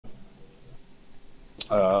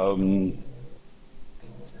Um,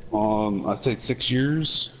 I'd say 6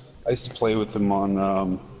 years. I used to play with him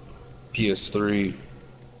on PS3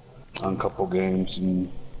 on a couple games,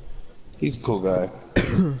 and he's a cool guy.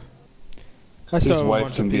 I still His have a wife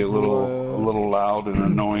bunch of can be a people. little loud and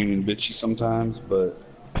annoying and bitchy sometimes, but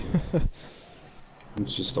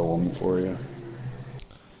it's just a woman for you.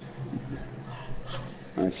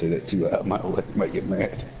 I say that too loud, might get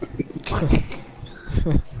mad.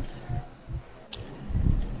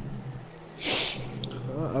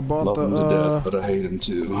 I bought Love him to death, but I hate him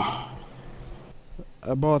too.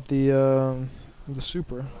 I bought the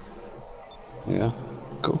Super. Yeah,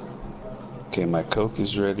 cool. Okay, my Coke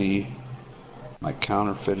is ready. My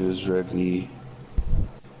counterfeit is ready.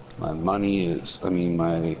 My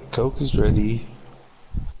my Coke is ready.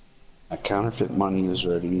 My counterfeit money is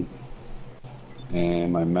ready.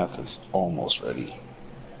 And my meth is almost ready.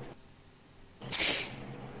 I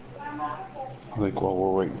think while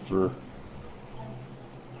we're waiting for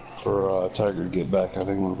Tiger to get back, I think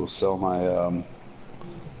I'm gonna go sell my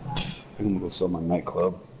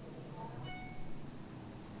nightclub.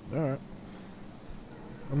 Alright.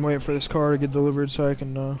 I'm waiting for this car to get delivered so I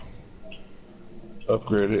can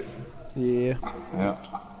Upgrade it. yeah. Yeah.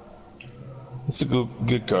 It's a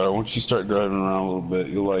good car. Once you start driving around a little bit,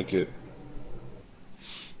 you'll like it.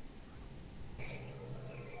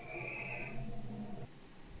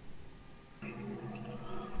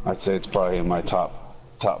 I'd say it's probably in my top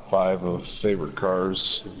 5 of favorite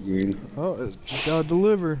cars of the game. Oh, it just got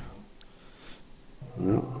delivered.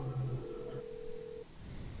 Yeah.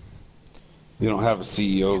 You don't have a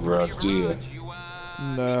CEO garage, do you?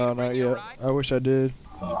 No, not yet. I wish I did.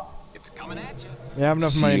 Yeah, I have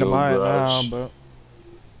enough money to CEO buy it now, garage. but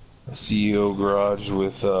A CEO garage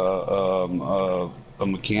with a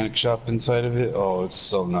mechanic shop inside of it. Oh, it's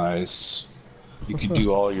so nice. You could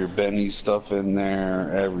do all your Benny stuff in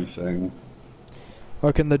there, everything.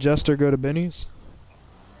 oh, can the Jester go to Benny's?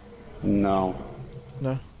 No,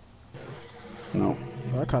 No. no,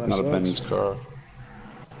 That kind of not a sucks. Benny's car.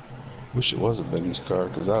 Wish it was a Benny's car,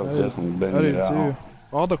 because I would definitely I Benny it did out. too.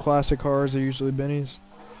 All the classic cars are usually Benny's.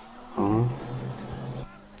 Huh? I'm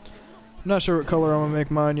not sure what color I'm gonna make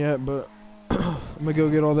mine yet, but I'm gonna go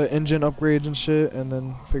get all the engine upgrades and shit, and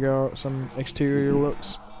then figure out some exterior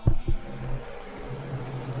looks.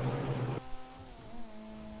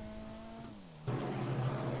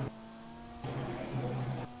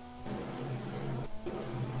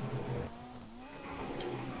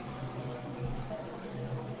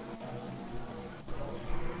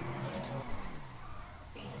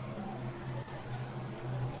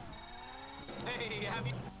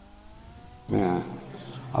 Man,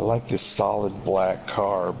 I like this solid black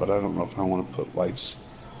car, but I don't know if I want to put lights,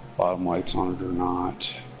 bottom lights on it or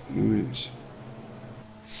not. Image.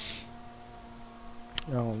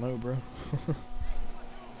 I don't know, bro.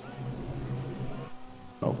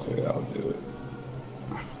 Okay, I'll do it.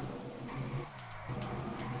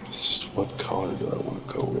 It's just what color do I want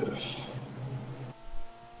to go with?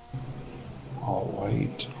 All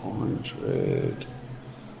white, orange, red,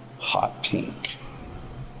 hot pink.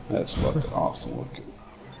 That's fucking awesome looking.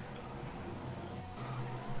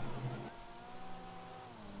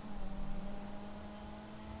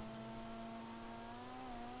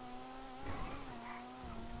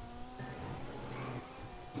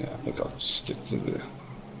 Yeah, I think I'll just stick to the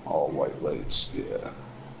all white lights. Yeah.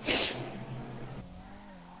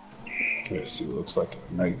 Let's see what it looks like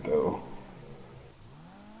at night though.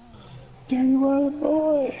 Dirty white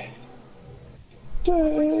boy.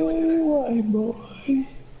 Dirty white boy.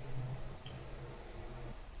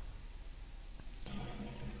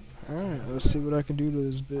 Alright, let's see what I can do to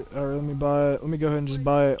this bit. Alright, let me go ahead and just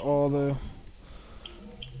buy all the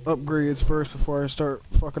upgrades first before I start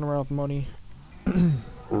fucking around with money.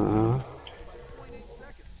 Uh-huh.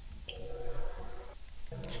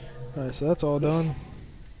 Alright, so that's all done.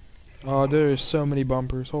 Oh, there's so many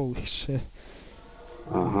bumpers. Holy shit.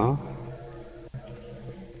 Uh-huh.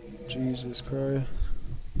 Jesus Christ.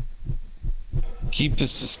 Keep the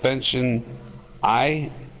suspension. I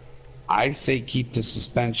say keep the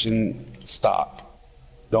suspension stock.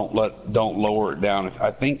 Don't lower it down.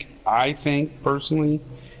 I think personally,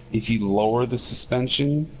 if you lower the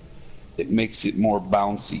suspension, it makes it more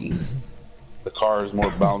bouncy. The car is more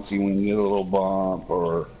bouncy when you get a little bump,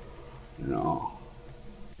 or you know.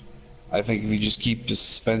 I think if you just keep the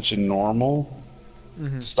suspension normal,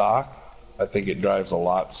 stock, I think it drives a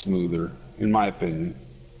lot smoother, in my opinion.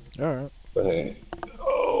 Alright. But hey,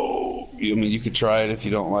 I mean, you could try it. If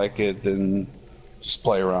you don't like it, then just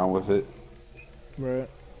play around with it. Right.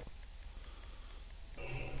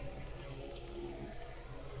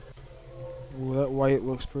 Ooh, that white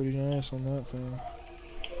looks pretty nice on that thing.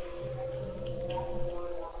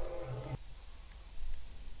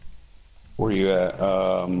 Where you at?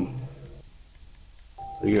 Are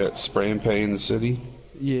you at Spray and Pay in the city?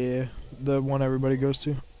 Yeah, the one everybody goes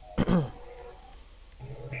to.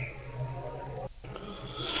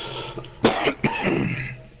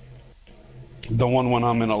 The one when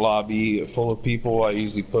I'm in a lobby full of people, I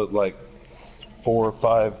usually put like 4 or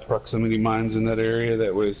 5 proximity mines in that area.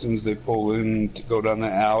 That way, as soon as they pull in to go down the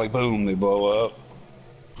alley, boom, they blow up.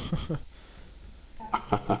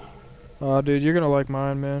 Oh, dude, you're gonna like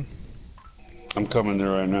mine, man. I'm coming there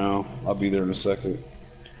right now. I'll be there in a second.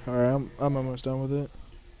 Alright, I'm almost done with it.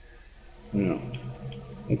 Yeah,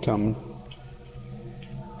 I'm coming.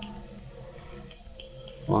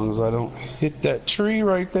 As long as I don't hit that tree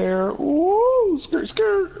right there. Woo! Skirt,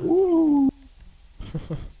 skirt! Woo!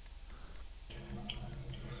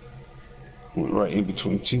 Went right in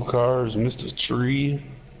between 2 cars, missed a tree,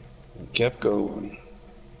 and kept going.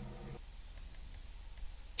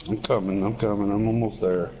 I'm coming, I'm almost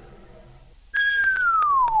there.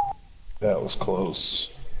 That was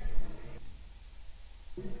close.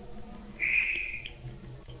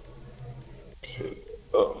 Okay.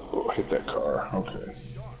 Oh, hit that car. Okay.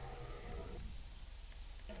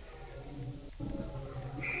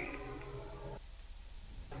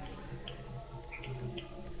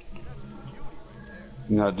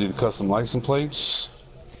 You know how to do the custom license plates?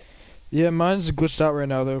 Yeah, mine's glitched out right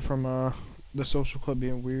now though from the social club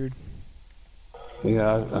being weird.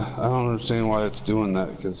 Yeah, I don't understand why it's doing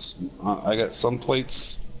that, because I got some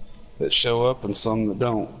plates that show up and some that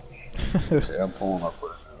don't. Okay, I'm pulling up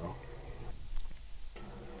right now.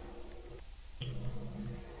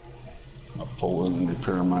 I'll pull in and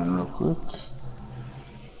repair mine real quick.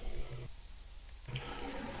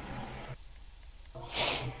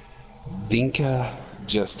 Dinka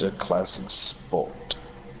Jester Classic Sport.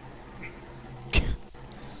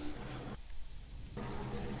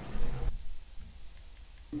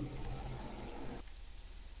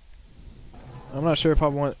 I'm not sure if I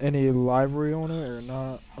want any livery on it or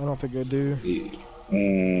not. I don't think I do.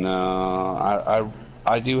 No,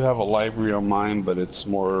 I do have a library on mine, but it's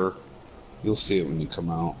more. You'll see it when you come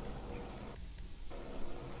out.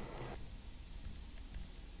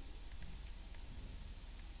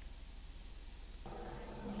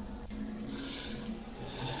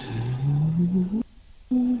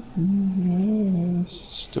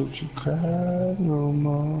 Yes, don't you cry no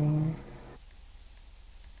more.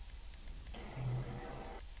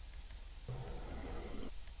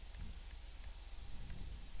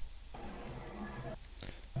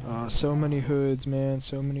 So many hoods, man.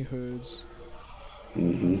 So many hoods.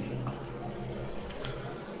 I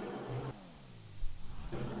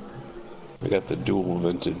got the dual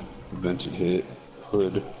vented hit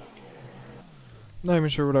hood. Not even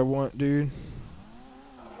sure what I want, dude.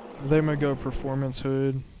 I think I'm gonna go performance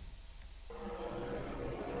hood.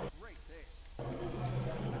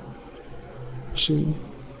 Shoot.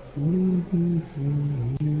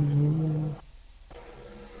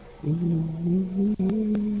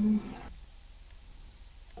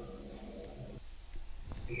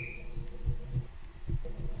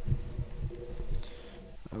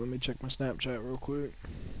 Let me check my Snapchat real quick.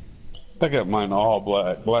 I got mine all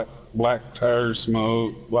black tire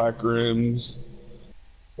smoke, black rims,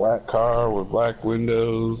 black car with black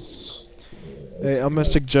windows. Hey, I'm gonna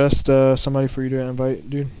suggest somebody for you to invite,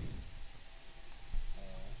 dude.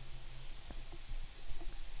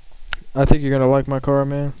 I think you're gonna like my car,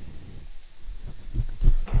 man.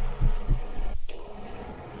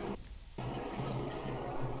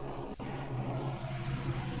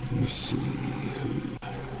 Let me see.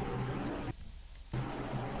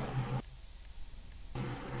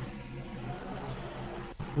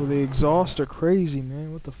 Well, the exhausts are crazy,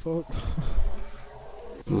 man. What the fuck?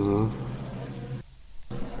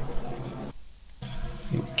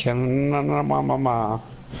 Mama.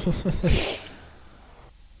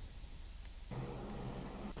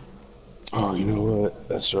 Oh, you know what?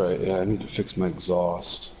 That's right. Yeah, I need to fix my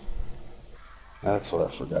exhaust. That's what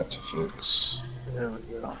I forgot to fix. There we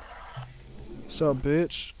go. What's up,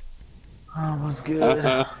 bitch? Oh, what's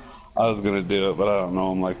good? I was gonna do it, but I don't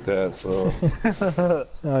know him like that, so.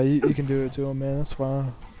 You can do it to him, man. That's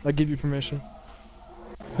fine. I give you permission.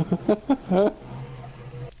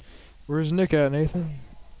 Where's Nick at, Nathan?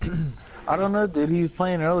 I don't know, dude. He was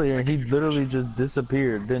playing earlier and he literally just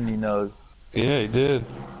disappeared, didn't he? Know? Yeah, he did.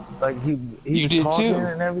 Like he You was did talking too.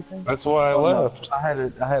 and everything. That's why I left. No, I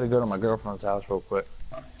had to go to my girlfriend's house real quick.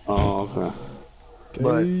 Oh, okay.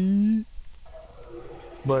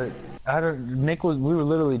 But Nick we were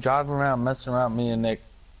literally driving around, messing around, me and Nick,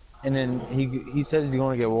 and then he says he's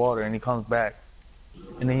going to get water, and he comes back,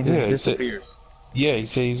 and then he just Yeah, disappears. he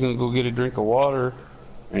said he's gonna go get a drink of water,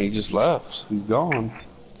 and he just left. He's gone.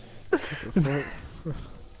 What the fuck?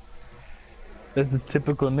 That's the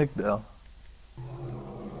typical Nick, though.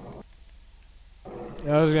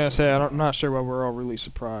 Yeah, I was gonna say I'm not sure why we're all really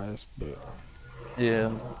surprised, but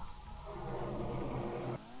Yeah.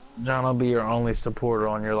 John will be your only supporter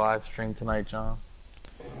on your live stream tonight, John.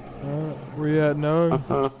 where you at?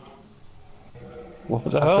 No. What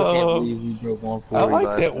the I still can't hell? believe you broke I 140 like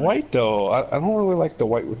last that night. white though. I don't really like the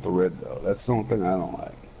white with the red though. That's the only thing I don't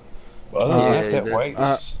like. But other Yeah, than that, that- white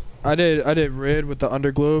is I did red with the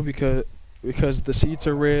underglow because the seats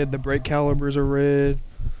are red, the brake calibers are red.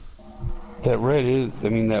 that red is. I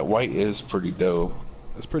mean, that white is pretty dope.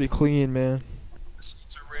 It's pretty clean, man.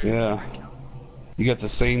 Yeah. You got the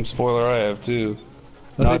same spoiler I have too.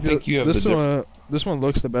 I No, I think think you have this the one. This one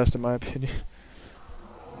looks the best in my opinion.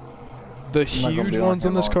 The I'm not gonna huge be on ones here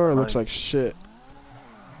on this long car tonight. looks like shit.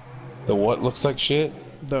 The what looks like shit?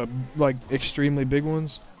 The like extremely big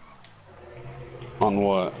ones On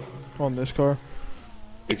what? on this car.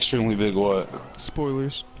 Extremely big what?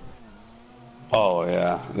 Spoilers. Oh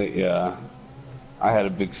yeah, yeah. I had a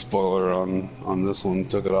big spoiler on this one.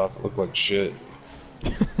 Took it off. It looked like shit.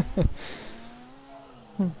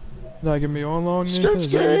 Not gonna be on long, Skirt, Nathan? Is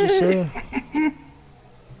that what you just skirt. said?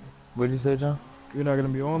 What'd you say, John? You're not gonna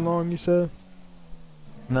be on long, you said?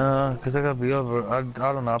 Nah, cause I gotta be up. I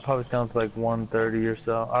don't know. I probably down to like 1:30 or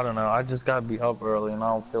so. I don't know. I just gotta be up early, and I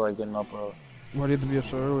don't feel like getting up early. Why do you have to be up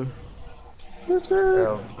so early?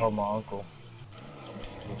 Yeah, help my uncle.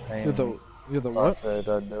 He's paying You're the me. you're the So I what? said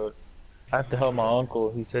I'd do it. I have to help my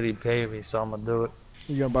uncle. He said he'd pay me, so I'm gonna do it.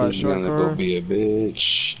 You gonna buy a He's shark gonna go car? be a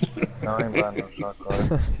bitch. No, I ain't buying no truck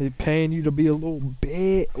car. He paying you to be a little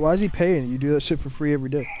bit. Why is he paying you? You do that shit for free every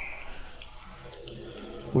day.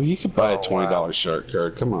 Well, you could buy a Oh, $20 wow. shark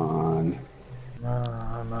card. Come on. No,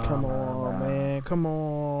 Come on, man. Come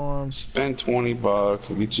on. Spend $20. I'll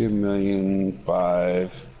get you $1,500,000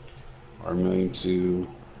 or $1,200,000.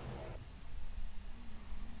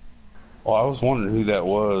 Well, I was wondering who that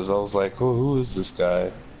was. I was like, oh, who is this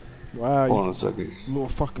guy? Wow, Hold you on a second. little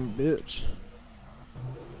fucking bitch.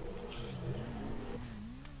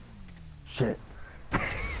 Shit.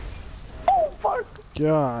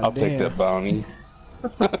 God I'll damn. take that bounty.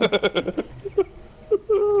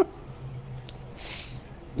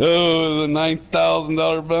 Oh, the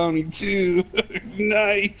 $9,000 bounty too.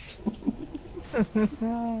 Nice.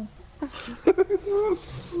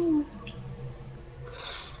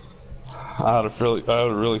 I would have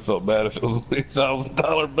really felt bad if it was only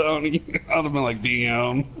 $1,000 bounty. I'd have been like,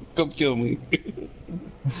 damn, come kill me.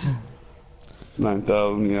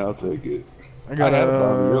 9,000, yeah, I'll take it. I got had a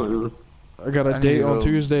bounty a earlier. I got I a need date to on go-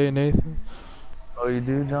 Tuesday, Nathan. Oh, you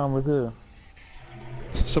do, John? With who?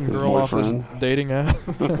 Some His girl off this boyfriend. dating app.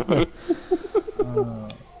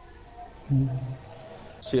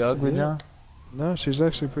 She ugly, Yeah. John? No, she's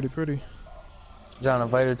actually pretty pretty. John,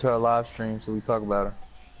 invite her to our live stream so we talk about her.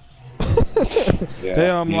 Yeah, Hey,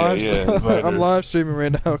 I'm yeah, live. yeah, invite I'm her. live streaming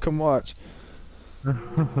right now. Come watch.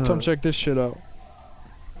 Come check this shit out.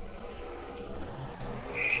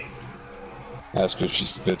 Ask her if she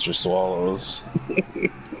spits or swallows.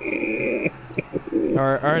 Alright,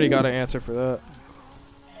 I already got an answer for that.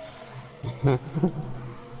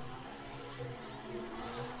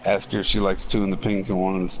 Ask her if she likes two in the pink and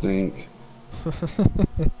one in the stink.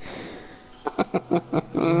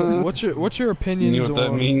 What's your You opinions know what that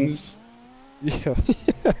on? means? Yeah.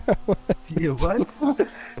 Yeah, what?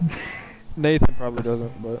 Nathan probably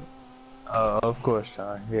doesn't, but Of course,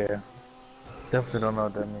 John. Yeah. Definitely don't know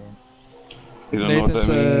what that means. You don't know what that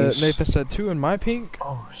means? Nathan said two in my pink,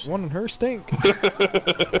 Oh, shit. one in her stink.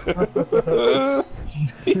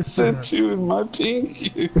 He said two in my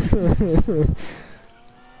pink.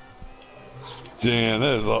 Damn,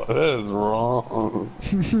 that is wrong.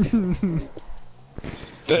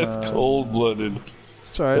 That's cold-blooded.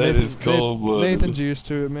 It's alright. That Nathan, is cold-blooded. Nathan's used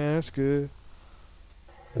to it, man. It's good.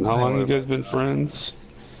 And how long you guys been friends?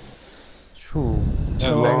 True. Too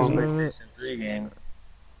How long has it long? been? PlayStation 3 game.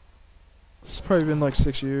 It's probably been like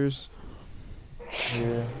 6 years.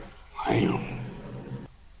 Yeah. Damn.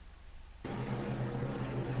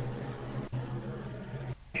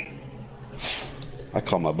 I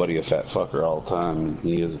call my buddy a fat fucker all the time, and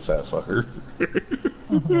he is a fat fucker.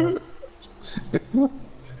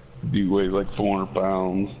 Dude weighs like 400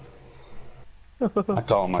 pounds. I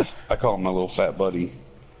call him my little fat buddy.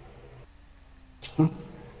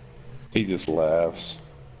 He just laughs.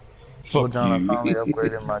 Well, Fuck John, you. I finally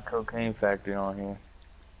upgraded my cocaine factory on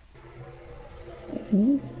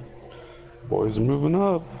here. Boys are moving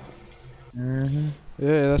up. Mm-hmm.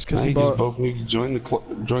 Yeah, that's because Now he you just bought. both need to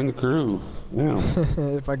join the crew. Yeah.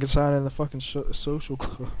 If I could sign in the fucking social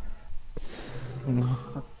club.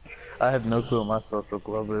 I have no clue what my social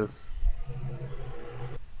club is.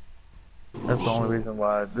 That's the only reason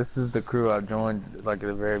why this is the crew I joined like at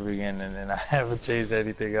the very beginning, and I haven't changed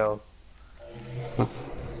anything else.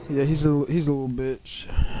 Yeah, he's a little bitch.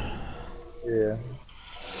 Yeah,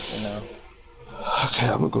 you know. Okay,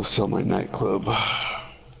 I'm gonna go sell my nightclub.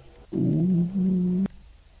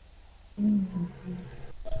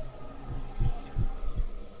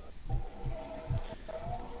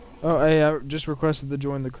 Oh, hey, I just requested to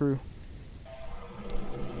join the crew.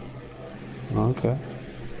 Okay.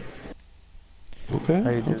 Okay. How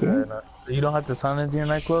you do Okay. that? You don't have to sign into your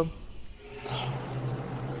nightclub.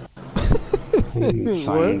 You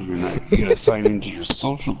sign What? into your night. You gotta sign into your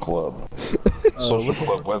social club. Social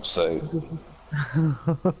What club website.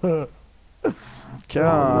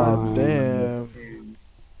 God Online damn.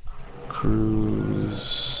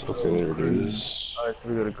 cruise. Okay, there it is. Alright, so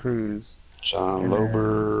we go to cruise. John And then,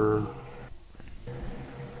 Lober.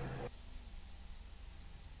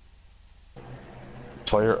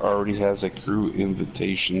 Player already has a crew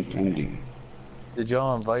invitation pending. did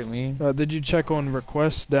y'all invite me? Did you check on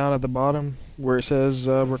requests down at the bottom where it says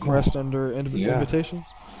request under Yeah. invitations?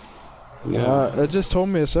 Yeah. It just told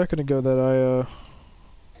me a second ago that I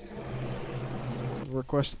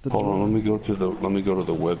requested the Hold on, join. let me go to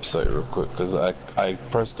the website real quick because I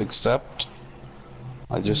pressed accept.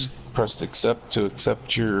 I just pressed accept to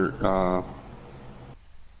accept your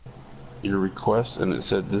request, and it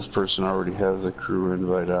said this person already has a crew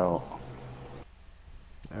invite out.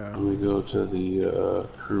 Yeah. Let me go to the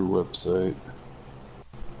crew website.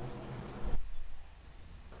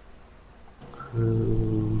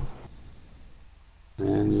 Crew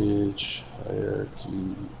manage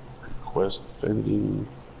hierarchy request pending.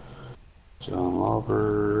 John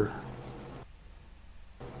Lauber.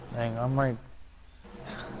 Dang, I'm like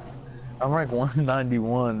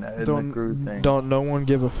 191 in the crew thing. Don't no one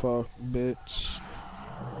give a fuck, bitch.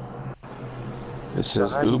 It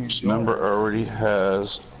says, how do you "Oops, join? member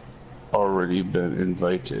has already been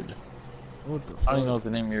invited." What the I fuck? don't even know what the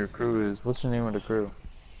name of your crew is. What's the name of the crew?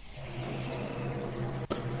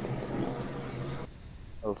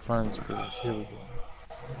 Oh, Friends Cruise. Here we go.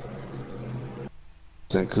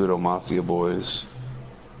 Zancudo Mafia Boys.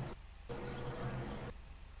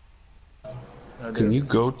 No, Can you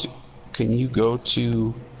go to? Can you go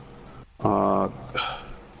to? Uh,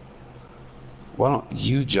 why don't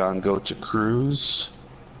you, John, go to cruise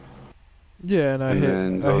Yeah, and and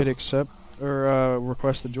then I go? hit accept or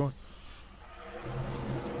request to join.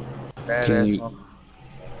 Can badass you? one.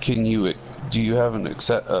 Can you? Do you have an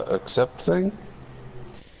accept thing?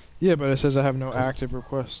 Yeah, but it says I have no active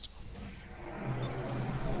request.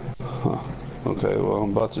 Huh. Okay. Well,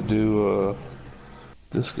 I'm about to do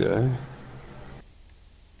this guy.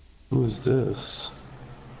 Who is this?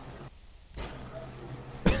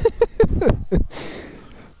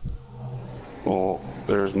 Well,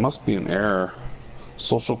 there must be an error.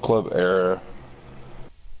 Social club error.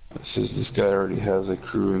 It says this guy already has a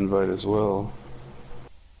crew invite as well.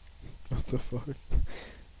 What the fuck?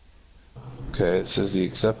 Okay, it says he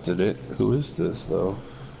accepted it. Who is this, though?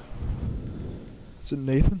 Is it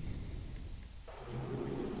Nathan?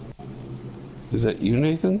 Is that you,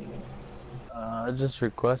 Nathan? I just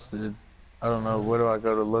requested. I don't know. Where do I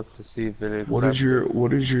go to look to see if it accepts?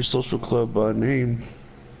 What is your social club name?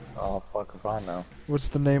 Oh, fuck if I know. What's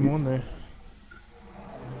the name on there?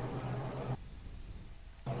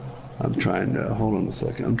 I'm trying to hold on a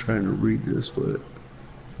second. I'm trying to read this, but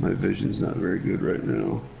my vision's not very good right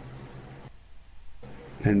now.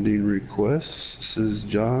 Pending requests says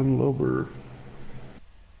John Lober.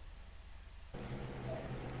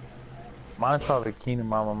 Mine's probably Keenan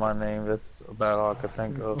Mama, my name. That's about all I could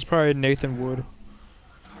think of. It's probably Nathan Wood.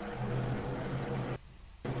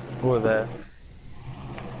 Who was that?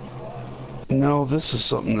 No, this is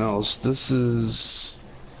something else. This is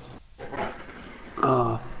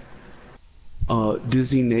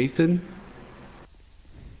Dizzy Nathan.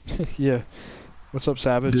 Yeah. What's up,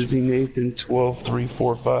 Savage? Dizzy Nathan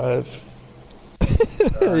 12345.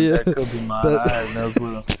 Yeah. That could be mine. That- I have no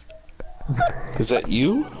clue. Is that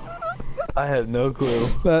you? I have no clue.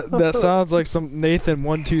 That sounds like some Nathan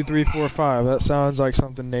 12345. That sounds like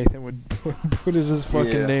something Nathan would put as his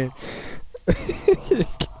fucking Yeah. name.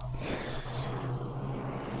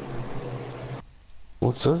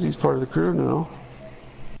 Well, it says he's part of the crew now.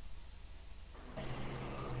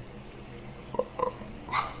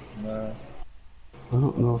 No. I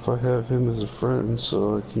don't know if I have him as a friend,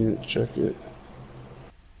 so I can't check it.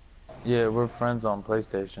 Yeah, we're friends on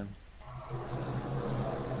PlayStation.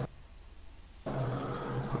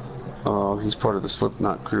 Oh, he's part of the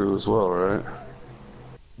Slipknot crew as well, right?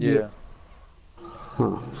 Yeah. Yeah.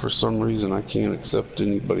 Huh. For some reason, I can't accept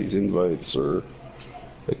anybody's invites or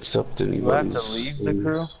accept You have to anybody's leave the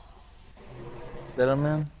crew things. that I'm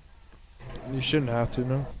in? You shouldn't have to,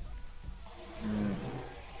 no. Mm.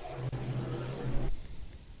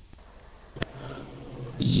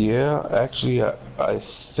 Yeah, actually, I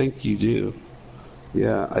think you do.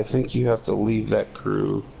 Yeah, I think you have to leave that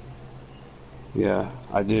crew. Yeah,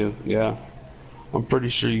 I do. Yeah. I'm pretty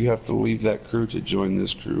sure you have to leave that crew to join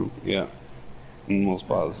this crew. Yeah, I'm almost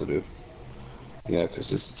positive. Yeah,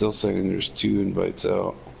 because it's still saying there's 2 invites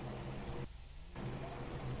out.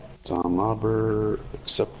 Tom Robert,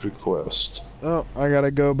 accept request. Oh, I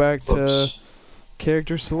gotta go back to Oops.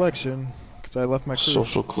 character selection because I left my crew.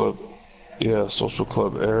 Social club. Yeah, social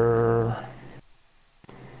club error.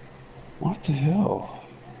 What the hell?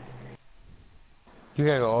 You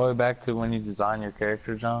gotta go all the way back to when you design your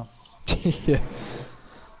character, John. Yeah.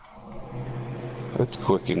 That's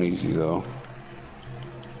quick and easy though.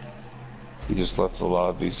 You just left the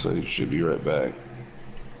lobby, so you should be right back.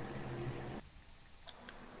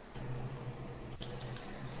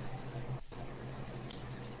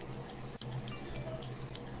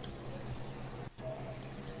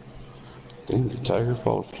 Damn, did Tiger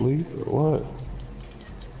fall asleep or what?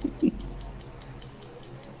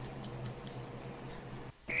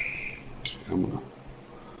 I'm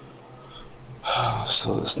gonna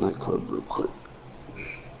sell this nightclub real quick.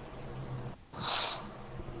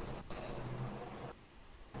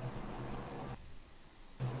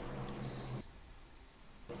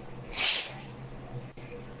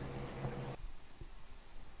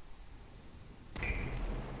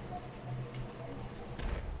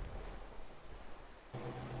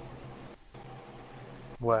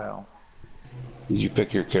 Wow. Did you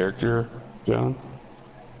pick your character, John?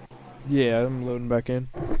 Yeah, I'm loading back in.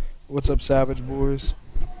 What's up, Savage Boys?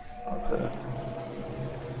 Okay.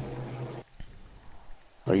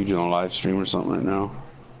 Are you doing a live stream or something right now?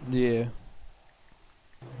 Yeah.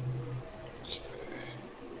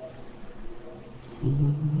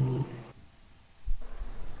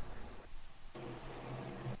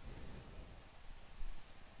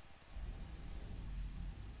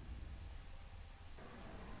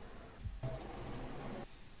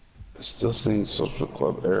 It's still saying social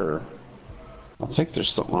club error. I think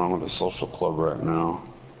there's something wrong with the social club right now.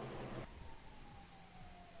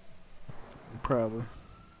 Probably.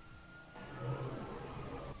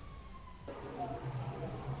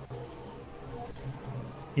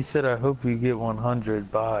 He said, I hope you get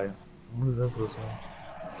 100 by. What is that supposed to mean?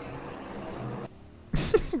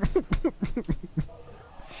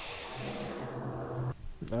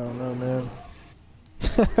 I don't know, man.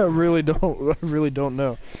 I really don't. I really don't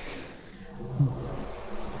know.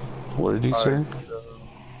 What did he say? Alright, so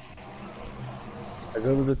I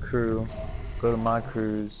go to the crew, go to my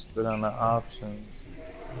crews, go down to options,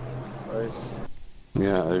 right?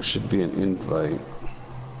 Yeah, there should be an invite.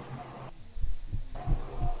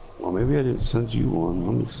 Well, maybe I didn't send you one.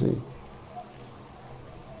 Let me see.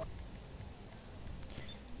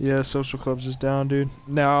 Yeah, social club's just down, dude.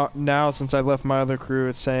 Now since I left my other crew,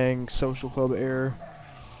 it's saying social club error.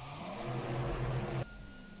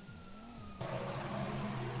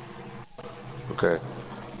 Okay.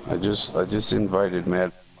 I just invited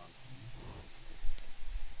Matt.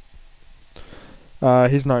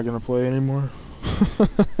 He's not gonna play anymore.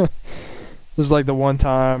 This is like the one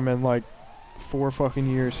time in like 4 fucking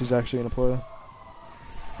years he's actually gonna play.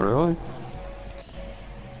 Really?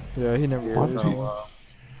 Yeah, he never Yeah, plays it's been a anymore. while.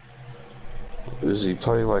 Does he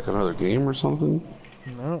play like another game or something?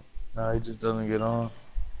 No. No, he just doesn't get on.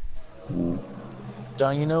 Hmm.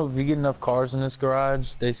 John, you know, if you get enough cars in this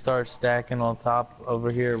garage, they start stacking on top over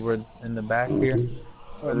here, where in the back here,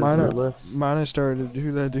 where there's Mine, the lifts. mine has started to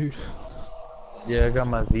do that, dude. Yeah, I got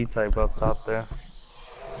my Z-type up top there.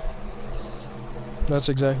 That's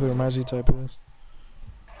exactly what my Z-type is.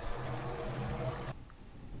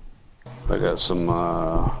 I got some.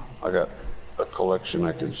 I got a collection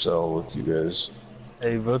I can sell with you guys.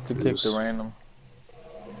 Hey, vote to kick the Yes. random.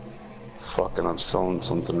 Fucking, I'm selling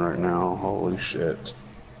something right now. Holy shit.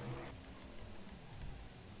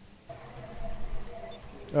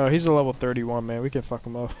 Oh, he's a level 31, man. We can fuck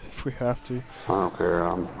him up if we have to. I don't care.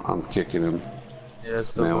 I'm kicking him. Yeah,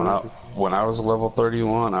 it's still Man, voted. when I was level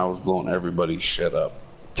 31, I was blowing everybody's shit up.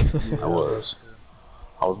 I was.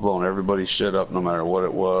 I was blowing everybody's shit up, no matter what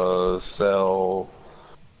it was. Sell,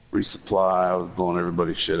 resupply. I was blowing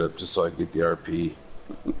everybody's shit up just so I could get the RP.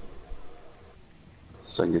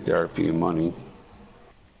 So I can get the RP and money.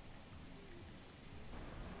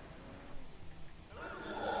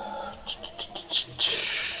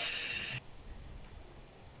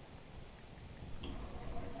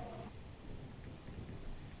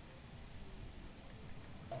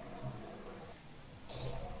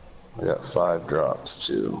 I got 5 drops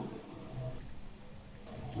too.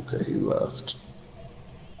 Okay, he left.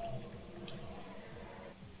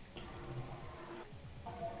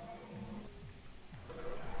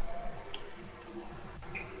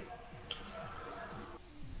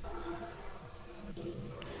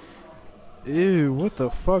 Ew, what the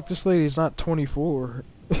fuck? This lady's not 24.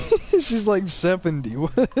 She's like 70.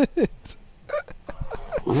 What?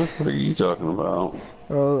 What are you talking about?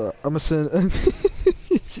 I'm gonna send.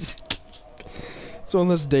 It's on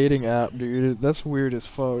this dating app, dude. That's weird as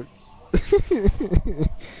fuck.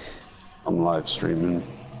 I'm live streaming.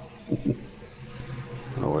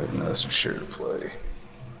 Oh wait, no, that's for sure to play.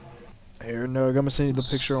 Here, no, I'm gonna send you the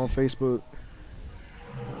picture on Facebook.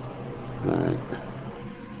 Alright.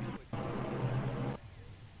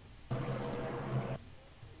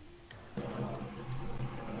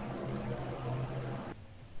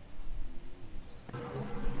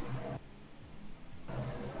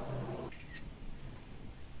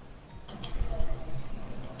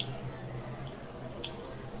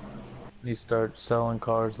 You start selling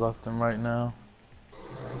cars left and right now.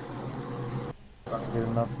 Trying to get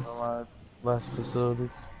enough for my last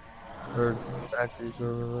facilities. Or factories,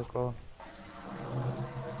 or whatever they're called.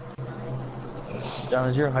 John,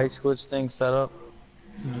 is your height switch thing set up?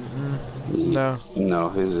 No. No,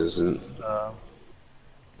 his isn't. What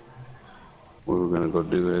we're gonna go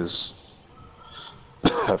do is,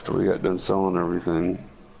 after we got done selling everything,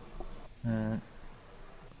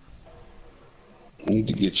 need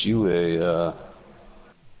to get you a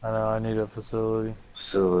I know, I need a facility.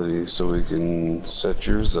 facility so we can set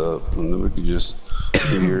yours up, and then we can just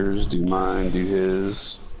do yours, do mine, do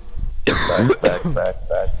his.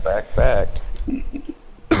 Back.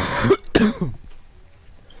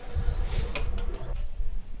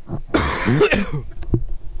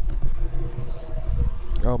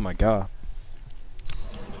 Oh my god.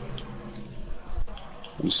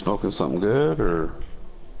 You smoking something good, or?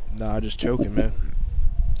 Nah, just choking, man.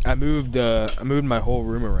 I moved my whole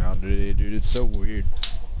room around today, dude. It's so weird.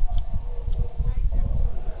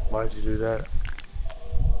 Why'd you do that?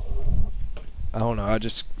 I don't know. I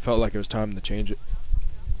just felt like it was time to change it.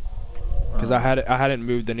 Cause I hadn't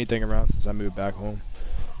moved anything around since I moved back home.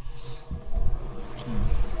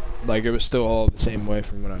 Like it was still all the same way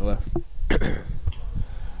from when I left.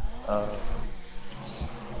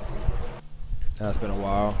 That's been a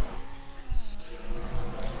while.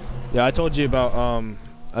 Yeah, I told you about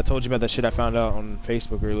that shit I found out on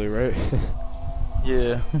Facebook earlier, right?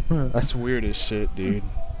 Yeah. That's weird as shit, dude.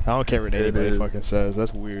 I don't care what anybody fucking says.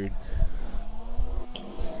 That's weird.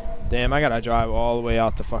 Damn, I gotta drive all the way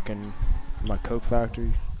out to fucking my Coke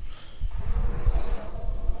factory.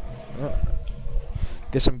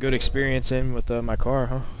 Get some good experience in with my car,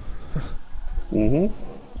 huh?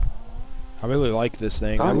 I really like this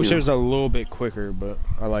thing. I wish it was a little bit quicker, but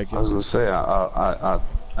I like it. I was gonna say, I'll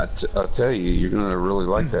tell you, you're gonna really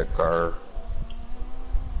like that car.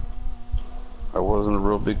 I wasn't a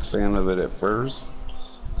real big fan of it at first,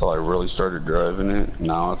 until I really started driving it.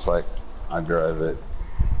 Now it's like, I drive it.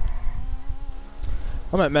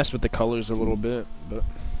 I might mess with the colors a little bit, but...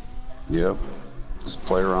 Yep. Just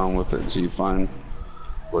play around with it until you find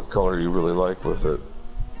what color you really like with it.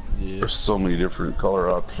 Yeah. There's so many different color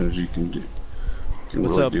options you can do.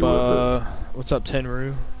 What's up, what's up,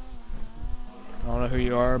 Tenru? I don't know who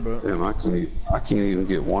you are, but... Damn, I can't even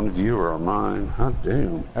get one viewer on mine. God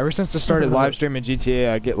damn. Ever since I started live streaming GTA,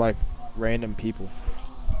 I get, like, random people.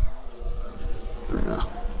 Yeah.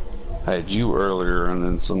 I had you earlier, and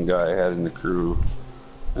then some guy I had in the crew,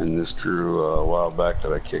 in this crew a while back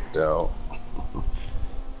that I kicked out.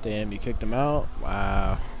 Damn, you kicked him out?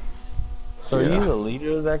 Wow. So are you the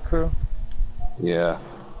leader of that crew? Yeah.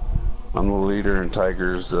 I'm the leader, and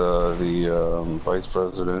Tiger's the vice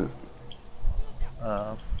president.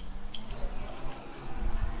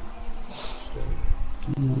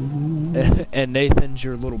 And Nathan's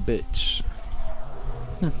your little bitch.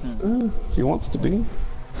 He wants to be.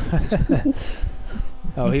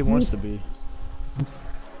 Oh, he wants to be.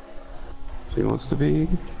 He wants to be.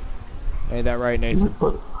 Ain't that right, Nathan?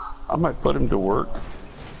 I might put him to work.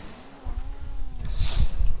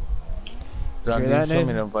 John, do you want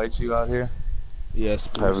me to invite you out here? Yes,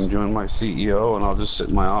 please. Have him join my CEO, and I'll just sit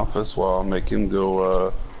in my office while I make him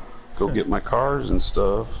go get my cars and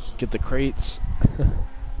stuff. Get the crates.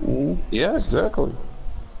 Yeah, exactly.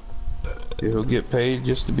 He'll get paid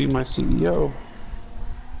just to be my CEO.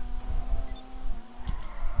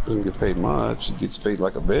 Doesn't get paid much. He gets paid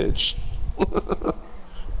like a bitch.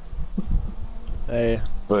 Hey,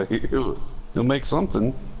 But he'll make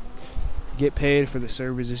something. get paid for the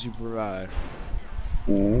services you provide.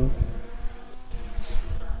 Mm.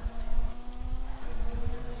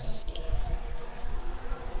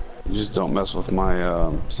 You just don't mess with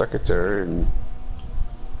my secretary and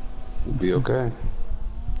you'll be okay.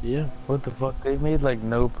 Yeah. What the fuck? They made like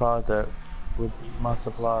no product with my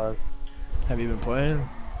supplies. Have you been playing?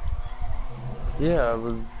 Yeah,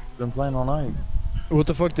 been playing all night. What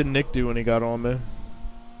the fuck did Nick do when he got on, man?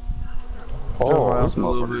 Drove Oh, around this for a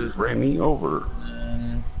little motherfucker bit. just ran me over.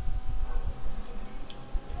 And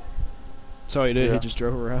So he did. He yeah, just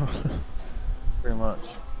drove around. pretty much.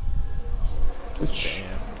 Bitch.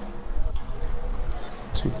 Damn.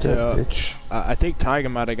 Take that, Yeah. bitch. I think Tiger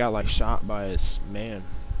might have got like shot by his man.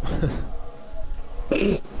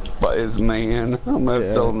 By his man. I'm gonna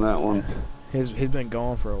Yeah. tell him that one. He's been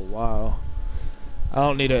gone for a while. I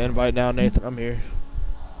don't need an invite now, Nathan. I'm here.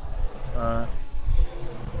 My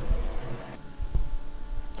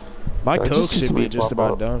I just coke see should be somebody just pop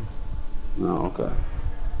about up. done. Oh, okay.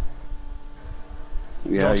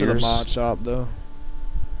 Yeah, Going to the yours. mod shop though.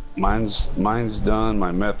 Mine's done.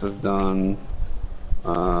 My meth is done.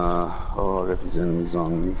 Oh, I got these enemies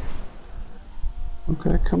on me.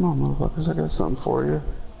 Okay, come on, motherfuckers. I got something for you.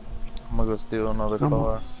 I'm gonna go steal another Come on.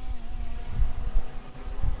 car.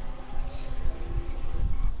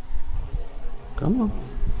 Come on.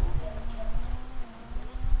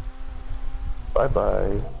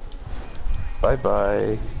 Bye-bye.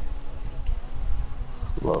 Bye-bye.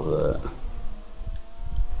 Love that.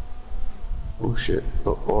 Oh, shit.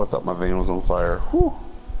 Oh, I thought my vein was on fire. Whew.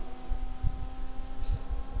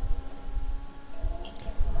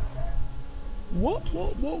 What?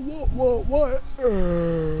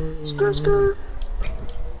 Skirt, skirt.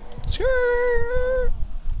 Skirt.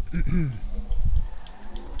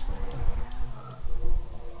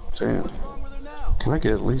 Damn. Can I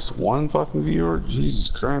get at least one fucking viewer? Jesus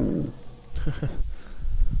Christ.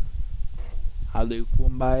 Aluk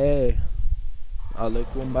Wumbaye. Aluk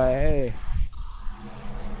Wumbaye.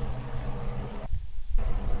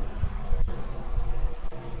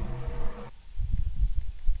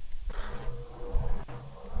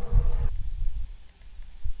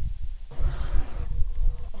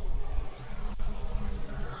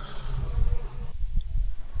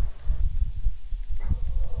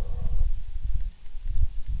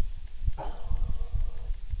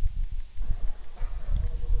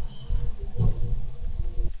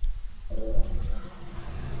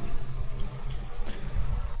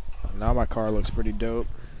 Now my car looks pretty dope.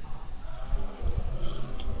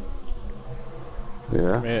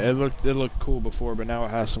 Yeah. I mean, it looked cool before, but now it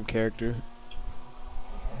has some character.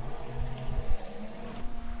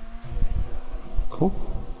 Cool.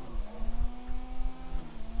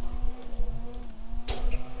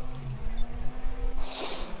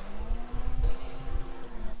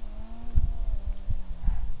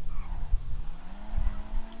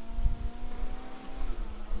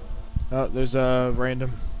 Oh, there's a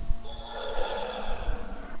random.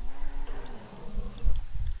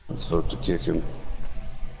 Let's vote to kick him.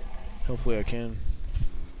 Hopefully I can.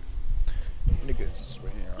 Niggas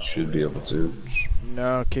right here. Should be able to.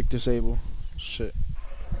 No, kick disable. Shit.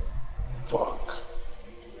 Fuck.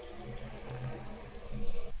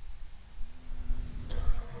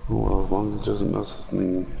 Well, as long as it doesn't mess with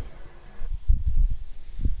me.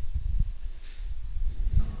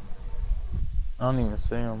 I don't even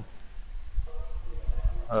see him.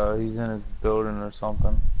 He's in his building or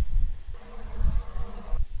something.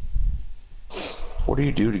 What do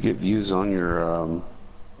you do to get views on your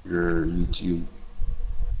YouTube?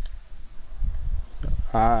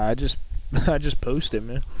 I just I just post it,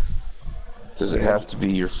 man. Does it have to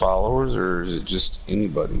be your followers or is it just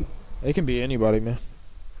anybody? It can be anybody, man.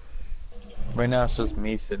 Right now it's just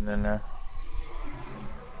me sitting in there.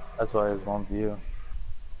 That's why it's one view.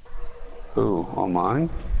 Who? On mine?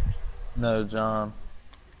 No, John.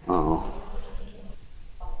 Oh.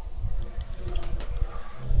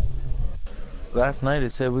 Last night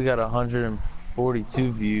it said we got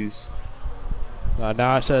 142 views.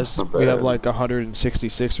 Now it says Not we have bad. like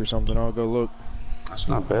 166 or something. I'll go look. That's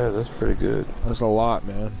not bad. That's pretty good. That's a lot,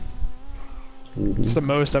 man. Mm-hmm. It's the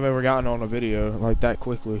most I've ever gotten on a video like that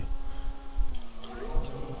quickly.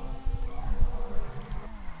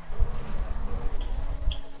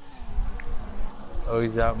 Oh,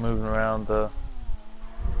 he's out moving around the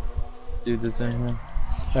dude that's in here.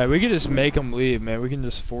 Hey, we can just make them leave, man. We can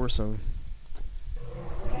just force them.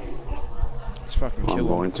 Let's fucking I'm kill them.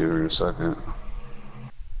 going to in a second.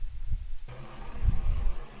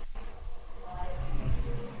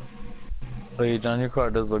 Oh yeah, John, your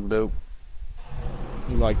car does look dope.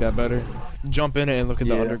 You like that better? Jump in it and look at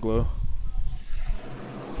the Yeah. underglow.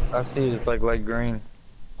 I see it's like light green.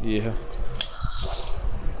 Yeah.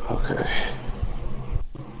 Okay.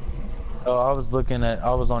 Oh, I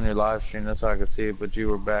was on your live stream, that's why I could see it, but you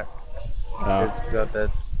were back. It's got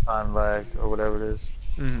that time lag or whatever it is.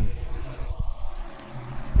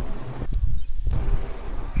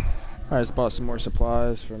 I just bought some more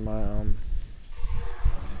supplies for my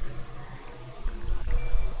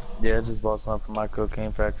Yeah, I just bought some for my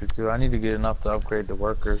cocaine factory too. I need to get enough to upgrade the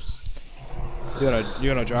workers. You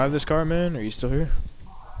gonna drive this car, man? Are you still here?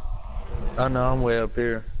 Oh no, I'm way up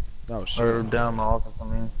here. Oh shit. Or down my office, I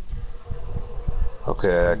mean.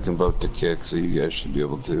 Okay, I can vote the kick, so you guys should be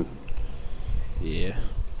able to Yeah.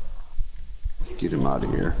 get him out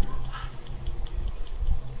of here.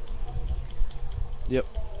 Yep.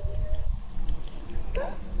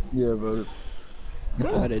 Yeah, voted.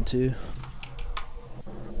 I did too.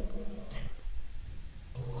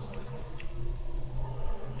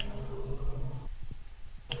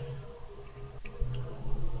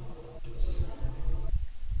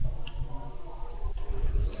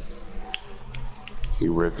 He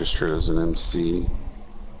registered as an MC.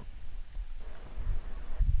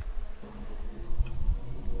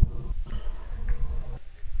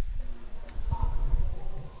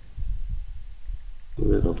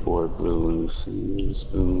 Little boy blue in the silver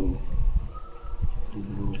spoon.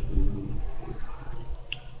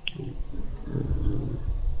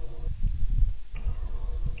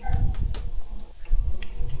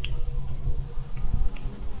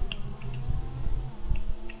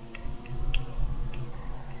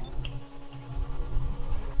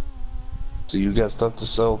 So you got stuff to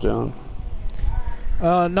sell, John?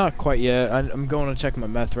 Not quite yet. I'm going to check my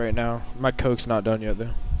meth right now. My coke's not done yet though.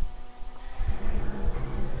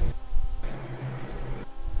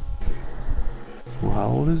 Well, how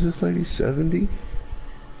old is this lady? 70?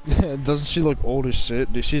 Doesn't she look old as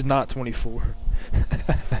shit? Dude, she's not 24.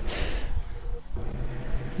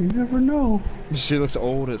 You never know. She looks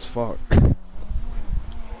old as fuck.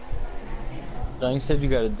 John, you said you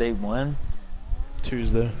got a date when?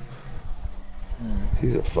 Tuesday.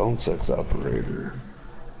 He's a phone sex operator.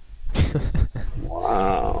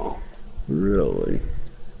 Wow. Really?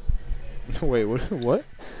 Wait, what?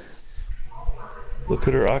 Look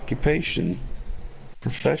at her occupation.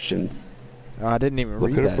 Profession. Oh, I didn't even Look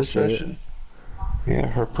read at her that shit. profession. Yeah,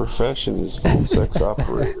 her profession is phone sex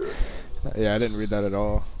operator. Yeah, I didn't read that at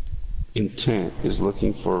all. Intent is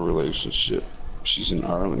looking for a relationship. She's in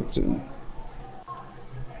Arlington.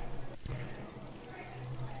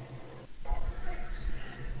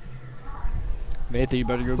 Nathan, you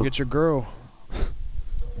better go get your girl.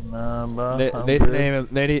 Nah, bro. Nathan,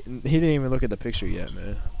 he didn't even look at the picture yet,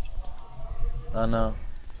 man. I know.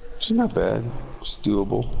 She's not bad. She's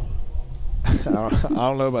doable. I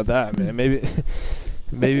don't know about that, man.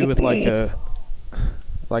 Maybe with like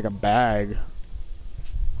a bag.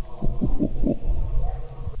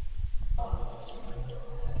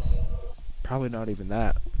 Probably not even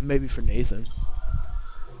that. Maybe for Nathan.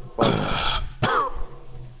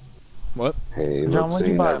 What? Hey, John, let's when'd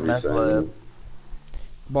you say buy a meth everything. lab?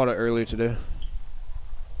 Bought it earlier today.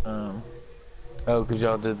 Oh, cause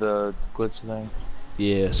y'all did the glitch thing.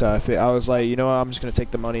 Yeah, so I was like, you know what, I'm just gonna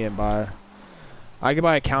take the money and buy. I could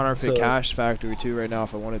buy a counterfeit So- cash factory too right now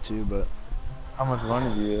if I wanted to, but How much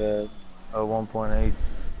money do you have? Oh, 1.8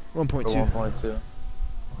 or 1.2. 1.2.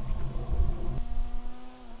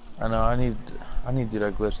 I know. I need to do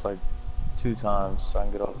that glitch like 2 times so I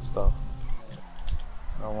can get all the stuff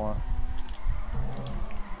I want.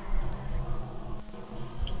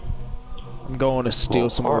 I'm going to steal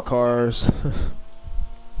some more cars.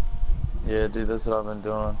 Yeah, dude, that's what I've been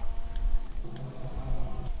doing.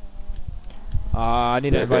 I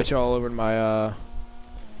need to invite y'all over to my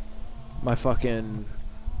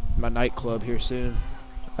my nightclub here soon.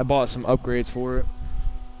 I bought some upgrades for it.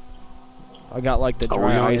 I got like the Are we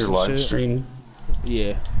dry on ice your and live shit. stream?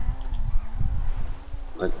 Yeah.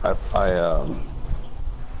 Like I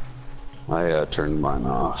turned mine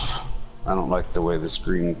off. I don't like the way the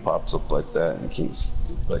screen pops up like that and keeps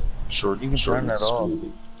like short. You can turn that off.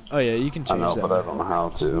 Oh yeah, you can I change know, that. but I don't know how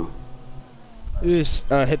to. You just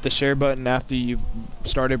hit the share button after you've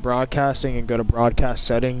started broadcasting and go to broadcast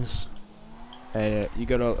settings, and you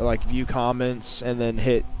go to like view comments and then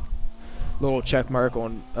hit little check mark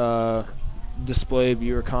on display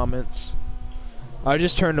viewer comments. I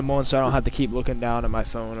just turned them on so I don't have to keep looking down at my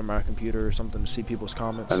phone or my computer or something to see people's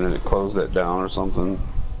comments. And then it closed that down or something.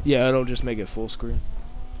 Yeah, it'll just make it full screen.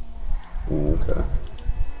 Okay.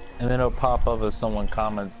 And then it'll pop up if someone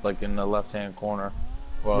comments like in the left-hand corner.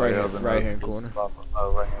 Well, Right yeah, here, the right hand notifications corner. pop up.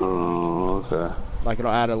 Oh, right hand. Oh, okay. Like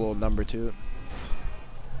it'll add a little number to it.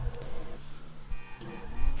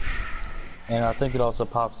 And I think it also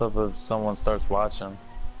pops up if someone starts watching.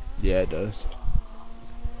 Yeah, it does.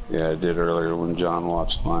 Yeah, I did earlier when John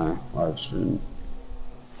watched my live stream.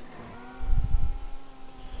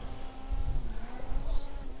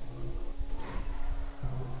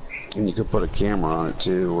 And you could put a camera on it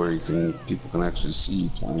too, where people can actually see you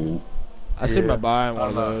playing. I see my buying one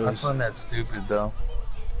of I those. find that stupid though.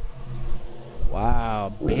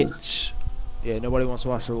 Wow, Yeah. bitch. Yeah, nobody wants to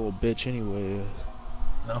watch a little bitch anyway.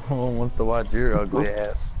 No one wants to watch your ugly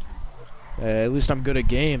ass. At least I'm good at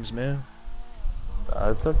games, man.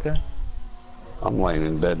 It's okay. I'm laying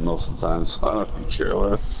in bed most of the time, so I don't have to care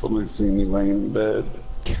less. Somebody see me laying in bed.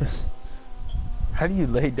 How do you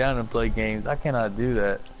lay down and play games? I cannot do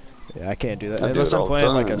that. Yeah, I can't do that. I do Unless it I'm all the playing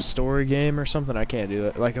like a time. story game or something, I can't do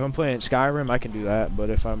that. Like if I'm playing Skyrim, I can do that. But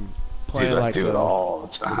if I'm playing Dude, I like do it all the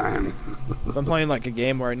time. if I'm playing like a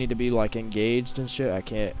game where I need to be like engaged and shit, I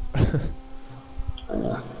can't.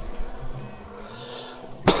 Yeah.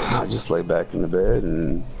 I just lay back in the bed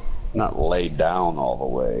and not lay down all the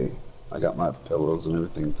way. I got my pillows and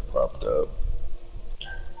everything propped up.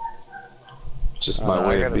 Just my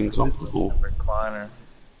way of being comfortable. Recliner.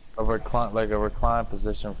 Like a recline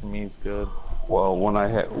position for me is good. Well,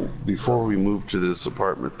 before we moved to this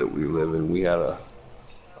apartment that we live in, we had a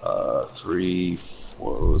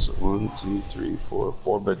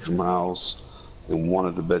four bedroom house. In one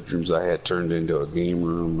of the bedrooms I had turned into a game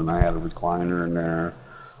room, and I had a recliner in there.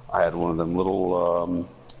 I had one of them little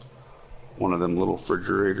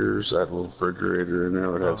refrigerators. I had a little refrigerator in there. I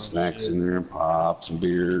would have snacks in there, and pops and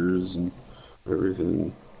beers and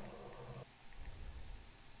everything.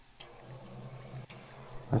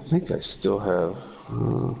 I think I still have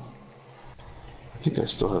some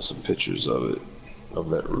pictures of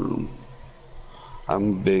that room.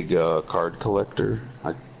 I'm a big card collector.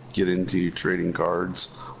 I get into trading cards.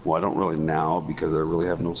 Well, I don't really now because I really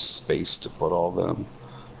have no space to put all of them.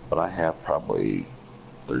 But I have probably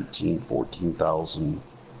 14,000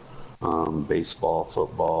 baseball,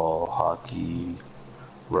 football, hockey,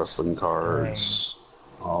 wrestling cards,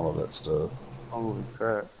 all of that stuff. Holy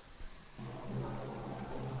crap.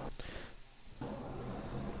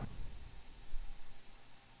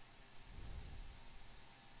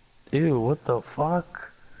 Ew, what the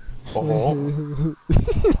fuck? Oh.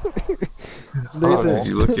 Nathan, did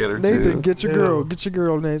you look at her Nathan, too? get your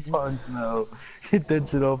girl, Nathan. Fuck no. Get that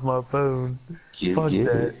shit off my phone. Fuck Get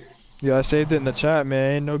that. it. Yeah, I saved it in the chat,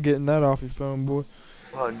 man. Ain't no getting that off your phone, boy.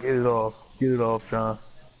 Fuck, get it off. Get it off, John.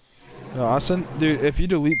 No, dude, if you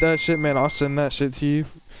delete that shit, man, I'll send that shit to you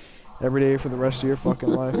every day for the rest of your fucking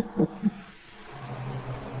life.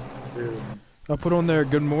 Dude. I'll put on there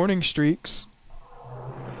good morning streaks.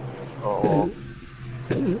 Oh.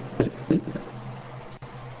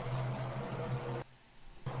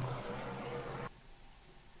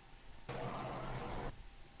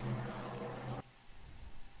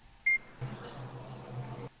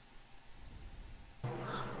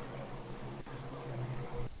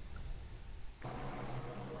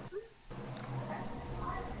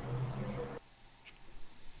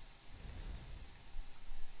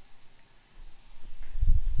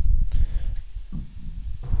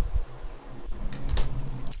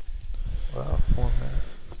 Wow, 4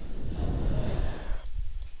 minutes.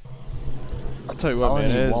 I'll tell you what, I only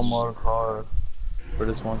man, need it one is more card for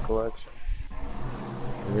this one collection.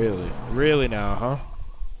 really now, huh?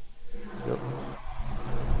 Yep.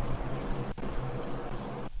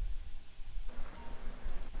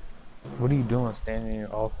 What are you doing standing in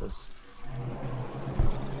your office?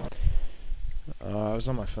 I was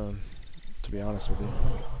on my phone, to be honest with you.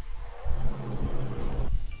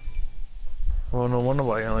 Well, no wonder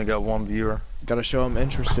why you only got one viewer. Gotta show I'm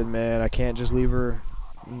interested, man. I can't just leave her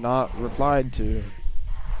not replied to.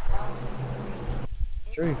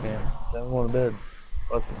 Sure you can. I'm going to bed.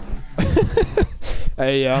 Fuck it.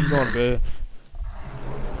 Hey, yeah, I'm going to bed.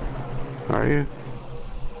 Are you?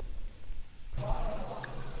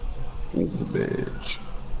 You bitch.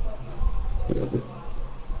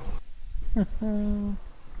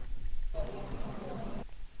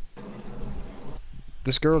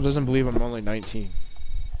 This girl doesn't believe I'm only 19.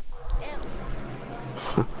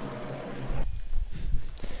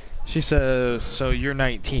 She says, so you're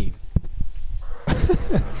 19.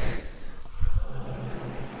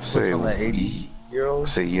 Say, From that 80-year-old?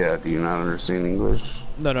 say yeah, do you not understand English?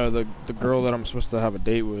 No, the girl that I'm supposed to have a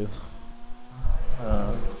date with.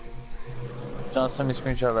 John, send me a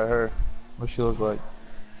screenshot of her. What she look like?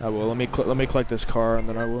 I will. Let me collect this car and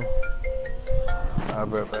then I will. I'll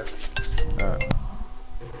be right back. Alright.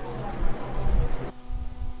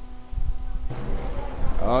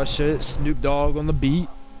 Oh shit, Snoop Dogg on the beat.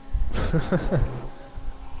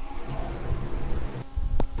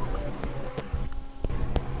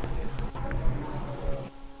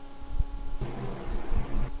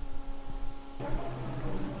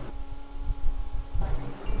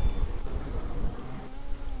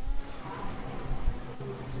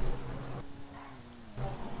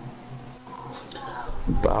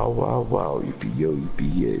 Bow wow wow, yippee yo, yippee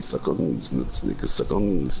yay, suck on these nuts, nigga, suck on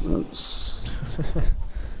these nuts.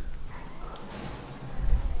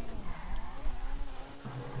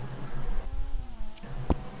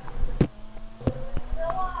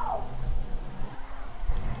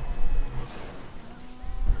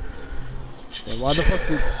 Yeah,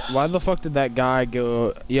 why the fuck did that guy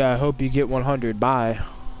go, yeah, I hope you get 100, bye.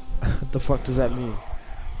 What the fuck does that mean?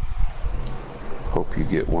 Hope you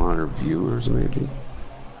get 100 viewers, maybe.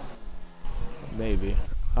 Maybe.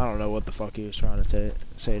 I don't know what the fuck he was trying to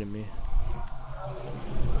say to me.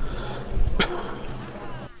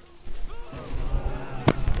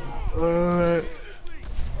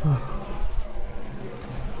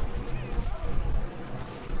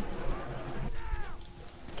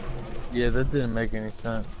 Yeah, that didn't make any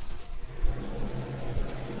sense.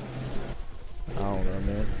 I don't know,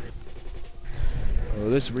 man. Oh,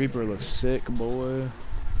 this Reaper looks sick, boy.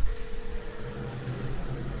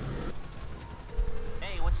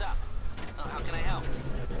 Hey, what's up? Oh, how can I help?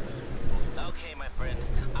 Okay, my friend.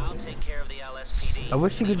 I'll take care of the LSPD. I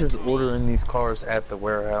wish you could just order in these cars at the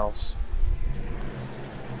warehouse.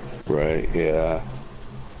 Right, yeah.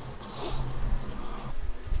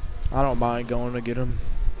 I don't mind going to get him.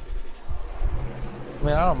 I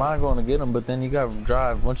mean, I don't mind going to get them, but then you gotta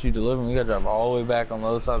drive, once you deliver them, you gotta drive all the way back on the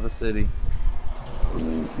other side of the city.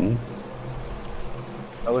 Mm-hmm.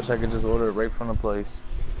 I wish I could just order it right from the place.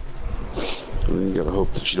 And then you gotta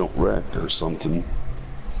hope that you don't wreck or something.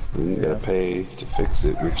 Then you gotta pay to fix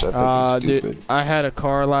it, which I think is stupid. Dude, I had a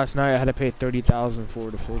car last night. I had to pay $30,000 for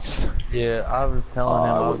it to fix. Yeah, I was telling him,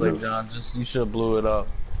 I was like, would've- John, you should have blew it up.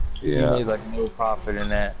 You Yeah, made like no profit in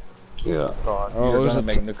that yeah. car. Oh, You're it was gonna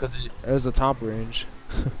make no, cause It was a top range.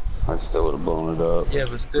 I still would have blown it up. yeah,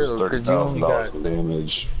 but still, There's cause you only $30,000 got, in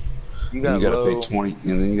damage. you And got you gotta low. pay 20,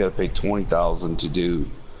 and then you gotta pay 20,000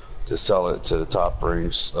 to sell it to the top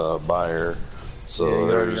range buyer. Yeah, So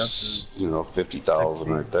you already there's 50,000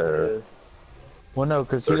 right there. Yes. Well, no,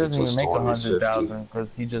 because he 30 doesn't even plus make 20 is 100,000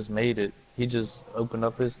 because he just made it. He just opened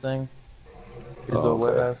up his thing, his Oh, old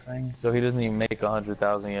wet okay. ass thing. So he doesn't even make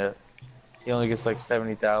 100,000 yet. He only gets like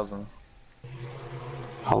 70,000.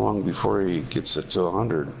 How long before he gets it to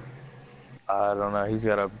 100? I don't know. He's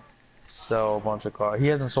got to sell a bunch of cars. He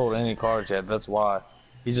hasn't sold any cars yet. That's why.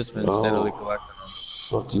 He's just been steadily collecting them.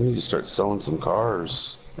 Fuck, you need to start selling some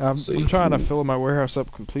cars. I'm So you trying to can- fill my warehouse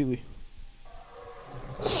up completely.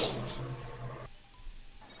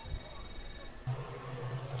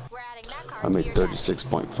 I made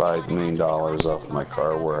 $36.5 million off my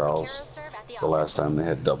car warehouse the last time they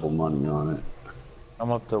had double money on it.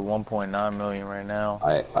 I'm up to 1.9 million right now.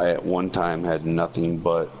 I at one time had nothing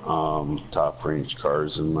but top range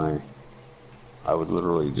cars in my. I would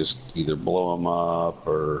literally just either blow them up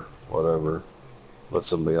or whatever, let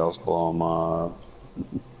somebody else blow them up.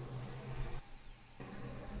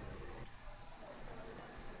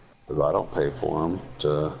 Because I don't pay for them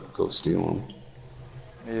to go steal them.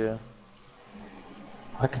 Yeah.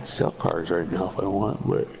 I could sell cars right now if I want,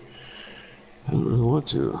 but I don't really want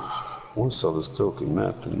to. I want to sell this coke and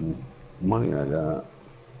meth and money I got.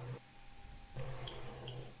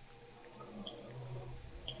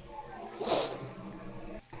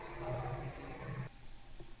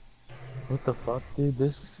 What the fuck, dude?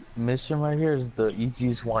 This mission right here is the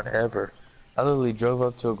easiest one ever. I literally drove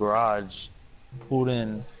up to a garage, pulled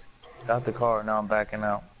in, got the car, and now I'm backing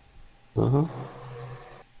out. Uh-huh.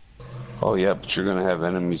 Oh yeah, but you're gonna have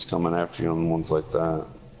enemies coming after you on ones like that.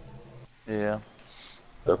 Yeah.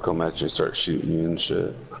 They'll come at you and start shooting you and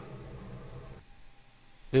shit.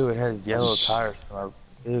 Dude, it has yellow tires.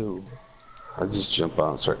 Ew. I just jump out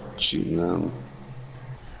and start shooting them.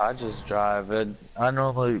 I just drive it. I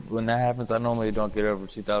normally, when that happens, I normally don't get over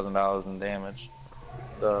 $2,000 in damage.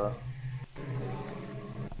 I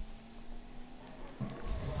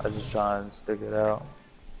just try and stick it out.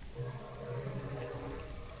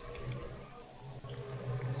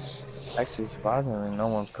 Actually, surprisingly, no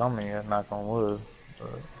one's coming yet, knock on wood.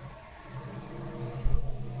 But...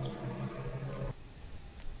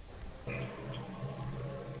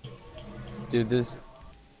 Dude, this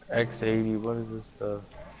X80, what is this stuff?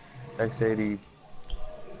 X80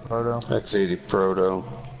 Proto? X80 Proto.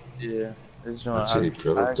 Yeah, this joint, X80 I actually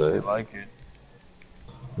Prototype. like it.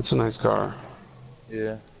 It's a nice car.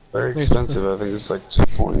 Yeah, Very expensive. I think it's like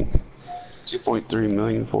 2.3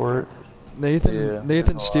 million for it. Yeah, Nathan that's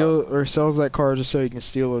a lot. steal or sells that car just so he can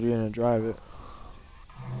steal it in and drive it.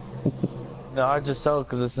 No, I just sell it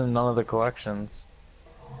because it's in none of the collections.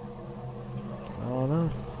 I don't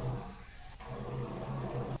know.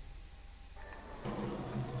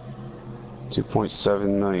 2.7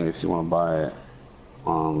 million if you want to buy it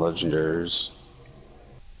on Legendaries.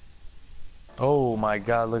 Oh my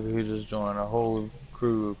god, look who just joined. A whole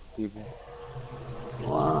crew of people.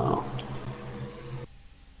 Wow.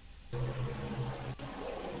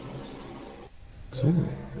 Okay,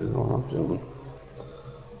 that's what I'm doing.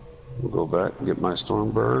 We'll go back and get my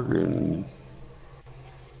Stormberg and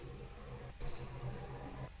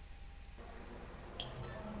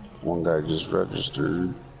one guy just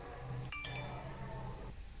registered.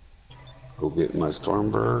 Go get my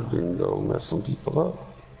Stormberg and go mess some people up.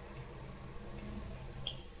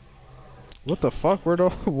 What the fuck? Where'd all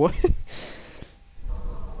what?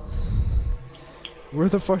 Where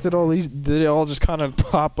the fuck did all these? Did they all just kind of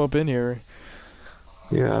pop up in here?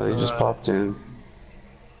 Yeah, they just popped in.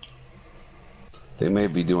 They may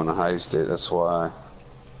be doing a heist, that's why.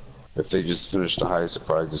 If they just finished a heist, I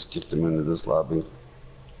probably just kicked them into this lobby.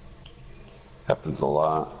 Happens a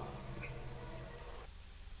lot.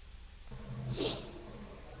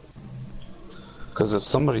 Because if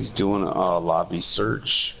somebody's doing a lobby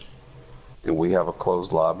search, and we have a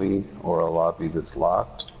closed lobby, or a lobby that's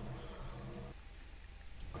locked,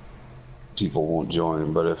 people won't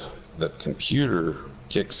join. But if the computer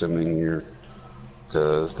kicks them in here,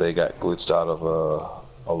 because they got glitched out of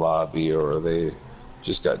a lobby, or they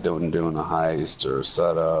just got doing a heist or a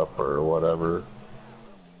setup or whatever.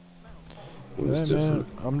 It's Hey man,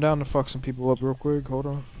 different. I'm down to fuck some people up real quick. Hold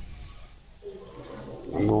on.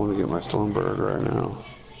 I'm going to get my Stormbird right now.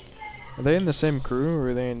 Are they in the same crew or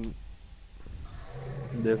are they in?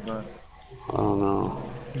 Different. I don't know.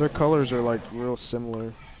 Their colors are like real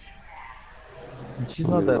similar. She's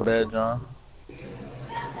not that bad, John.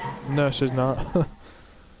 No, she's not.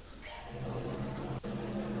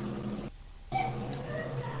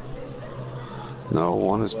 No,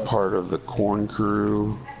 one is part of the Corn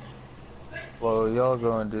crew. Well, y'all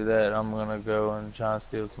go and do that. I'm gonna go and try and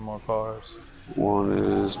steal some more cars. One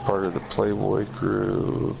is part of the Playboy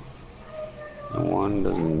crew. And one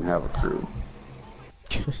doesn't even have a crew.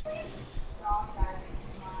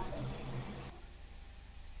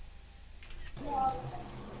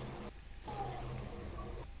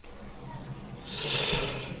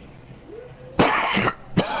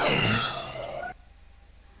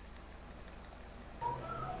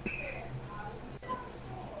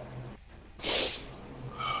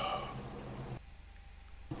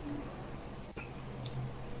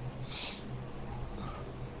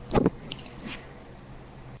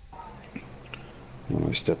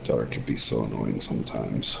 My stepdaughter can be so annoying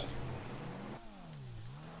sometimes.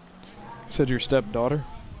 Said your stepdaughter?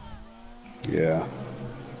 Yeah.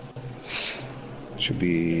 Should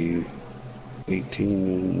be 18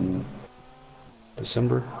 in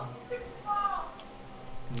December.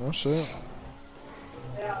 No shit.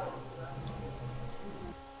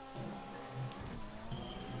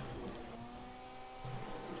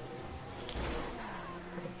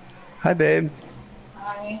 Hi, babe.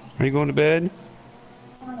 Hi. Are you going to bed?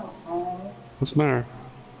 I don't know. What's the matter?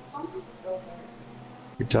 Something's still there.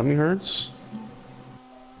 Your tummy hurts?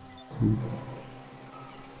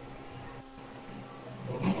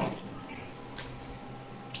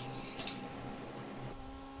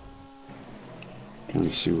 Let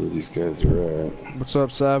me see where these guys are at. What's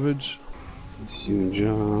up, Savage? You and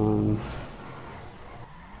John.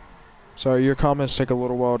 Sorry, your comments take a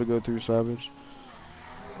little while to go through, Savage.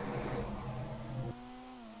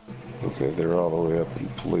 Okay, they're all the way up in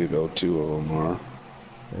Toledo. Two of them are.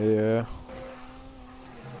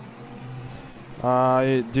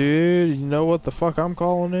 Yeah. Dude, you know what the fuck I'm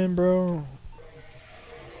calling in, bro?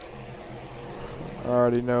 I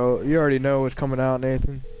already know. You already know what's coming out,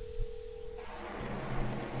 Nathan.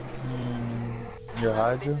 Your This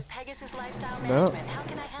Hydra? is Pegasus Lifestyle No. Management. How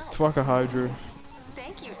can I help? Fuck a Hydra.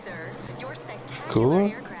 Thank you, sir. Your spectacular Cooler?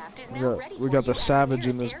 aircraft is now ready We for got you the at Savage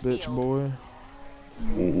in nearest this bitch, airfield. boy.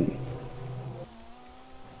 Mm.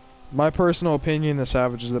 My personal opinion, the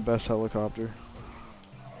Savage is the best helicopter.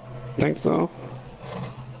 Think so?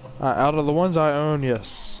 Out of the ones I own,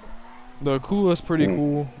 yes. The coolest, pretty Mm.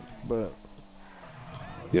 cool, but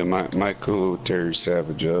Yeah, my cooler would tear your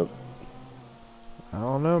Savage up. I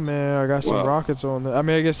don't know, man. I got some Well- rockets on the. I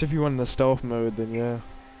mean, I guess if you went in the stealth mode, then yeah.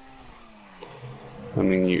 I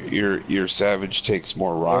mean, your Savage takes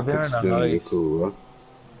more Well, they're rockets in a than the heist. cooler.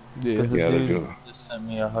 Yeah. Because Yeah, the they dude do. just sent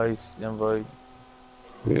me a heist invite.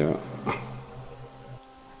 Yeah.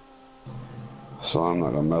 So I'm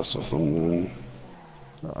not gonna mess with them then.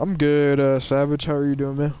 I'm good, Savage. How are you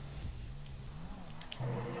doing, man?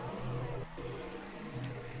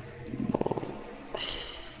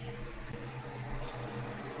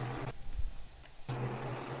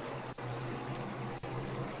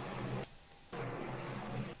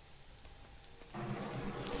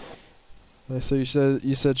 So you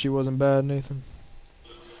said she wasn't bad, Nathan?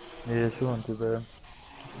 Yeah, she wasn't too bad.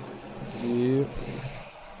 Yeah.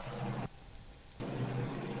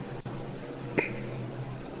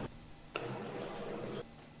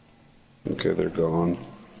 Okay, they're gone.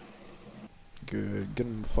 Good. Get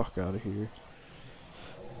them the fuck out of here.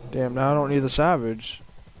 Damn, now I don't need the Savage.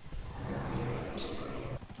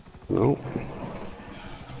 Nope.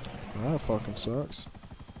 That fucking sucks.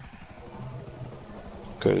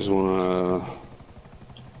 Guys wanna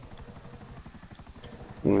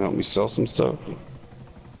help me sell some stuff?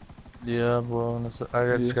 Yeah, bro.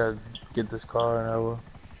 I just gotta get this car and I will.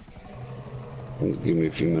 Give me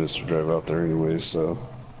a few minutes to drive out there anyway, so.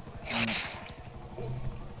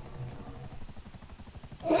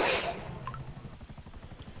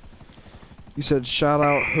 You said shout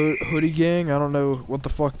out Hoodie Gang? I don't know what the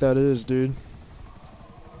fuck that is, dude.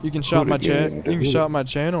 You can shout Hoodie my Gang, You can shout my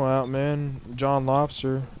channel out, man. John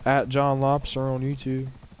Lobster at John Lobster on YouTube.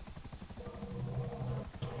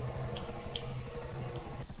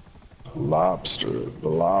 The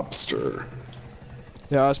lobster.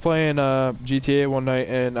 Yeah, I was playing GTA one night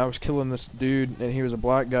and I was killing this dude and he was a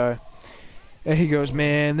black guy. And he goes,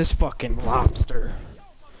 "Man, this fucking lobster."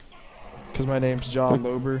 Cause my name's John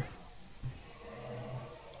Lober.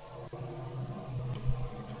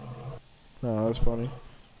 Oh, that was funny.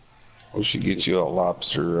 We should get you a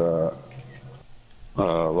lobster,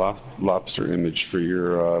 lobster image for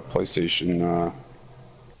your PlayStation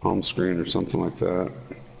home screen or something like that.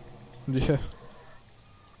 Yeah.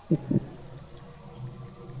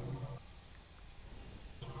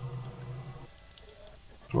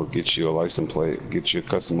 Or get you a license plate, get you a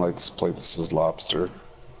custom license plate that says lobster.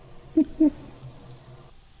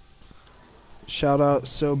 Shout out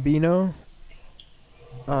Sobino.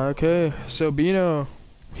 Okay, Sobino.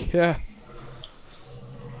 Yeah.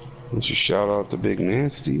 Why don't you shout out to Big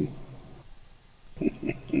Nasty?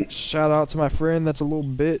 Shout out to my friend that's a little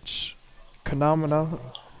bitch. Phenomena.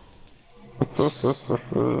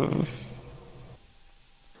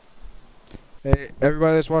 Hey,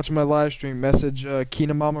 everybody that's watching my live stream, message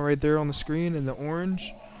Kina Mama right there on the screen in the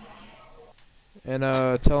orange. And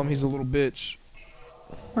tell him he's a little bitch.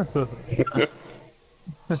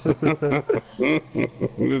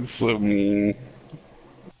 That's so mean.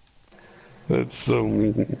 That's so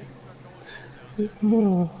mean.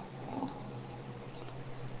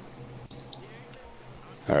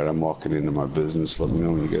 Alright, I'm walking into my business. Let me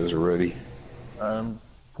know when you guys are ready. I'm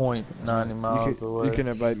 0.90 miles away. You can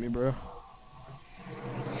invite me, bro.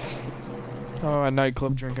 Oh, a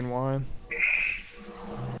nightclub drinking wine.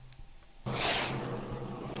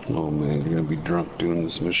 Oh man, you're gonna be drunk doing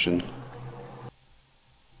this mission.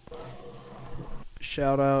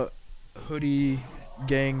 Shout out Hoodie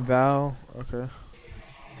Gang Val. Okay.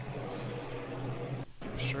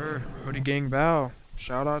 Sure, Hoodie Gang Val.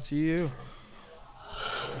 Shout out to you.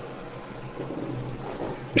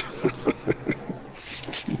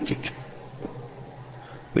 Stupid.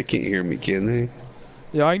 They can't hear me, can they?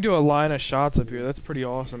 Yeah, I can do a line of shots up here. That's pretty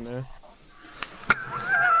awesome, man.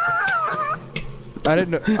 I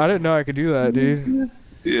didn't know I could do that, dude.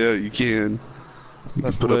 Yeah, you can. You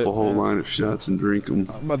That's can put lit, up a whole man. line of shots and drink them.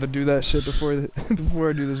 I'm about to do that shit before before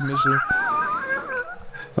I do this mission.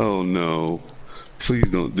 Oh no! Please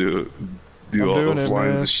don't do it. Do I'm all doing those it,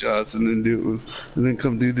 lines man. of shots and then and then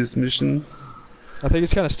come do this mission. I think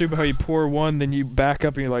it's kind of stupid how you pour one, then you back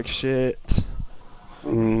up and you're like, shit.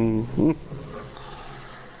 Mhm.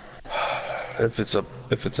 If it's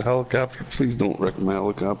a helicopter, please don't wreck my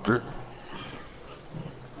helicopter.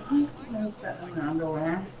 Please move that in the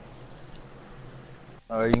underwear.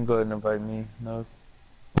 Alright, you can go ahead and invite me. No.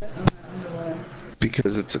 Put it in the underwear.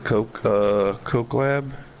 Because it's a Coke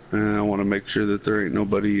lab, and I want to make sure that there ain't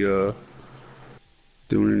nobody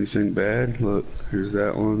doing anything bad. Look, here's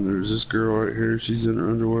that one. There's this girl right here. She's in her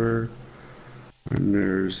underwear. And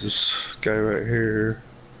there's this guy right here.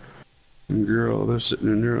 And girl, they're sitting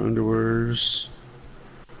in their underwears.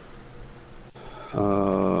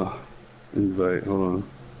 Invite, hold on.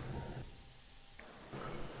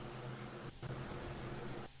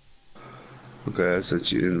 Okay, I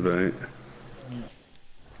sent you an invite.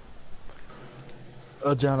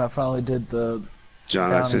 Oh, John, I finally did the.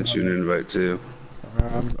 John, I sent you an invite too.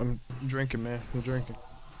 I'm drinking, man. I'm drinking.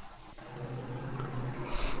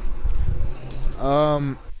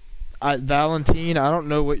 Valentine, I don't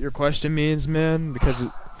know what your question means, man,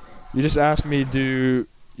 because you just asked me,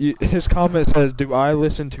 his comment says, do I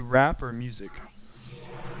listen to rap or music?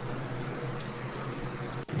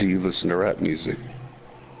 Do you listen to rap music?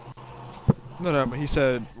 No, but he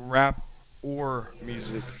said rap or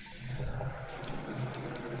music.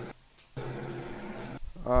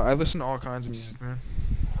 I listen to all kinds of music, man.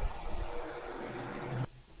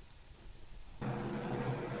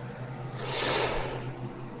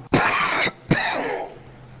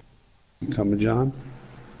 You coming, John?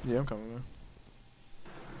 Yeah, I'm coming,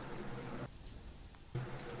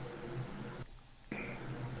 man.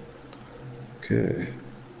 Okay.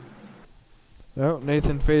 Oh,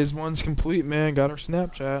 Nathan, phase 1's complete, man. Got our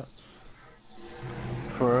Snapchat.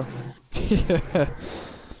 For real? Yeah.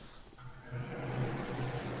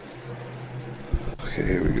 Okay,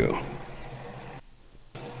 here we go.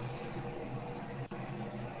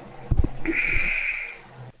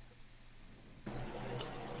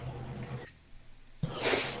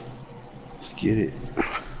 Let's get it.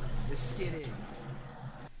 Let's get it.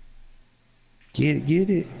 Get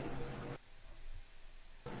it.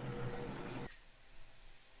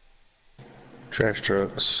 Trash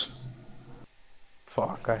trucks.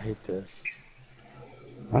 Fuck, I hate this.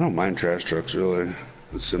 I don't mind trash trucks, really.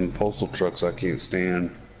 Some postal trucks I can't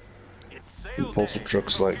stand. And postal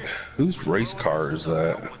trucks like, whose race car is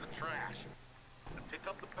that?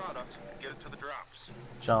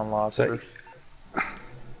 John Lobster.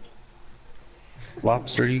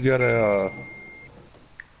 Lobster, you got a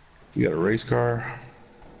race car?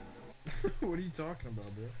 What are you talking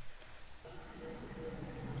about, bro?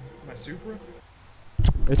 My Supra?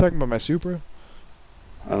 Are you talking about my Supra?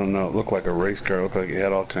 I don't know. It looked like a race car. It looked like it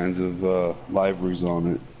had all kinds of liveries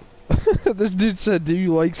on it. This dude said, do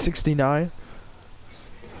you like 69?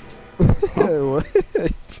 What?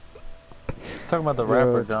 He's talking about the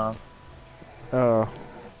rapper, John. Oh.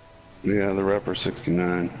 Yeah, the rapper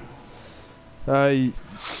 69. Nah,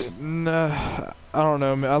 I don't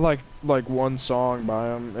know, man. I like one song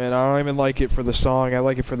by him, and I don't even like it for the song. I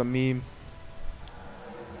like it for the meme.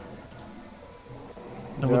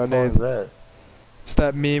 What song is that? It's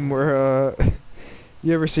that meme where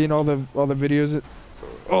you ever seen all the videos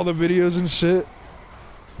and shit?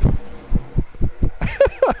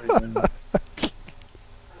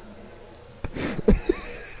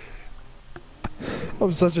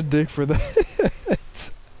 I'm such a dick for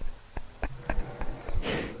that.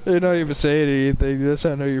 You're not even saying anything. That's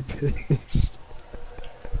how I know you're pissed.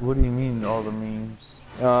 What do you mean, all the memes?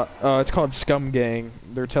 It's called Scum Gang.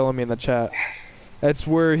 They're telling me in the chat. That's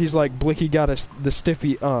where he's like, Blicky got the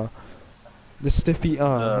stiffy, The stiffy,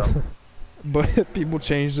 But people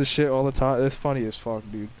change this shit all the time. It's funny as fuck,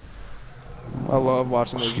 dude. I love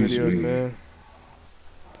watching those videos, man.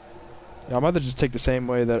 Yeah, I'm about to just take the same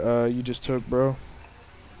way that, you just took, bro.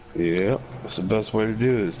 Yeah, that's the best way to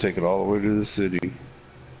do it, is take it all the way to the city.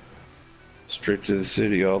 Straight to the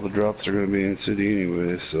city. All the drops are going to be in the city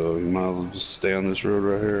anyway, so you might as well just stay on this road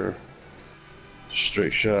right here.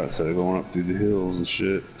 Straight shot instead of going up through the hills and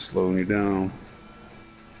shit, slowing you down.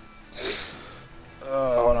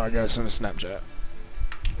 Hold on, I gotta send a Snapchat.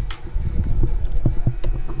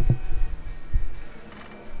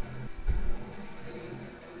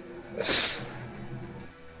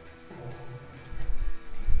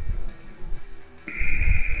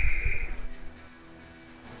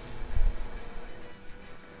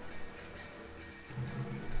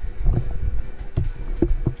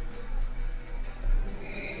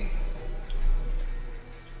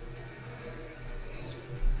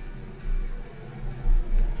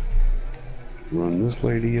 Run this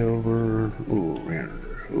lady over. Ooh, ran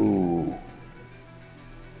her. Ooh.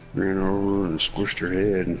 Ran her over and squished her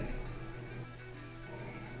head.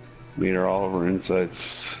 Made her all of her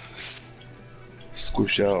insides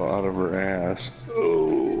squish out of her ass.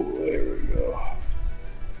 Oh, there we go.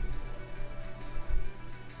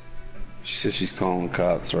 She said she's calling the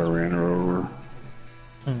cops, so I ran her over.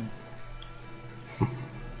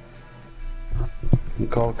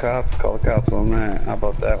 Call the cops on that. How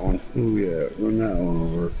about that one? Ooh, yeah, run that one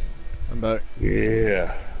over. I'm back.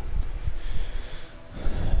 Yeah.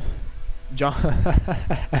 John.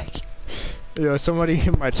 Yo, somebody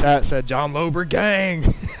in my chat said John Lober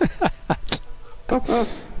gang.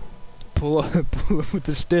 pull up with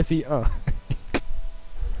the stiffy. You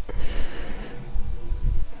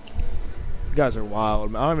guys are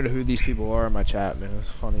wild, man. I don't even know who these people are in my chat, man. It's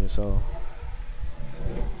funny as hell.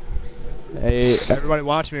 Hey, everybody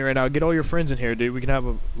watching me right now, get all your friends in here, dude. We can have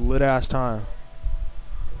a lit ass time.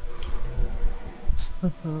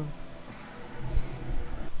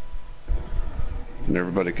 And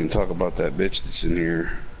everybody can talk about that bitch that's in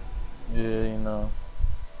here. Yeah, you know.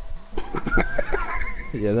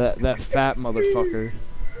 Yeah, that fat motherfucker.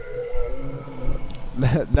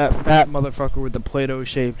 That fat motherfucker with the Play-Doh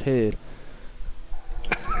shaped head.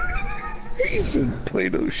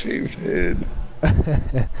 Play-Doh shaved head.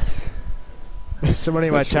 Somebody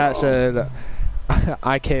in my That's chat wrong. said,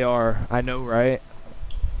 IKR. I know, right?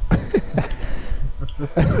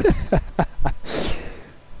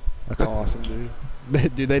 That's awesome, dude.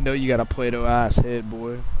 Dude, they know you got a Play-Doh ass head,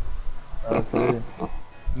 boy. That's it.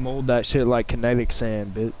 Mold that shit like kinetic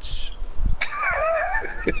sand, bitch.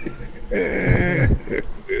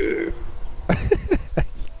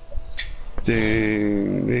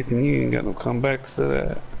 Dang, Nathan, you ain't got no comebacks to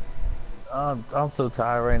that. I'm so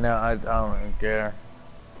tired right now. I don't even care.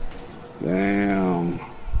 Damn.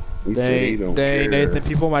 You say you don't care. Nathan,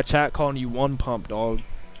 people in my chat calling you one pump, dog.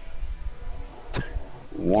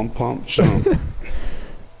 One pump chump.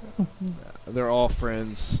 They're all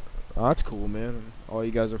friends. Oh, that's cool, man. All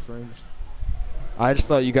you guys are friends. I just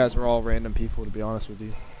thought you guys were all random people, to be honest with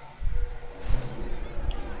you.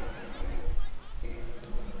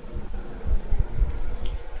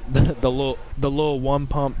 The little one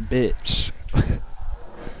pump bitch.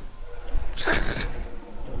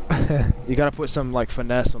 You gotta put some like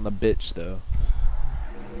finesse on the bitch though.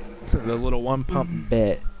 The little one pump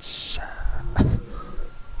bitch.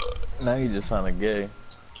 Now you just sounded gay.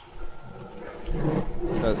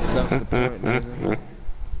 That's the point, isn't it?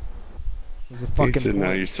 It was the He fucking said now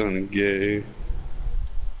point. you're sounding gay.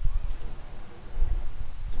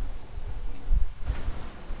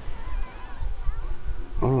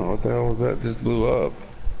 Oh, what the hell was that? Just blew up.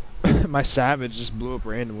 My Savage just blew up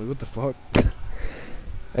randomly. What the fuck?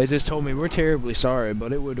 They just told me we're terribly sorry,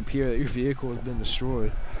 but it would appear that your vehicle has been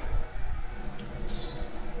destroyed.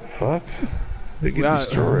 Fuck. They get Yeah,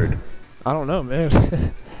 destroyed. I don't know,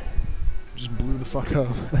 man. Just blew the fuck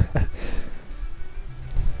up.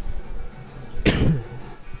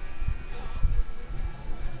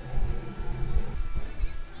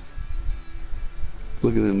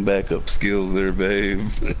 Look at them backup skills there, babe.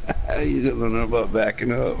 You don't know about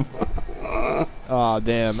backing up. Aw,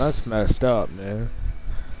 damn, that's messed up, man.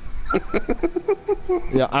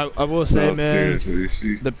 Yeah, I will say, No, man, seriously,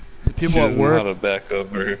 she the she people at doesn't know how work, to back up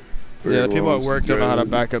her. yeah, the people at work don't know how to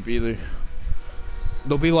back up either.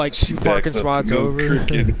 They'll be like She two parking backs up spots and goes over.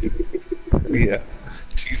 crooked. Yeah,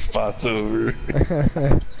 2 spots over.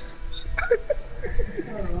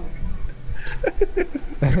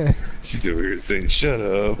 She's over here saying, "Shut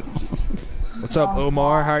up." What's up,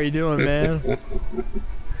 Omar? How you doing, man?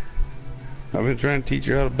 I've been trying to teach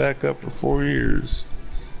her how to back up for 4 years,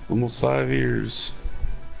 almost 5 years.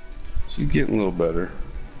 She's getting a little better.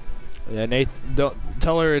 Yeah, Nate, don't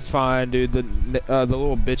tell her it's fine, dude. The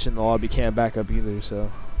little bitch in the lobby can't back up either,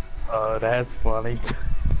 so. Oh, that's funny.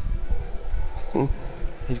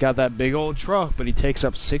 He's got that big old truck, but he takes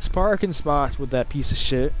up 6 parking spots with that piece of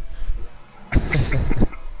shit.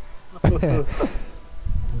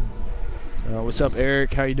 What's up,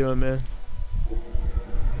 Eric? How you doing, man?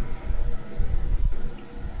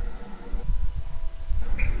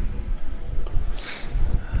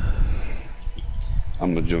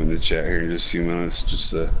 I'm gonna join the chat here in just a few minutes, just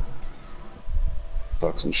to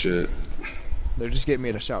talk some shit. They're just getting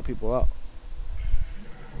me to shout people out,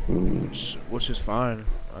 Mm. which is fine.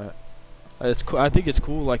 It's cool. I think it's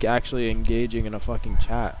cool, like actually engaging in a fucking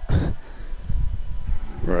chat.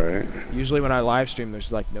 Right. Usually when I live stream,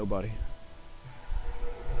 there's like nobody.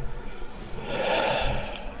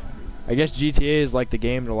 I guess GTA is like the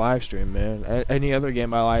game to live stream, man. Any other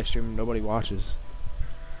game I live stream, nobody watches.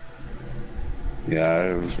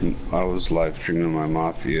 Yeah, I was live streaming my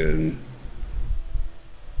Mafia, and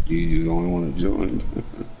you're the only one that joined.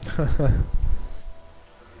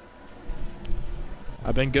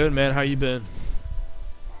 I've been good, man. How you been?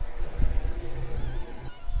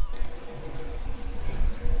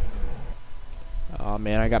 Oh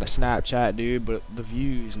man, I got a Snapchat, dude, but the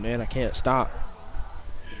views, man, I can't stop.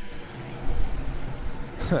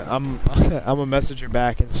 I'm a messenger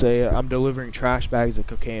back and say I'm delivering trash bags of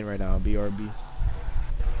cocaine right now, BRB.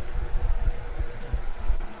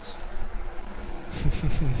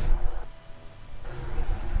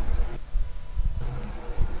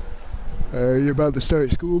 You're about to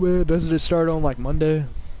start school, man? Doesn't it start on like Monday?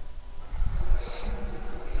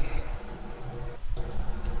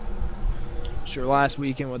 It's your last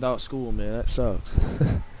weekend without school, man. That sucks.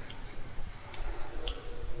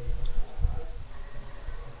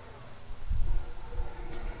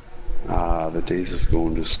 Ah, the days of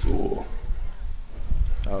going to school.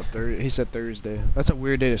 Oh, he said Thursday. That's a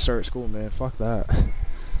weird day to start school, man. Fuck that.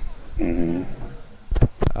 Mm-hmm.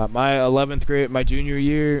 My 11th grade, my junior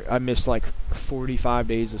year, I missed like 45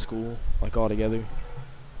 days of school, like altogether.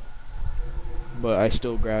 But I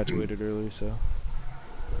still graduated early, so.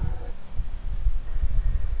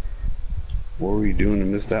 What were you doing to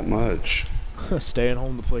miss that much? Staying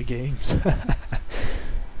home to play games.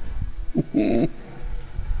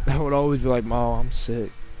 I would always be like, Mom, I'm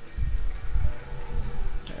sick.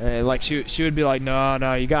 And like she would be like,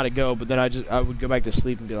 no, you gotta go. But then I would go back to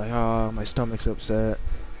sleep and be like, oh, my stomach's upset.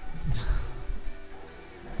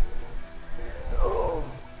 Oh,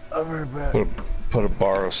 I'll be right back. Put a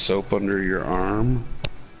bar of soap under your arm,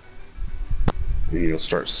 and you'll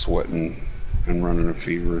start sweating and running a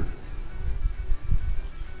fever.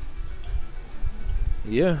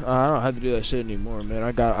 Yeah, I don't have to do that shit anymore, man.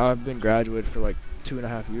 I've been graduated for like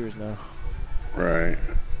 2.5 years now. Right.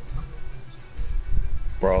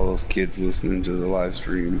 For all those kids listening to the live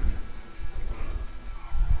stream,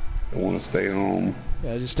 they want to stay home.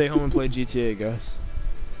 Yeah, just stay home and play GTA, guys.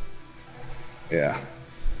 Yeah,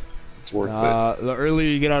 it's worth it. The earlier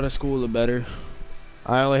you get out of school, the better.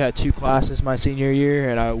 I only had 2 classes my senior year,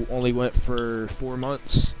 and I only went for 4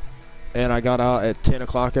 months. And I got out at 10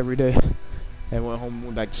 o'clock every day, and went home and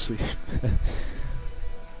went back to sleep.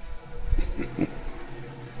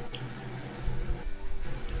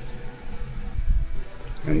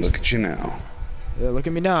 And look at you now. Yeah, look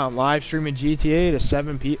at me now. I'm live streaming GTA to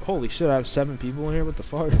 7 people. Holy shit, I have 7 people in here. What the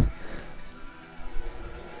fuck?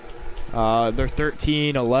 They're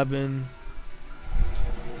 13, 11.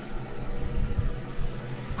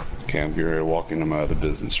 Okay, I'm getting ready to walk into my other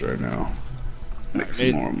business right now. Make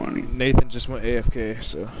some more money. Nathan just went AFK,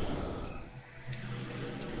 so.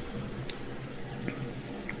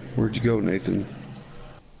 Where'd you go, Nathan?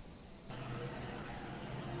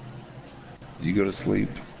 Did you go to sleep?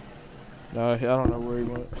 No, I don't know where he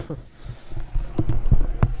went.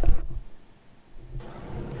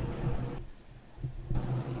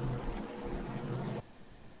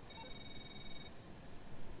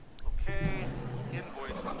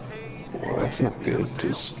 Well, that's not good,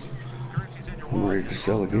 because I'm ready to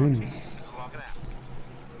sell again.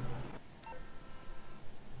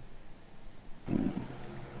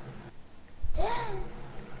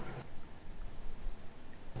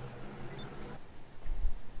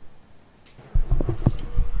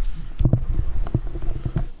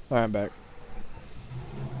 Alright, I'm back.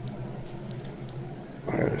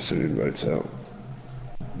 Alright, I sent invites out.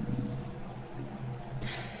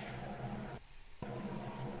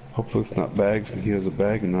 Hopefully it's not bags and he has a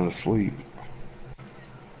bag and not asleep.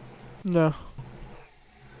 No.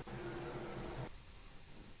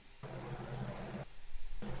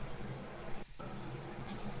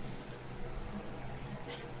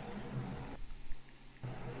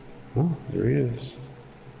 Oh, there he is.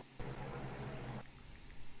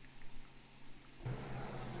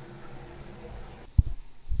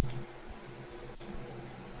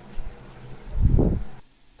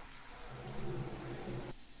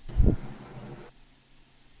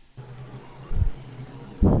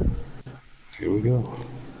 Here we go.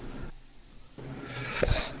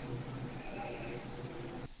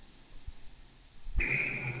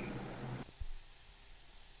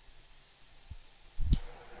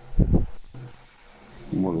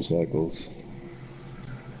 Motorcycles.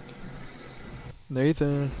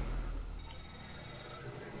 Nathan.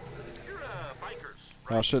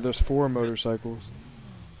 Oh shit, there's 4 motorcycles.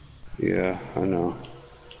 Yeah, I know.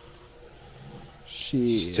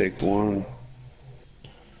 Shit. Just take one.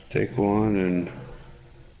 Take one and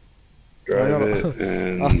drive it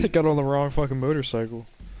and... I got on the wrong fucking motorcycle.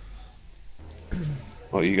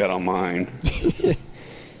 Oh, you got on mine.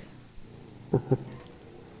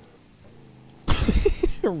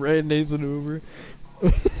 Ran Nathan over.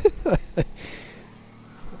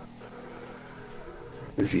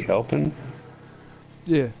 Is he helping?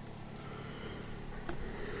 Yeah.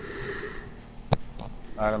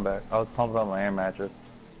 Alright, I'm back. I was pumping up my air mattress,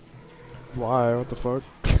 Why? What the fuck?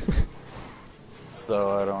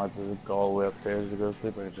 so I don't have to go all the way upstairs to go to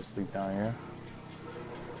sleep. I can just sleep down here.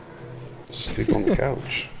 Just sleep on the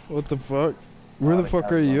couch. What the fuck? Where the fuck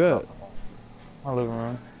are you at? My living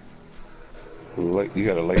room. Like, you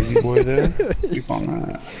got a lazy boy there? Sleep on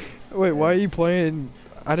that. Wait, why are you playing?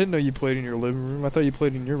 I didn't know you played in your living room. I thought you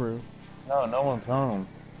played in your room. No, no one's home.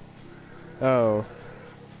 Oh.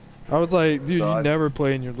 I was like, dude, So you never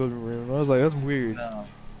play in your living room. I was like, that's weird. No.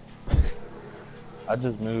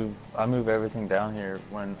 I move everything down here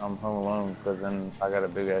when I'm home alone, because then I got a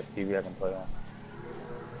big ass TV I can play on.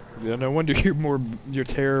 Yeah, no wonder you're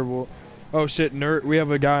terrible. Oh shit, nerd, we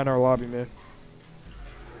have a guy in our lobby, man.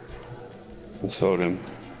 Let's vote him.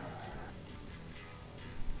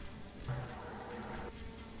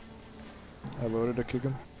 I voted to kick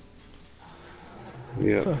him.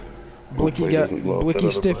 Yep. Blicky Hopefully it got doesn't blow up Blicky that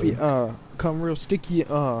other stiffy. button. Come real sticky.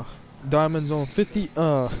 Diamonds on 50.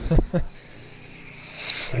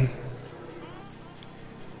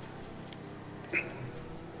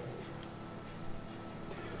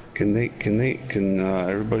 Can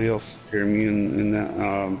everybody else hear me in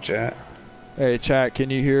that chat? Hey, chat. Can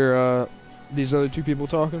you hear these other two people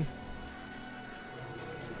talking?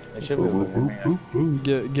 They should be able to hear me.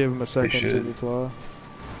 Give them a second to should. reply.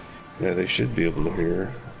 Yeah, they should be able to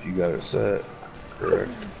hear if you got it set.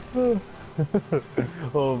 Correct.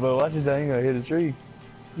 Oh, but watch your time, you gonna hit a tree.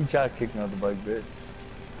 You try kicking out the bike, bitch.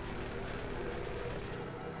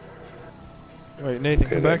 Wait, Nathan,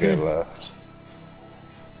 Okay, come that back guy here. left.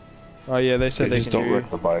 Oh yeah, they said they Just can don't hear wreck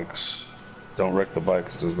the bikes. Don't wreck the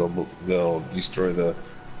bikes because they'll destroy the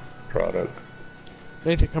product. you.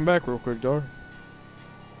 Nathan, come back real quick, dog.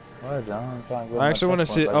 Alright, John, I'm trying to go I actually want to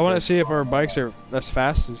see. I want to see if our bikes are. are as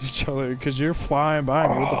fast as each other. Cause you're flying by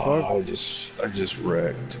me. What the fuck? I just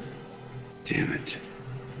wrecked. Damn it.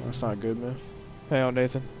 That's not good, man. Hang on,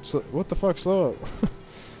 Nathan. What the fuck? Slow up.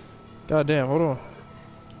 God damn. Hold on.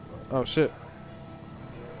 Oh shit.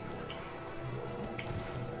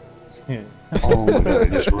 Oh my god, I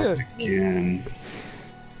just wrecked again.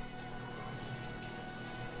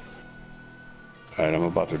 Alright, I'm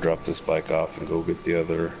about to drop this bike off and go get the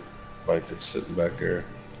other bike that's sitting back there.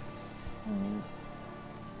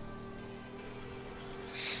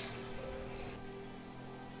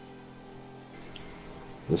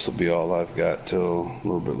 This will be all I've got till a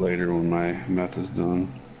little bit later when my meth is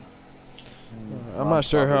done. I'm not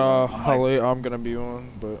sure how late I'm gonna be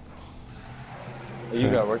on, but You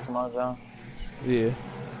got work tomorrow, John? yeah,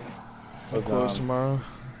 I'm What, close tomorrow.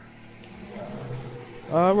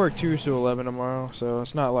 I work 2 to 11 tomorrow, so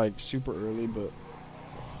it's not like super early, but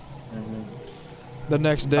the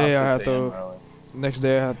next day I have to. Next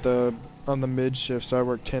day I have to on the mid shift, so I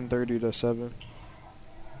work 10:30 to 7.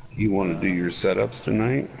 You want to do your setups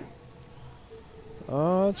tonight?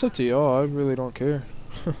 It's up to y'all. I really don't care.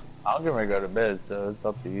 I'll get ready to go to bed, so it's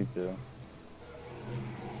up to you two.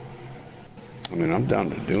 I mean, I'm down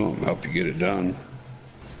to do them. Help you get it done.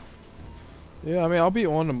 Yeah, I mean I'll be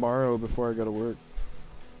on tomorrow before I go to work.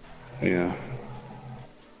 Yeah.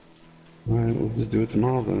 Alright, we'll just do it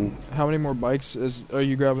tomorrow then. How many more bikes are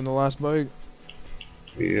you grabbing the last bike?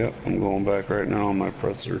 Yep, I'm going back right now on my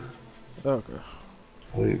presser. Okay.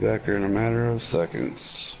 I'll be back here in a matter of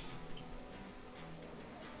seconds.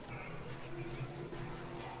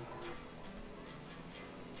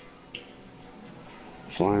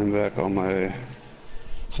 Flying back on my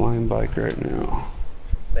flying bike right now.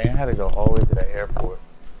 Dang, I had to go all the way to the airport.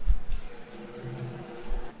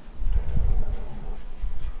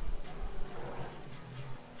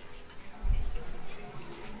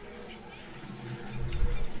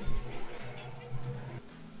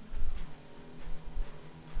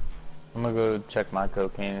 I'm gonna go check my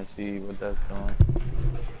cocaine and see what that's doing.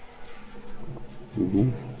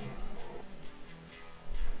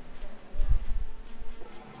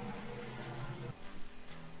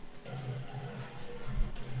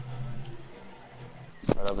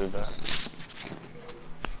 But I'll be back.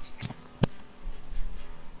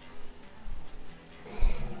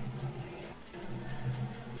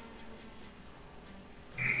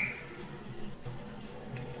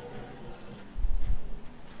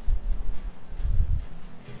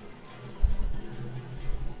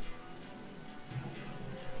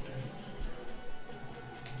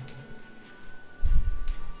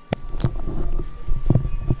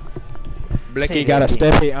 Blicky got a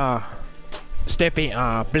stiffy, Stiffy,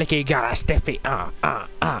 Blicky got a stiffy,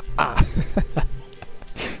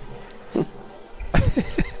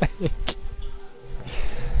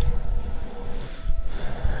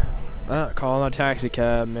 Calling a taxi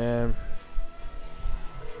cab, man.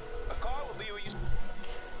 A car will be where you...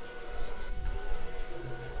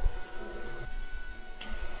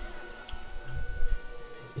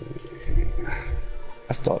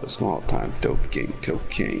 I started small time dope game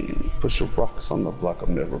cocaine. Push rocks on the block,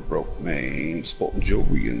 I'm never broke, man. Sporting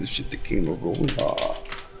jewelry and the shit that came a rolling hard.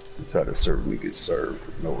 You try to serve me, get served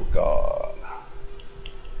with no regard.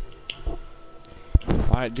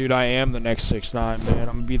 Alright, dude, I am the next 6'9", man.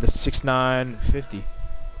 I'm gonna be the 6'9", 50.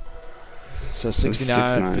 So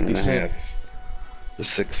 69, 50 cent. The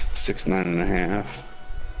 6'9" and a half.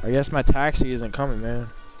 I guess my taxi isn't coming, man.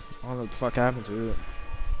 I don't know what the fuck happened to it.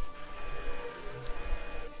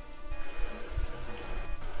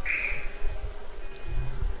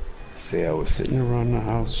 See, I was sitting around the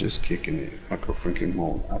house just kicking it. My girlfriend came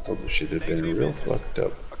home. I told her she'd have been real fucked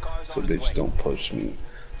up. So bitch, don't push me.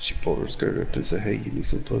 She pulled her skirt up and said, hey, you need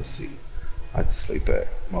some pussy. I just lay back.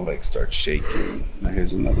 My legs start shaking. Now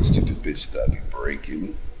here's another stupid bitch that I be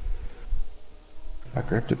breaking. I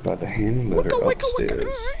grabbed it by the hand and led her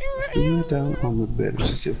upstairs. Threw her down on the bed.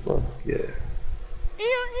 She said, fuck yeah.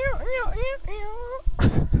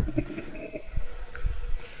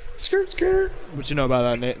 Skirt, skirt. What you know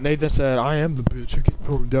about that? Nathan said, I am the bitch who gets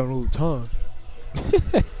thrown down all the time.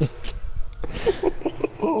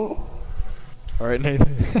 Alright,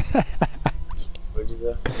 Nathan. What'd you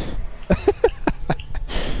say?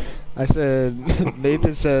 I said,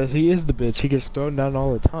 Nathan says he is the bitch. He gets thrown down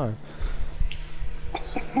all the time.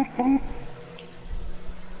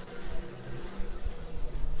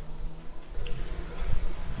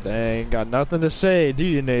 Dang, got nothing to say, do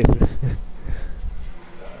you, Nathan?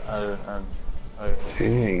 I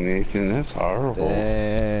Dang, Nathan, that's horrible.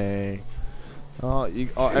 Dang. Oh,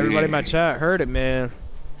 everybody in my chat heard it, man.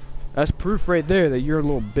 That's proof right there that you're a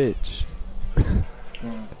little bitch.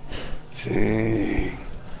 Dang.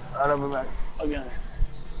 Alright, I'll be back. Again.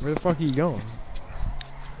 Where the fuck are you going?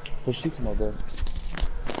 Put sheets in my bed.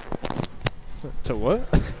 To what?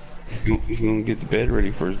 He's gonna get the bed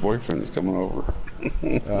ready for his boyfriend that's coming over.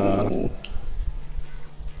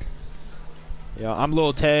 Yeah, I'm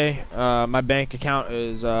Lil Tay. My bank account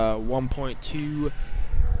is $1.2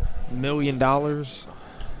 million. And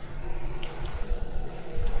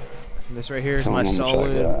this right here is my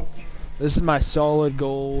solid. This is my solid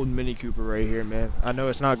gold Mini Cooper right here, man. I know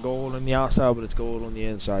it's not gold on the outside, but it's gold on the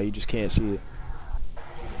inside. You just can't see it.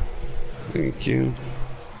 Thank you.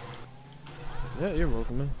 Yeah, you're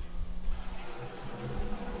welcome, man.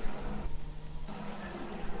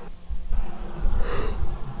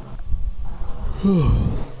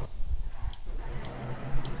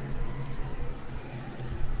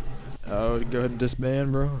 Oh, go ahead and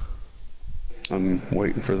disband, bro. I'm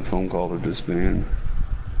waiting for the phone call to disband.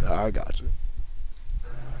 I got you.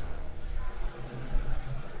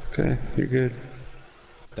 Okay, you're good.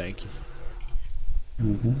 Thank you.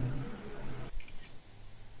 Mm-hmm.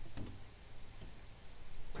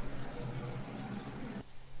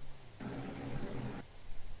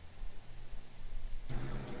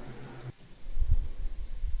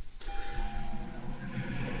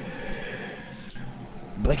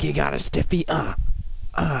 Blicky got a stiffy.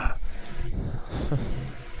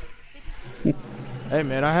 Hey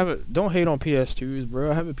man, I have it. Don't hate on PS2s,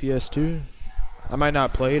 bro. I have a PS2. I might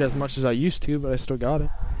not play it as much as I used to, but I still got it.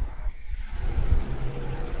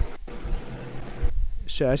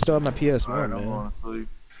 Shit, I still have my PS1, man.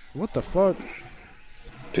 What the fuck?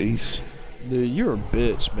 Peace. Dude, you're a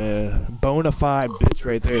bitch, man. Bonafide bitch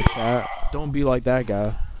right there, chat. Don't be like that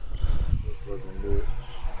guy.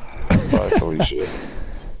 Bye, Felicia.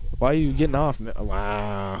 Why are you getting off, man?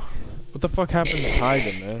 Wow. What the fuck happened to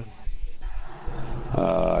Tiger, man?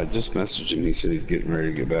 I just messaged him. He said he's getting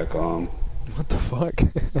ready to get back on. What the fuck?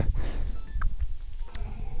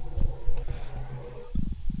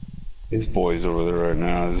 His boy's over there right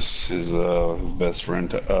now. This is his best friend,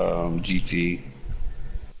 GT.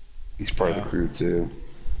 He's part of the crew too.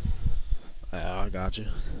 I got you.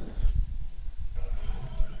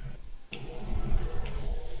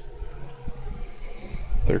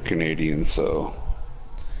 They're Canadian, so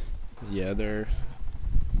Yeah, they're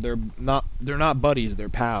not buddies. They're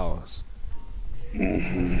pals.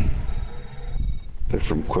 mm-hmm. They're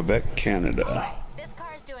from Quebec, Canada. This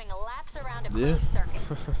car is doing laps around a Yeah. closed circuit.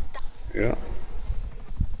 Stop. Yeah.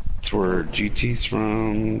 It's where GT's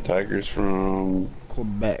from, Tiger's from.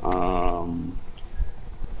 Quebec.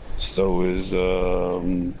 So is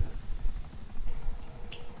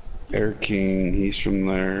Air King. He's from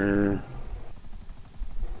there.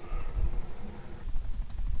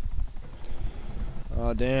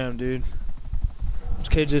 Oh damn, dude. This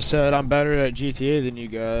kid just said I'm better at GTA than you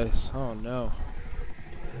guys. Oh no.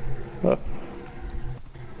 Huh.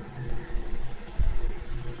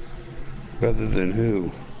 Better than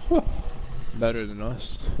who? Better than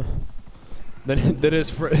us. Then his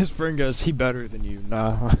friend goes, he better than you.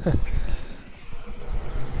 Nah.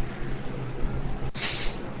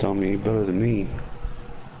 Tell me better than me.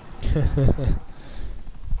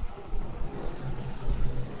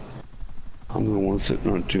 I'm the one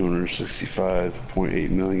sitting on 265.8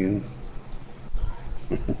 million.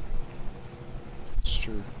 It's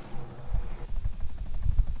true.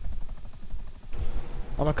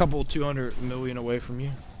 I'm a couple 200 million away from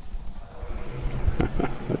you.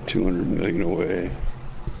 200 million away.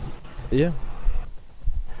 Yeah.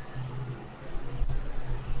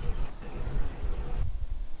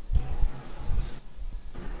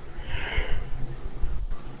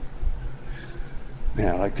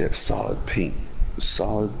 Man, I like that solid paint,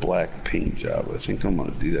 solid black paint job. I think I'm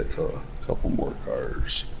gonna do that to a couple more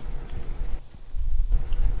cars.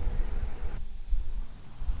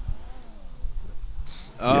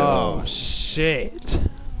 Oh Yo, shit.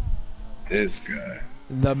 this guy.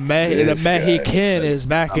 The This guy Mexican decides is to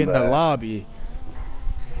back come in the back. lobby.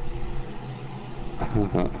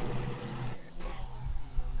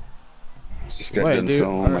 Just got Wait, done dude,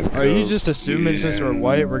 selling all my are you just coats, assuming since we're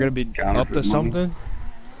white we're gonna be up to counterfeit money. something?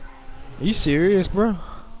 Are you serious, bro?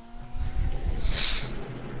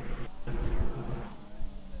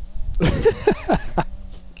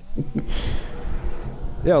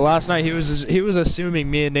 Yeah, last night he was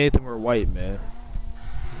assuming me and Nathan were white, man.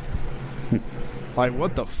 Like,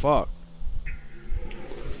 what the fuck?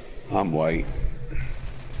 I'm white.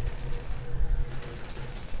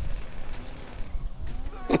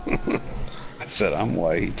 I said I'm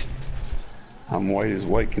white. I'm white as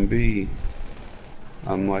white can be.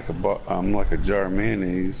 I'm like a jar of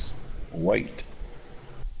mayonnaise. White.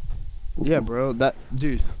 Yeah, bro,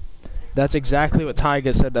 dude, that's exactly what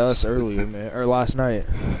Tyga said to us earlier, man, or last night.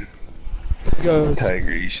 He goes,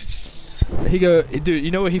 Tiger, you should. dude,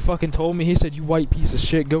 you know what he fucking told me? He said, "You white piece of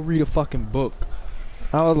shit, go read a fucking book."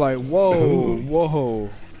 I was like, "Whoa, Who? whoa,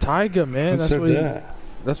 Tyga, man, Who said that?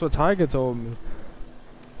 that's what Tyga told me."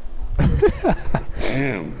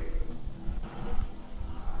 Damn.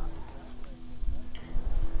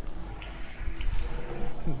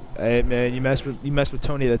 Hey, man, you mess with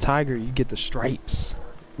Tony the Tiger, you get the stripes,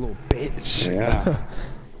 little bitch. Yeah.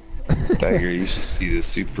 Tiger, you should see the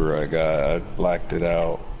super I got. I blacked it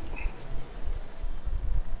out.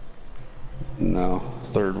 No,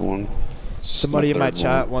 third one. It's just Somebody in my third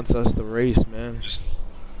chat one. wants us to race, man.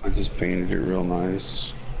 I just painted it real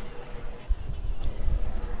nice.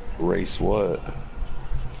 Race what?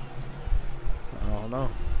 I don't know.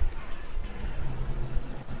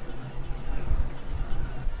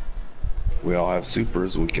 We all have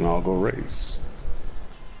supers. We can all go race.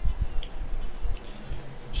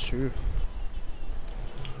 It's true.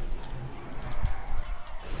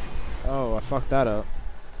 Oh, I fucked that up.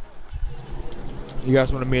 You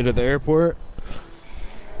guys want to meet at the airport?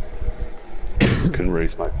 Can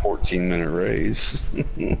race my 14-minute race.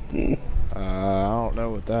 I don't know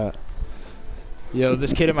what that. Yo,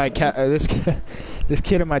 this kid in my this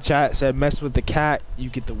kid in my chat said, "Mess with the cat, you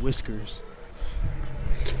get the whiskers."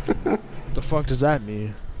 What the fuck does that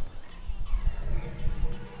mean?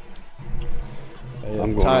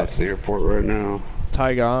 I'm going out to the airport right now.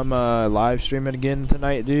 Tyga, I'm live streaming again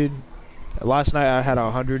tonight, dude. Last night I had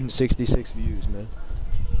 166 views, man.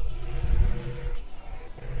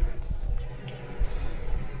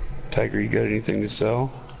 Tiger, you got anything to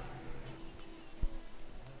sell?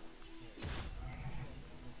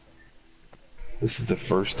 This is the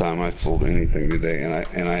first time I sold anything today,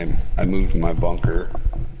 and I moved my bunker.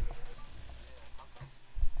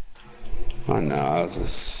 I know, I was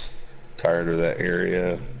just tired of that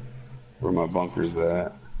area where my bunker's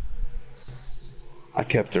at. I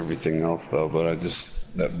kept everything else though, but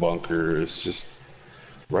that bunker is just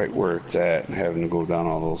right where it's at, and having to go down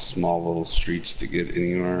all those small little streets to get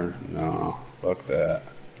anywhere. No, fuck that.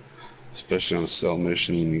 Especially on a cell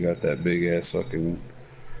mission when you got that big ass fucking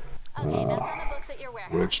Okay, that's on the books at your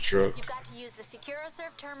warehouse. rich truck. You've got to use the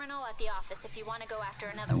SecuroServe terminal at the office if you want to go after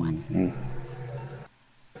another one.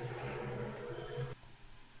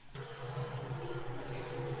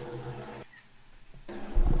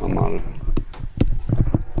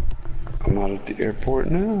 I'm out at the airport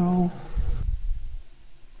now.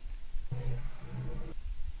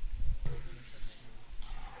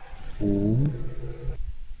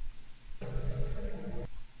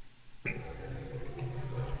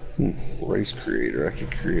 Race creator. I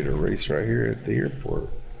could create a race right here at the airport.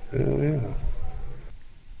 Hell yeah.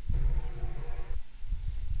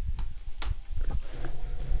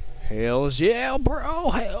 Hells yeah, bro.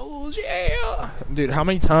 Hells yeah. Dude, how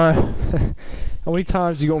many times how many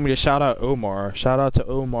times do you want me to shout out Omar? Shout out to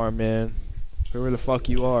Omar, man. Whoever the fuck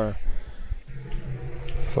you are.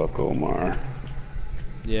 Fuck Omar.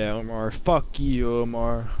 Yeah, Omar. Fuck you,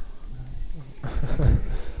 Omar.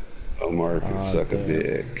 Omar can suck a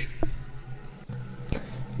dick.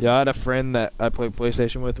 Yeah, I had a friend that I played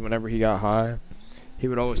PlayStation with, and whenever he got high, he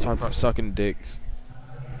would always talk about sucking dicks.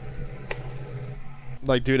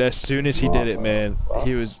 Like, dude, as soon as he did it, man,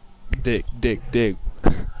 he was dick, dick, dick.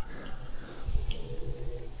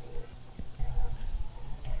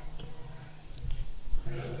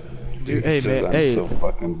 Dude, hey, man, I'm hey, so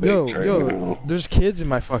fucking baked right yo, now. there's kids in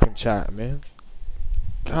my fucking chat, man.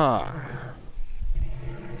 God.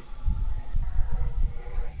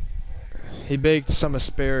 He baked some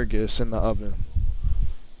asparagus in the oven.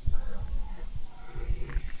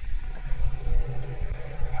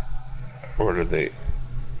 Or do they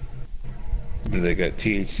got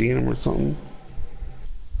THC in them or something?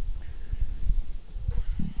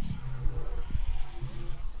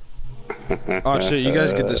 Oh shit, you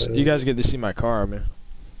guys get this. You guys get to see my car, man.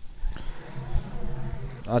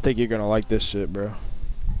 I think you're gonna like this shit, bro.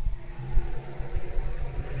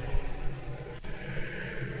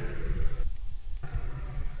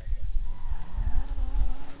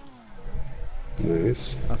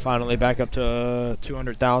 Nice. I'm finally back up to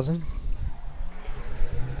 200,000.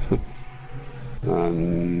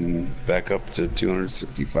 Back up to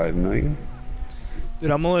 265 million. Dude,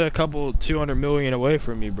 I'm only a couple 200 million away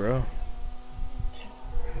from you, bro.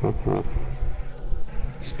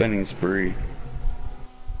 Spending spree.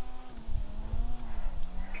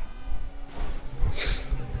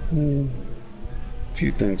 A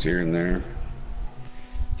few things here and there.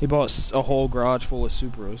 He bought a whole garage full of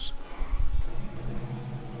Supras.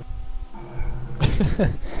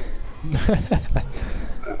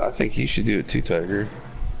 I think he should do it too, Tiger.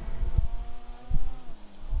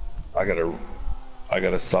 I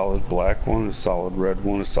got a solid black one, a solid red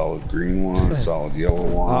one, a solid green one, a solid yellow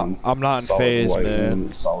one. I'm not in solid phase, white man. One,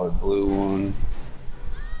 a solid blue one.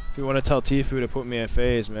 If you want to tell Tfue to put me in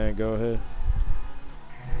phase, man, go ahead.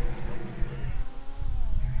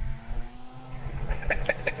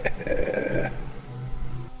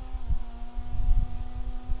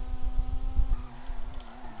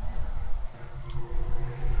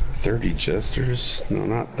 $30 Chesters? No,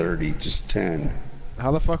 not 30, just 10.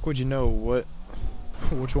 How the fuck would you know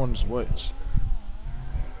which one's which?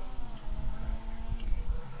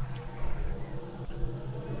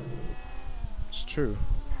 It's true.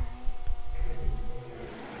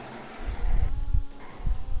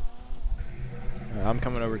 Alright, I'm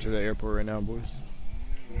coming over to the airport right now, boys.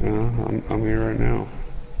 I'm here right now.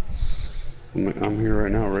 I'm here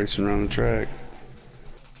right now, racing around the track.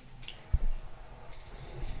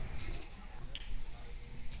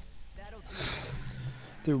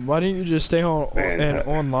 Dude, why didn't you just stay on Man,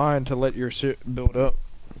 online to let your shit build up?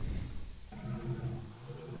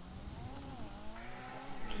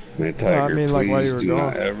 Man, Tiger, I mean, like, while you please were do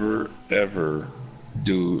not gone. ever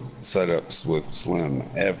do setups with Slim.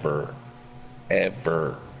 Ever.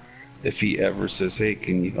 If he ever says, hey,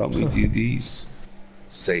 can you help me do these?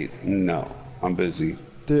 Say, no, I'm busy.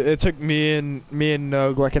 Dude, it took me and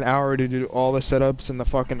Nug like an hour to do all the setups in the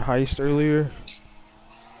fucking heist earlier.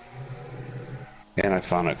 And I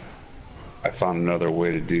found another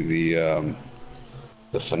way to do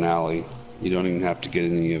the finale. You don't even have to get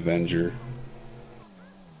in the Avenger.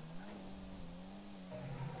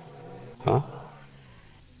 Huh?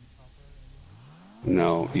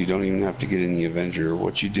 No, you don't even have to get in the Avenger.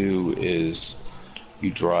 What you do is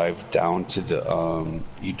you drive down to the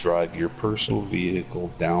you drive your personal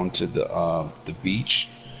vehicle down to the beach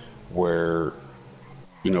where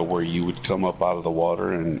where you would come up out of the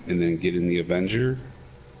water and then get in the Avenger.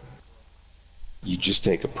 You just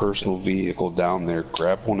take a personal vehicle down there,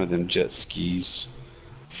 grab one of them jet skis,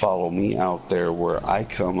 follow me out there where I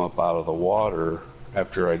come up out of the water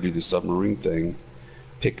after I do the submarine thing,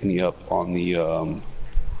 pick me up on the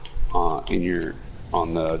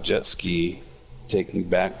on the jet ski, take me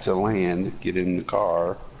back to land, get in the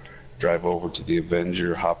car, drive over to the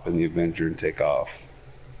Avenger, hop in the Avenger and take off.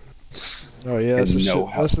 Oh yeah, that's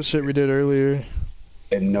the shit we did earlier.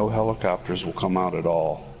 And no helicopters will come out at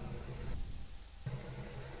all.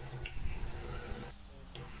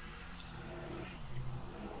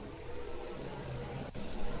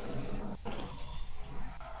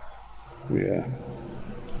 Yeah.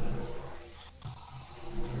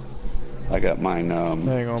 I got mine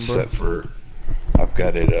Hang on, bro. set for. I've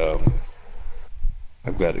got it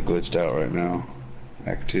glitched out right now.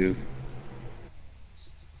 Act 2.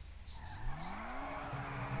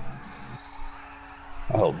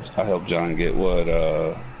 I helped John get what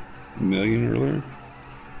 $1 million earlier,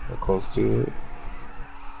 or close to it.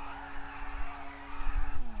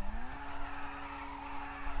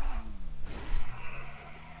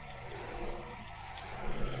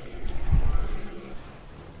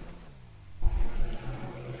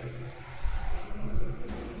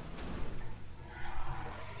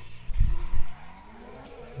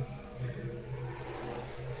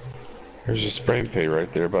 There's a spray and pay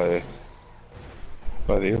right there by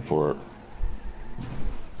the airport.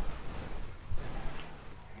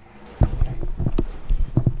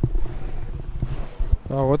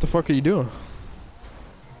 Oh, what the fuck are you doing?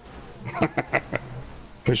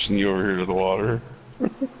 Pushing you over here to the water.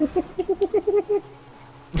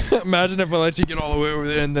 Imagine if I let you get all the way over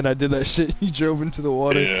there and then I did that shit. You drove into the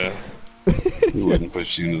water. Yeah. We wouldn't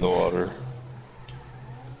push you into the water.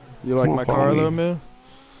 You like my car though, man?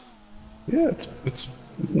 Yeah, it's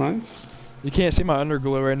nice. You can't see my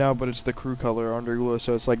underglow right now, but it's the crew color underglow,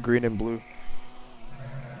 so it's like green and blue.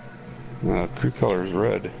 Crew color is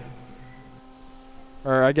red.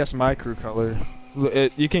 Or I guess my crew color.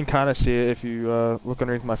 You can kind of see it if you look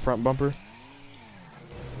underneath my front bumper.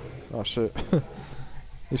 Oh shit.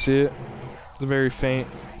 You see it? It's very faint.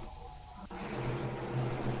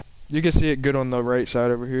 You can see it good on the right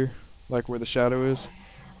side over here. Like where the shadow is.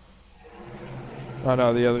 Oh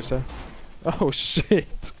no, the other side. Oh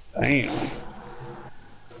shit. Damn.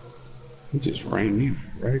 He just ran me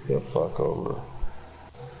right the fuck over.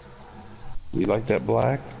 You like that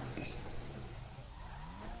black?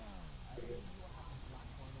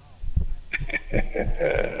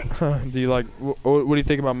 Do you like, what do you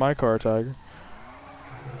think about my car, Tiger?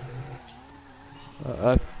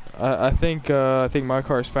 I think my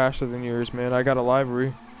car is faster than yours, man. I got a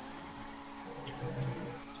livery.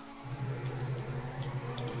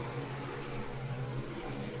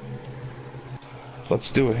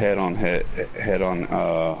 Let's do a head on,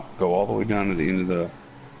 go all the way down to the end of the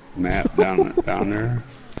map down there,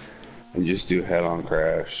 and just do head on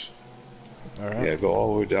crash. Alright. Yeah, go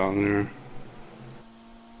all the way down there.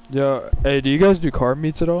 Yo, hey, do you guys do car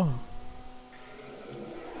meets at all?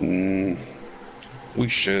 We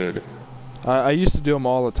should. I used to do them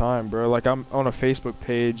all the time, bro. Like, I'm on a Facebook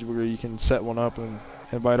page where you can set one up and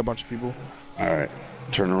invite a bunch of people. Alright,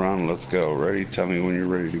 turn around, let's go. Ready? Tell me when you're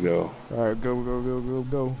ready to go. Alright, go, go, go, go,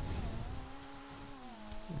 go.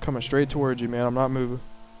 I'm coming straight towards you, man. I'm not moving.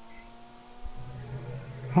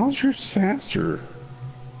 How's yours faster?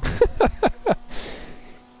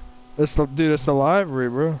 Dude, it's the livery,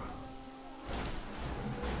 bro.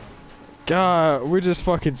 God, we just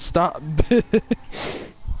fucking stopped.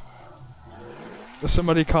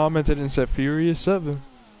 Somebody commented and said Furious 7.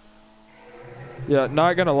 Yeah,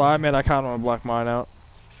 not gonna lie, man, I kinda wanna black mine out.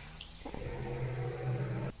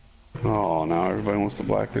 Oh, now everybody wants to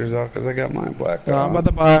black theirs out because I got mine blacked out. I'm about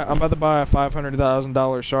to buy a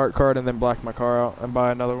 $500,000 shark card and then black my car out and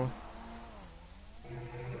buy another one.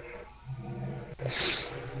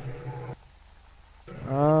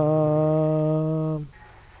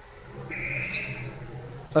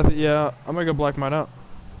 Yeah, I'm gonna go black mine out.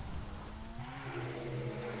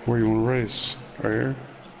 Where you want to race? Right here?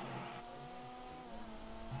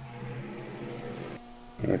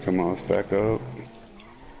 Alright, come on, let's back up.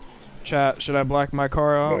 Chat, should I black my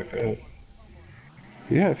car out? Back up.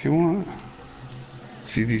 Yeah, if you want.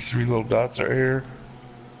 See these three little dots right here?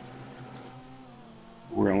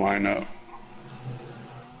 We're gonna line up.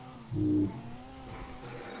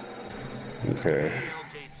 Okay.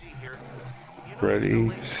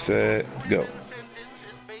 Ready, set, go.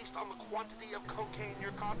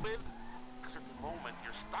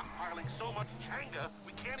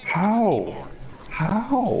 How?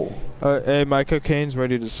 How? Hey, my cocaine's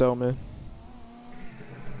ready to sell, man.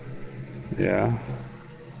 Yeah.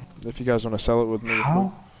 If you guys want to sell it with me.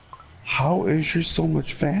 How? How is yours so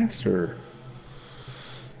much faster?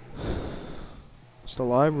 It's the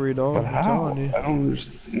library, dog. But I'm how? telling you. I don't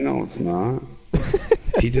understand. No, it's not.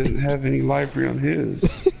 He doesn't have any library on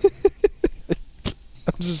his.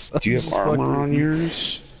 Do you have armor on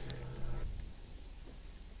yours?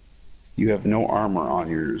 You have no armor on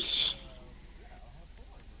yours.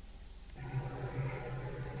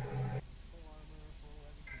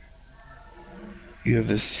 You have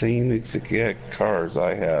the same exact car as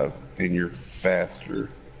I have, and you're faster.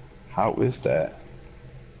 How is that?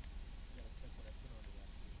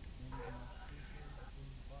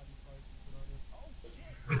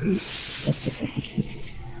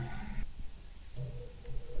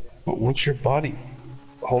 What's your body?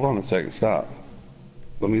 Hold on a second. Stop.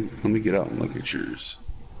 Let me get out and look at yours.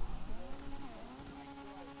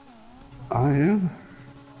 I am.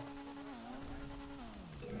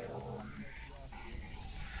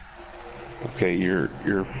 Okay, your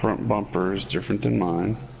front bumper is different than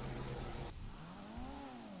mine.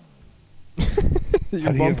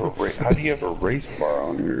 How do you have a race bar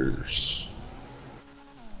on yours?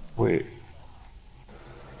 Wait.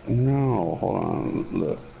 No, hold on.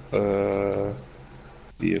 Look.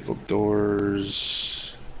 Vehicle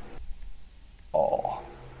doors. All.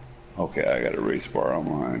 Okay, I got a race bar on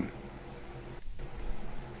mine.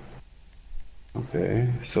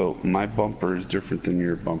 Okay, so my bumper is different than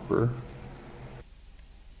your bumper.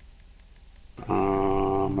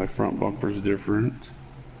 My front bumper is different.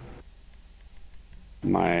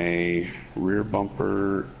 My rear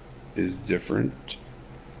bumper is different.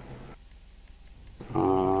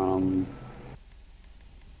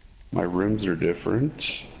 My rims are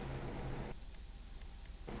different.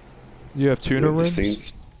 You have tuner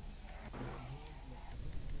rims?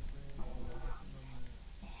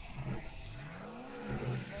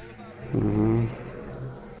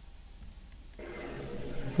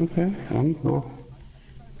 Okay, I'm cool.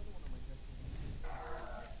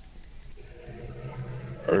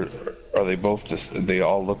 Are they both they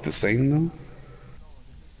all look the same though?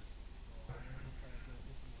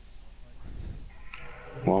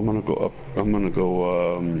 Well, I'm gonna go up. I'm gonna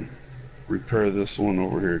go repair this one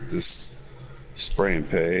over here at this spray and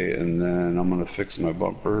pay, and then I'm gonna fix my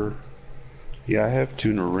bumper. Yeah, I have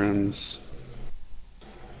tuner rims,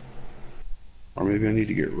 or maybe I need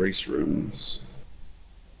to get race rims.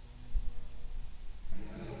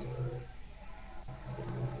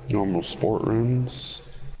 Normal sport rims.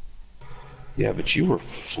 Yeah, but you were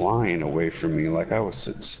flying away from me like I was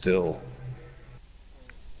sitting still.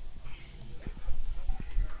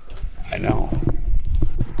 I know.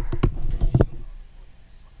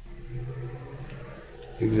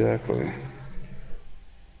 Exactly.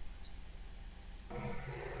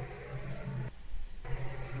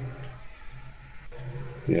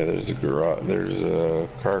 Yeah, there's a garage. There's a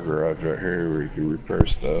car garage right here where you can repair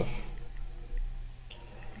stuff.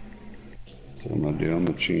 So what I'm gonna do, I'm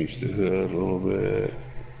gonna change the hood a little bit.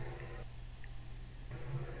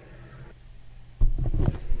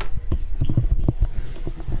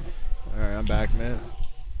 Alright, I'm back, man.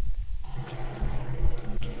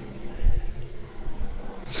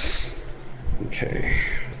 Okay.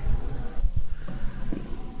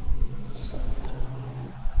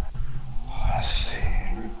 Let's see,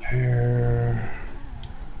 repair.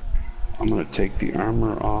 I'm gonna take the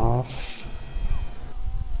armor off.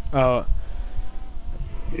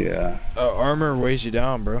 Yeah. Armor weighs you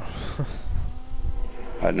down, bro.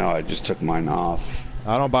 I know, I just took mine off.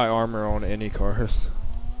 I don't buy armor on any cars.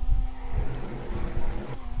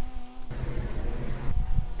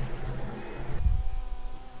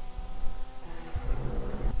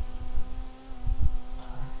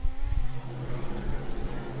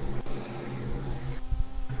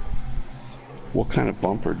 What kind of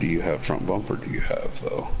bumper do you have? Front bumper do you have,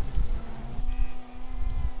 though?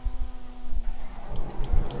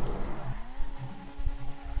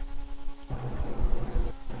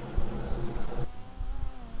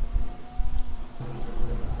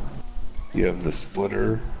 You have the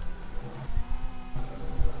splitter.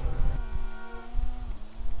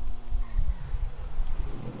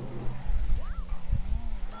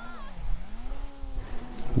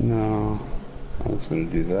 No, I was gonna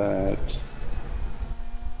do that.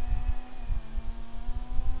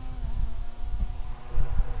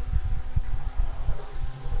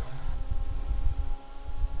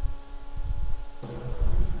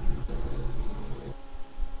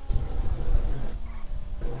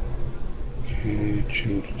 Okay,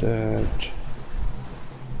 change that.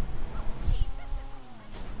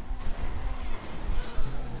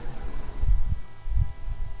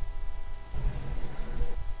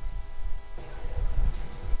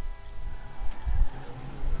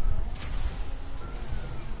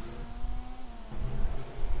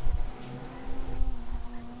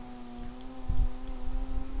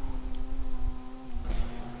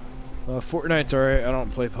 Fortnite's alright, I don't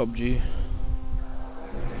play PUBG.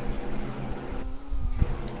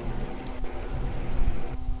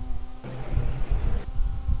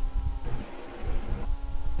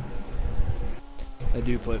 I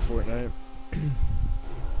do play Fortnite.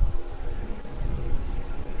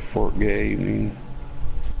 Fort Gaming.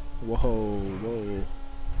 Whoa, whoa.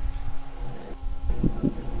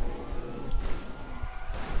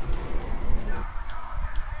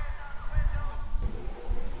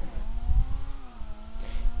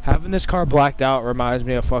 Having this car blacked out reminds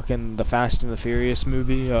me of fucking the Fast and the Furious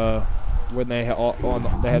movie, when they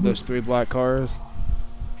had those 3 black cars.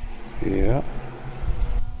 Yep.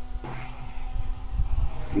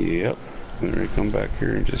 Yep. I'm gonna come back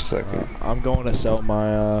here in just a second. I'm going to sell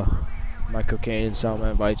my my cocaine, so I'm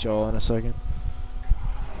gonna invite y'all in a second.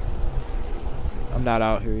 I'm not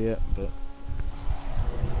out here yet, but.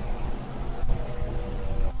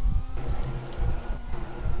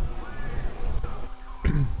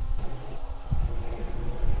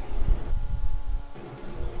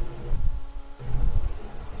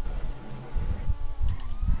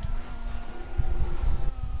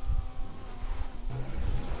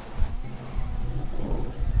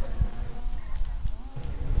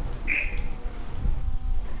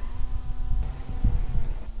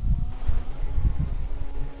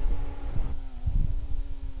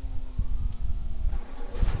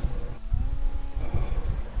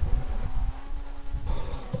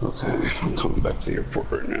 Okay, I'm coming back to the airport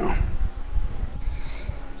right now.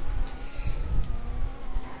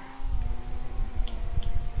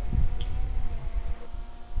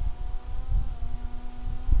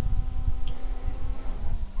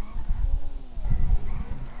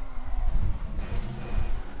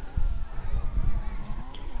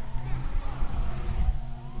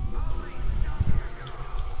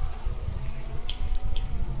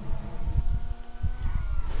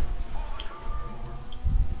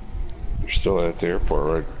 still at the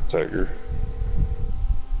airport, right, Tiger?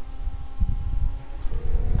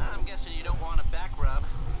 I'm guessing you don't want a back rub.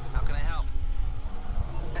 How can I help?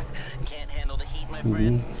 Can't handle the heat, my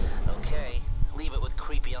friend? Okay, leave it with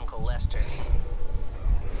creepy Uncle Lester.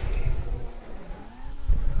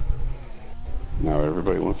 Now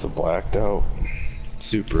everybody wants a blacked out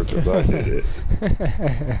Supra because I did it.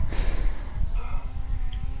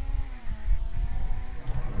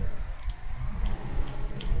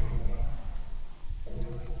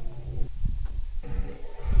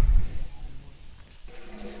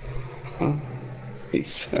 Huh? He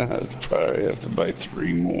said I'd probably have to buy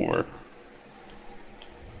 3 more.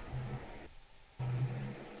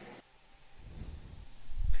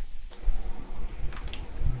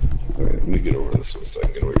 Alright, let me get over this one so I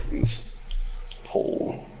can get away from this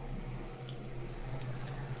pole.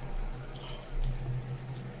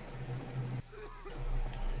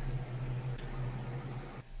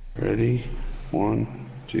 Ready? 1,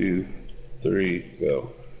 2, 3,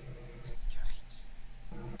 go.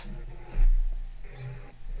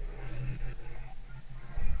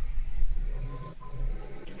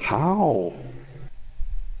 How?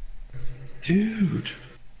 Dude.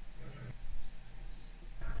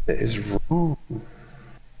 That is wrong.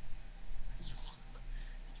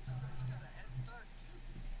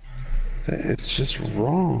 That is just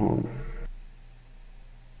wrong.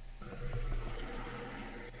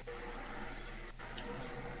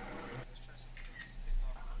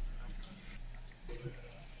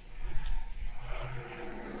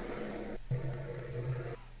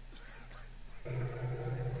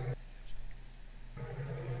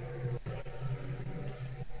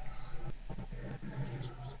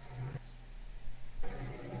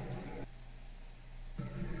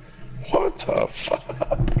 What the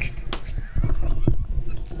fuck?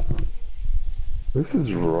 This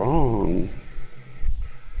is wrong.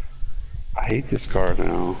 I hate this car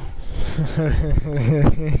now.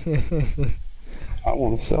 I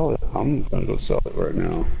want to sell it. I'm gonna go sell it right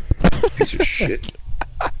now. Piece of shit.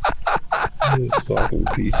 This fucking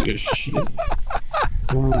piece of shit.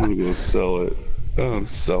 I'm gonna go sell it. I'm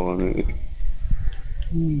selling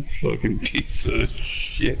it. Fucking piece of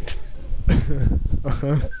shit.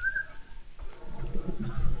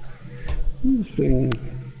 This thing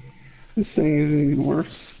isn't even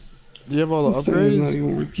worse. Do you have all the This thing is not upgrades?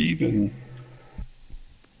 even worth keeping.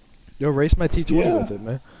 Yo, race my T20 Yeah. with it,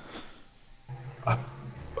 man. I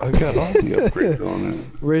got all the upgrades on it.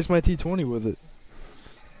 Race my T20 with it.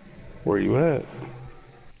 Where you at?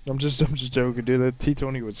 I'm just joking, dude. That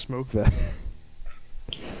T20 would smoke that.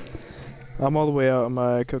 I'm all the way out in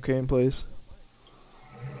my cocaine place.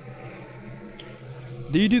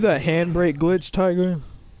 Do you do that handbrake glitch, Tiger?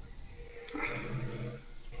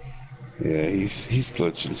 Yeah, he's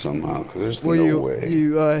glitching somehow because there's Where no way.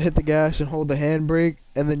 you hit the gas and hold the handbrake,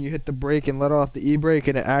 and then you hit the brake and let off the e-brake,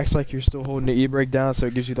 and it acts like you're still holding the e-brake down, so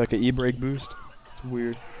it gives you like an e-brake boost. It's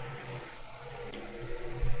weird.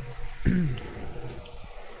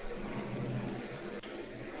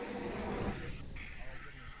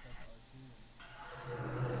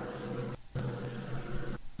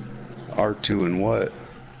 R2 and what?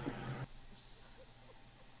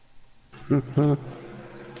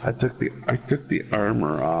 I took the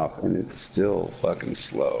armor off and it's still fucking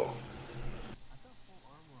slow.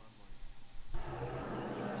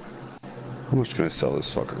 How much can I sell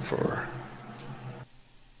this fucker for?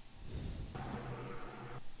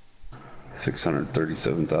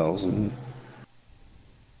 637,000.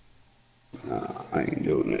 Nah, I ain't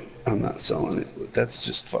doing it. I'm not selling it. But that's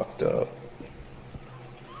just fucked up.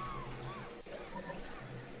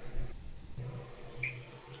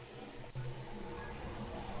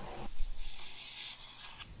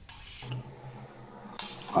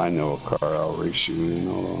 I know a car I'll race you in.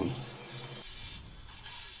 Hold on.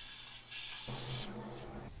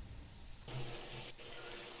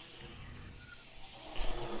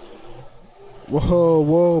 Whoa,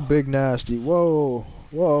 whoa, big nasty. Whoa,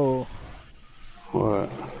 whoa, What?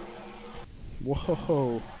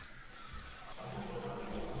 whoa.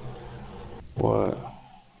 What?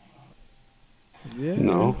 Yeah.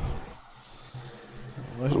 No.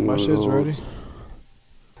 My shit's ready.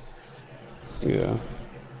 Yeah.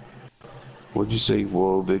 What'd you say?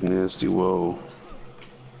 Whoa, big nasty, whoa.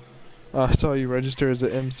 I saw you register as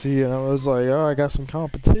an MC, and I was like, oh, I got some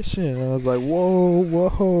competition. And I was like, whoa, whoa,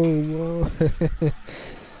 whoa.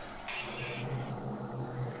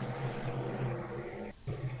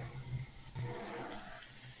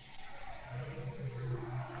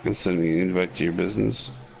 Gonna send me an invite to your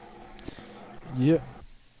business? Yep.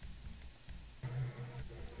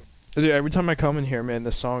 Dude, every time I come in here, man,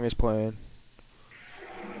 this song is playing.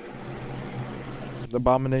 The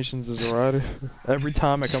Abominations is a rider. Every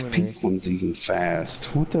time I come in here. Pink one's even fast.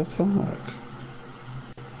 What the fuck?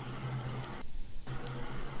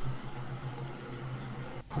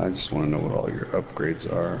 I just want to know what all your upgrades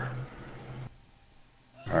are.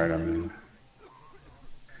 Alright, I'm in.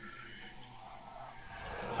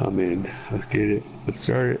 I'm in. Let's get it. Let's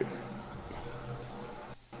start it.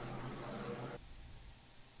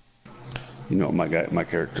 You know what my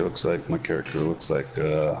character looks like? My character looks like,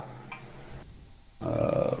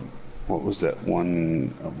 what was that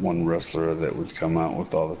one wrestler that would come out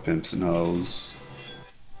with all the pimps and hoes?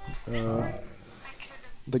 The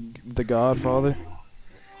Godfather.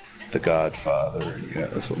 The Godfather. Yeah,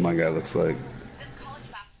 that's what my guy looks like.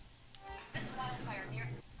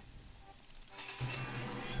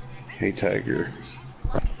 Hey Tiger,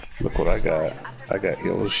 look what I got. I got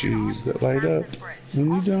yellow shoes that light up.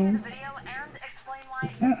 And you don't.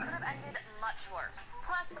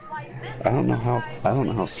 I don't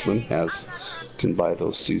know how Slim can buy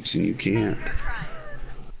those suits and you can't. This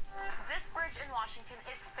bridge in Washington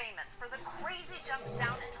is famous for the crazy jump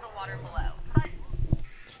down into the water below. But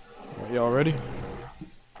Y'all ready?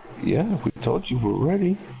 Yeah, we told you we're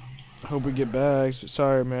ready. Hope we get bags.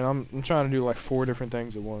 Sorry, man. I'm trying to do like 4 different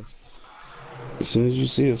things at once. As soon as you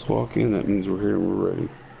see us walk in, that means we're here and we're ready.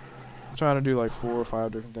 I'm trying to do like 4 or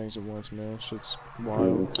 5 different things at once, man. Shit's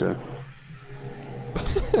wild. Okay.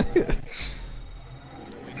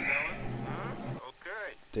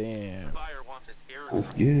 Damn.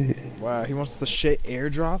 Let's get it. Wow, he wants the shit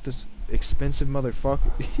airdrop? This expensive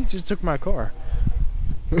motherfucker. He just took my car.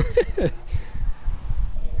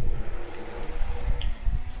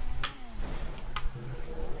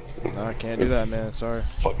 No, I can't do that, man. Sorry.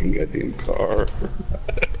 Fucking goddamn car.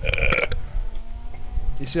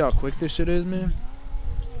 You see how quick this shit is, man?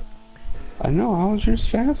 I know, how is yours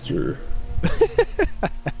faster?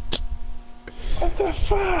 What the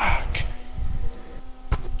fuck?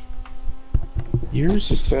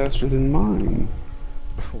 Yours is faster than mine.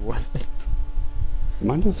 What?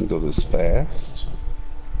 Mine doesn't go this fast.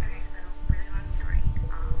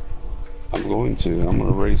 I'm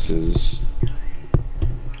gonna race his.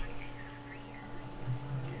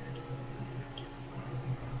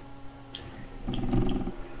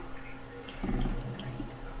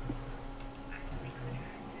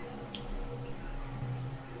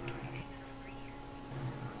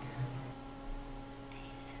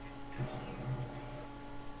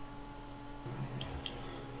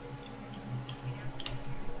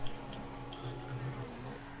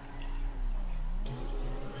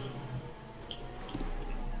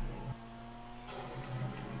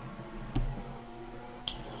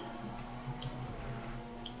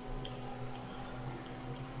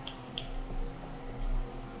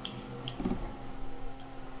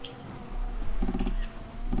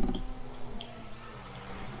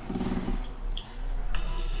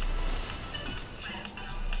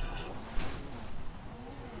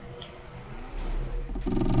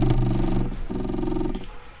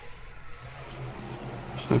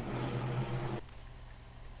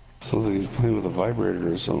 Sounds like he's playing with a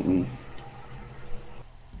vibrator or something.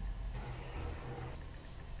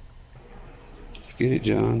 Let's get it,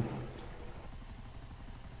 John.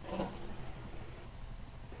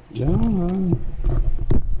 John.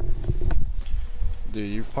 Dude,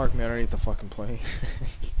 you parked me underneath the fucking plane.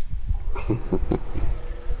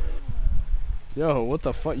 Yo, what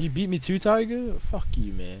the fuck? You beat me too, Tiger? Fuck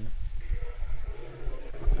you, man.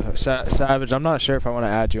 Savage, I'm not sure if I want to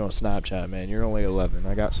add you on Snapchat, man. You're only 11.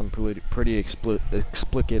 I got some pretty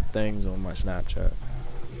explicit things on my Snapchat.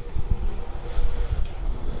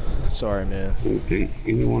 Sorry, man.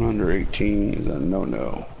 Anyone under 18 is a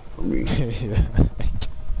no-no for me. Yeah.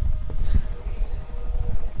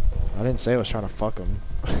 I didn't say I was trying to fuck him.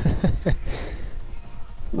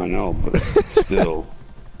 I know, but still.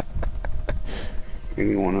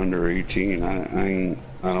 Anyone under 18, I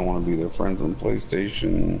don't want to be their friends on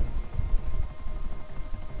PlayStation.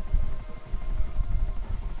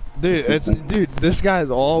 Dude, this guy's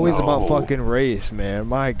always No. about fucking race, man.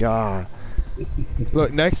 My God.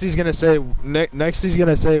 Look, next he's gonna say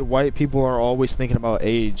white people are always thinking about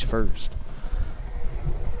age first.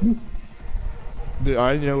 Dude, I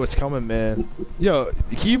already know what's coming, man. Yo,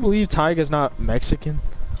 can you believe Tyga's not Mexican?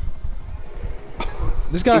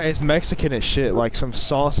 This guy is Mexican as shit, like some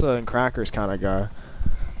salsa and crackers kind of guy.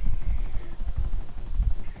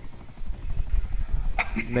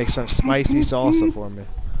 Make some spicy salsa for me.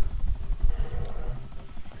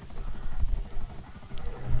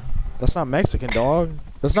 That's not Mexican, dog.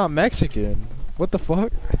 That's not Mexican. What the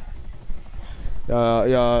fuck?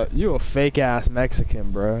 You a fake ass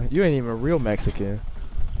Mexican, bro. You ain't even real Mexican.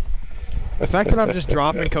 The fact that I'm just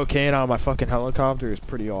dropping cocaine out of my fucking helicopter is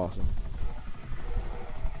pretty awesome.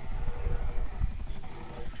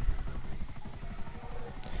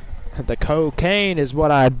 The cocaine is what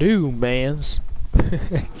I do, mans.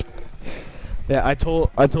 Yeah, I told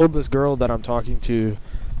this girl that I'm talking to,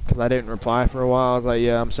 because I didn't reply for a while. I was like,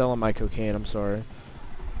 yeah, I'm selling my cocaine. I'm sorry.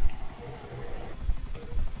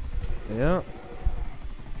 Yeah.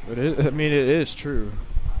 But I mean, it is true.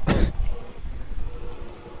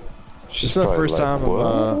 This is the first time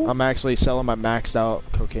I'm actually selling my maxed out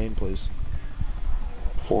cocaine place.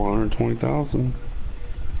 420,000.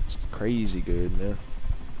 It's crazy good, man.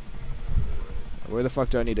 Where the fuck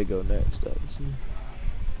do I need to go next?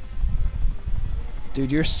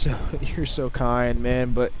 Dude, you're so kind,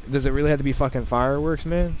 man. But does it really have to be fucking fireworks,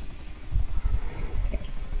 man?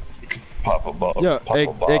 Pop a bottle. Yeah,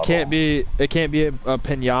 it can't be a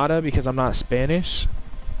piñata because I'm not Spanish.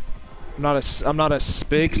 I'm not a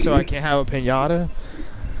spig, so I can't have a piñata.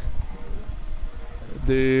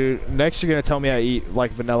 Dude, next you're gonna tell me I eat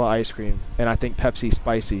like vanilla ice cream, and I think Pepsi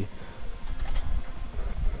spicy.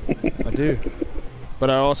 I do,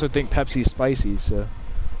 but I also think Pepsi's spicy. So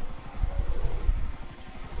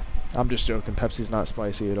I'm just joking. Pepsi's not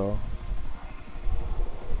spicy at all.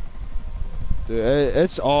 Dude,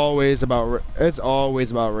 it's always about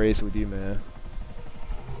race with you, man.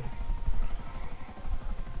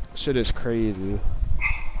 Shit is crazy.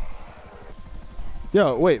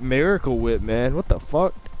 Yo, wait, Miracle Whip, man. What the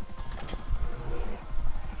fuck?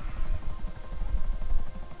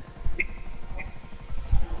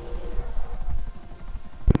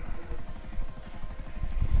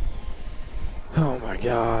 Oh my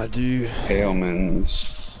god, dude.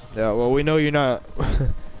 Ailments. Yeah, well, we know you're not.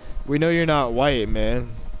 We know you're not white,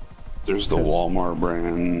 man. There's the Walmart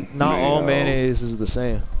brand. Not all mayonnaise is the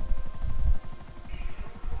same.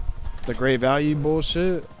 The Great Value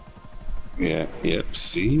bullshit. Yeah, yep,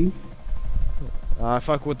 see? I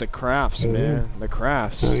fuck with the crafts, man. The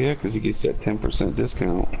crafts. Oh yeah, because he gets that 10%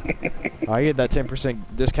 discount. I get that 10%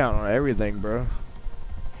 discount on everything, bro.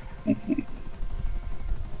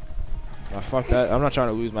 Fuck that. I'm not trying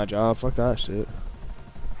to lose my job. Fuck that shit.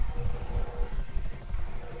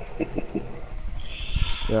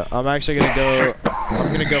 Yeah, I'm actually gonna go.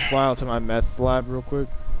 I'm gonna go fly out to my meth lab real quick.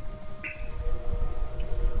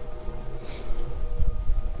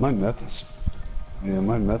 My meth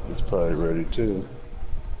is probably ready too.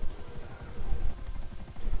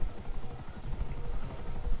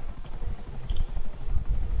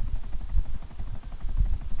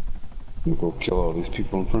 We'll go kill all these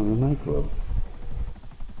people in front of the nightclub.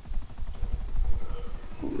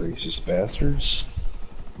 Racist bastards.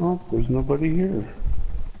 Oh, there's nobody here.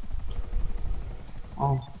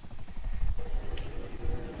 Oh.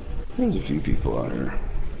 There's a few people out here.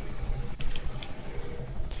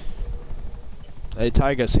 Hey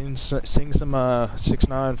Tyga, sing some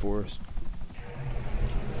 6ix9ine for us.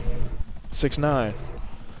 6ix9ine.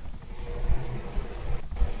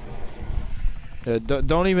 Yeah,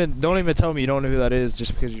 don't even tell me you don't know who that is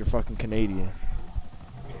just because you're fucking Canadian.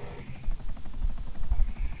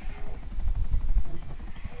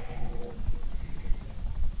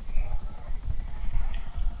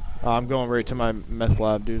 I'm going right to my meth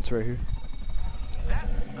lab, dude. It's right here.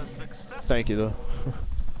 That's a success. Thank you, though.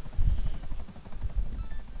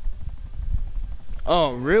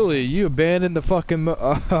 Oh, really? You abandoned the fucking...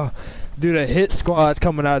 dude, a hit squad's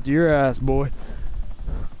coming after your ass, boy.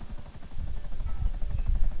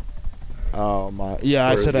 Oh my... Yeah,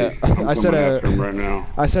 I said a... I said a... Right now.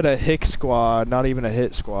 I said a hick squad, not even a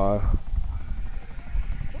hit squad.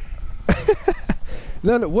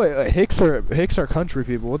 No, wait, Hicks are country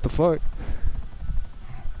people. What the fuck?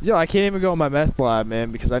 Yo, I can't even go in my meth lab,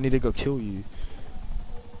 man, because I need to go kill you,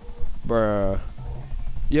 bruh.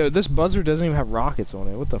 Yo, this buzzer doesn't even have rockets on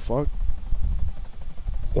it. What the fuck?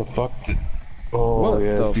 The fuck did... Oh, what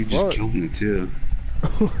yeah, this dude fuck? just killed me, too.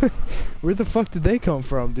 Where the fuck did they come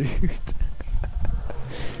from, dude?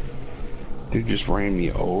 Dude just ran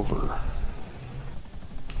me over.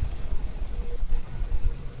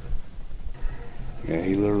 Yeah,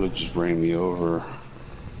 he literally just ran me over.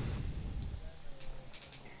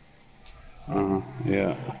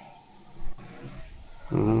 Yeah.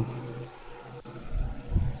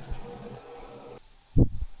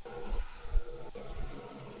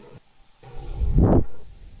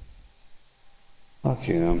 Fuck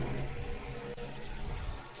him.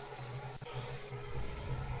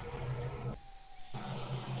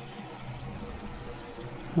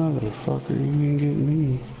 Motherfucker, you ain't get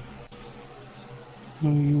me. No,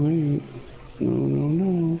 you ain't. No, no,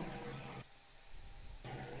 no.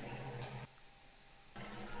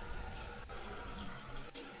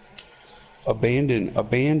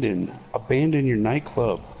 abandon your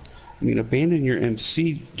nightclub. I mean, abandon your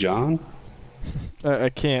MC, John. I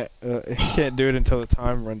can't. I can't do it until the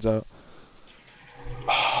time runs out.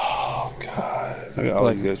 Oh God! I got all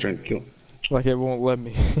Like- these guys trying to kill. Like it won't let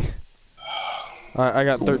me. I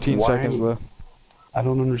got 13 Why- seconds left. I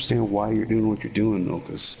don't understand why you're doing what you're doing though,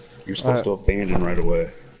 because you're supposed to abandon right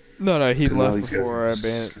away. No, he 'Cause now left these guys before are I just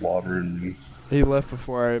abandoned. slaughtering me. He left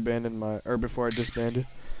before I abandoned my, or before I disbanded.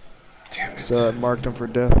 Damn it. So I marked him for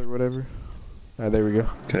death or whatever. Alright, there we go.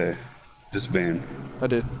 Okay, disband. I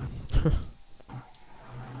did.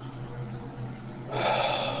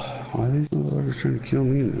 Why are these motherfuckers trying to kill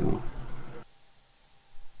me now?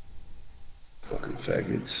 Fucking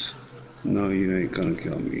faggots. No, you ain't gonna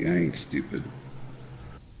kill me. I ain't stupid.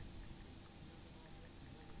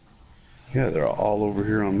 Yeah, they're all over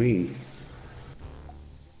here on me.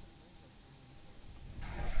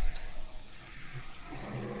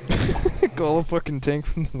 Call a fucking tank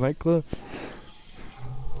from the nightclub.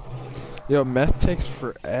 Yo, meth takes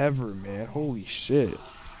forever, man. Holy shit.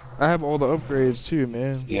 I have all the upgrades too,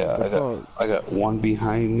 man. Yeah, I got one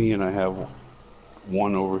behind me and I have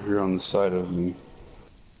one over here on the side of me.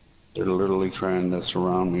 They're literally trying to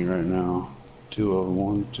surround me right now. Two of them,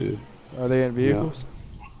 one, two. Are they in vehicles?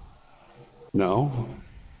 No,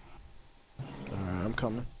 Alright, I'm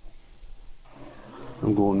coming.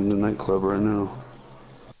 I'm going to the nightclub right now.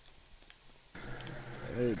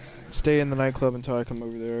 Hey, stay in the nightclub until I come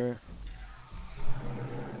over there, alright?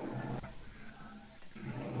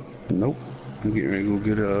 Nope. I'm getting ready to go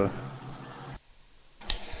get a...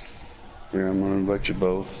 Here, I'm gonna invite you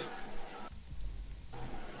both.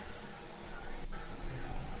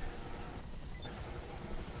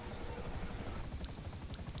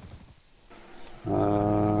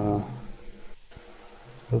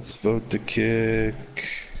 Let's vote to kick.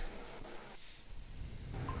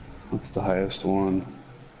 What's the highest one?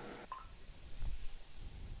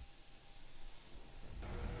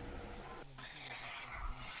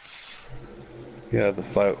 Yeah, the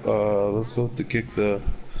five. Let's vote to kick the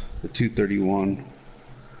 231.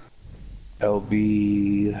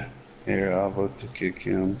 LB. Here, I'll vote to kick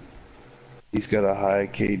him. He's got a high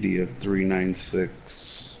KD of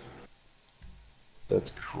 396. That's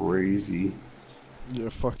crazy. Yeah,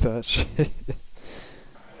 fuck that shit.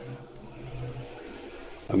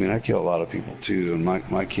 I mean, I kill a lot of people too, and my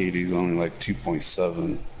KD is only like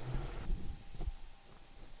 2.7.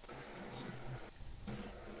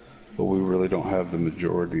 But we really don't have the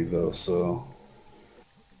majority though, so.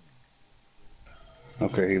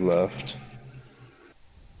 Okay, he left.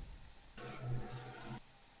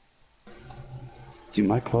 Dude,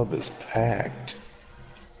 my club is packed.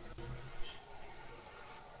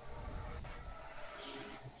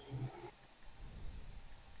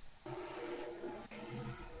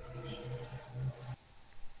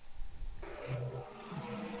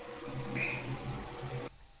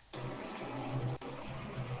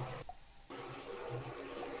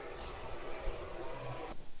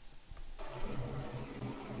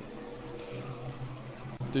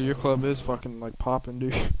 Dude, your club is fucking like popping,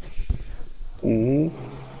 dude.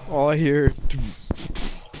 All I hear is...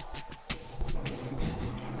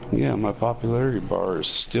 Yeah, my popularity bar is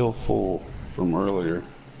still full from earlier.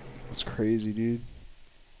 That's crazy, dude.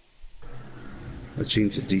 I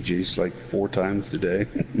changed the DJs like 4 times today.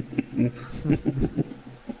 Man,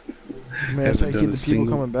 that's how you keep the people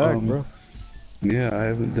coming back, bro. Yeah, I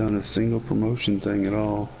haven't done a single promotion thing at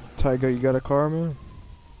all. Tiger, you got a car, man?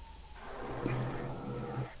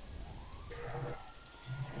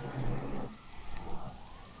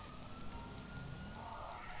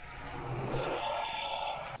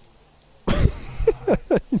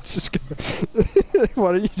 Just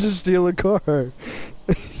why don't you just steal a car?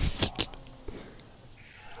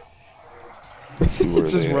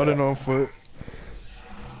 Just running on foot.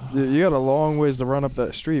 You got a long ways to run up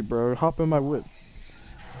that street, bro. Hop in my whip.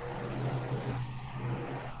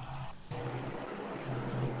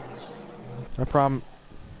 I promise.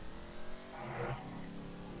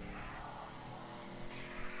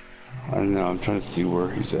 I don't know, I'm trying to see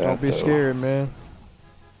where he's at. Don't be scared, man.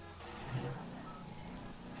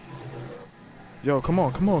 Yo, come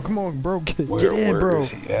on, bro. Get in, bro. Where is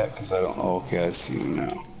he at? Because I don't... Oh, okay, I see him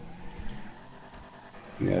now.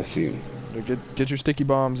 Yeah, I see him. Get your sticky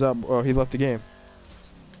bombs out. Oh, he left the game.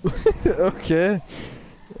 Okay.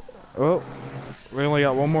 Well, we only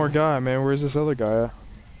got one more guy, man. Where's this other guy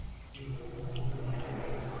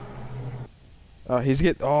at? He's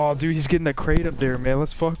getting... Oh, dude, he's getting the crate up there, man.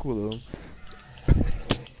 Let's fuck with him.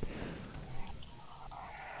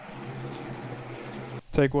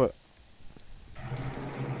 Take what?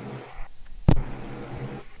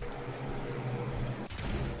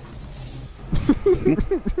 He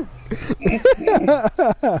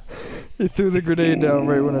threw the grenade down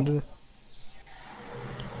right when I did.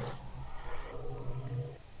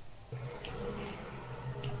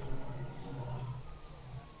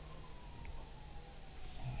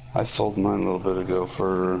 I sold mine a little bit ago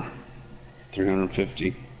for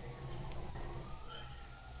 350.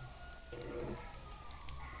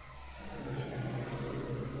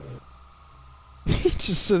 He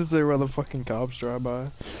just sits there while the fucking cops drive by.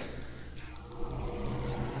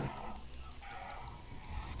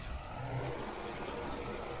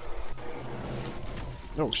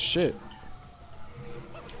 Oh shit.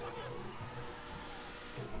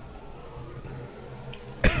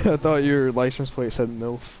 I thought your license plate said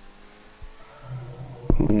MILF.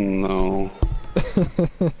 No.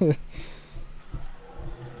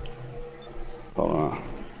 Hold on.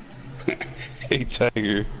 Hey,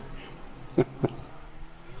 Tiger.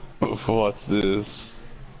 What's this?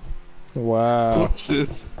 Wow. What's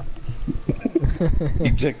this?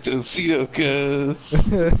 Ejectocito,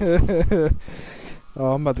 cuz.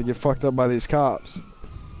 Oh, I'm about to get fucked up by these cops.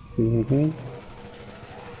 Mm-hmm.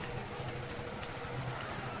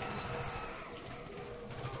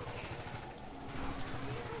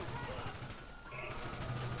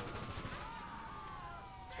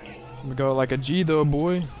 I'm gonna go like a G though,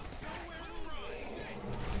 boy.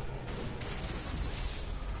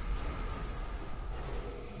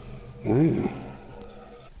 Yeah.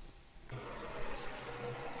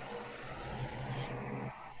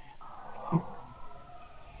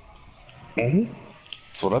 Mm-hmm.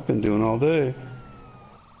 That's what I've been doing all day.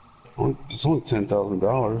 It's only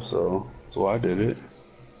 $10,000, so that's why I did it.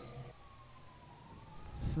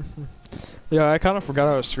 Yeah, I kind of forgot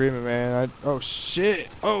I was streaming, man. Oh shit!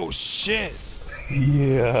 Oh shit!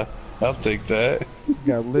 Yeah, I'll take that.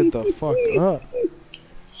 Got lit the fuck up.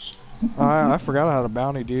 I forgot I had a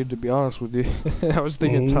bounty, dude. To be honest with you, I was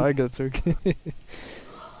thinking Tyga took it.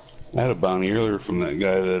 I had a bounty earlier from that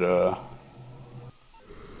guy that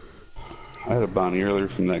I had a bounty earlier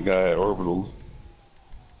from that guy at Orbital.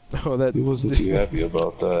 Oh, that He wasn't too happy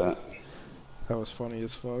about that. That was funny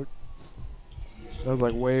as fuck. That was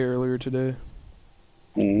like way earlier today.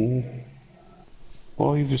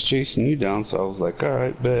 Well, he was chasing you down, so I was like,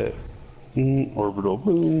 alright, bet. Orbital,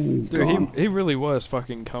 boom, he's Dude, gone. he really was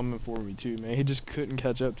fucking coming for me too, man. He just couldn't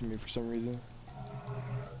catch up to me for some reason.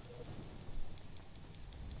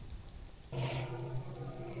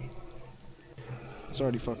 It's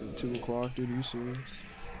already fucking 2 o'clock, dude. Are you serious?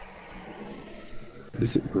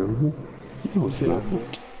 Is it really? No, it's not.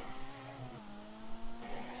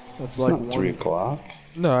 That's It's like not 3 o'clock.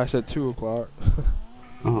 No, I said 2 o'clock.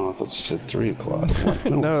 Oh, I thought you said 3 o'clock.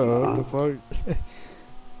 No, No, it's what not. the fuck?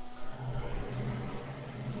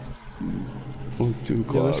 It's only 2 Yeah,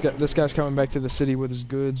 o'clock. this guy's coming back to the city with his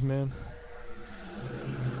goods, man.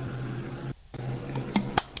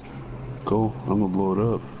 Go, I'm gonna blow it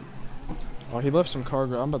up. Oh, he left some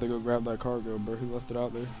cargo. I'm about to go grab that cargo, bro. He left it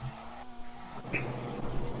out there.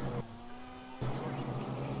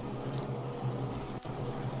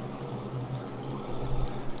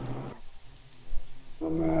 A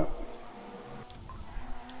map.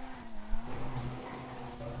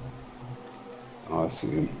 Oh, I see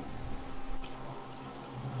him.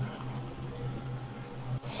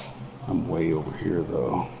 I'm way over here,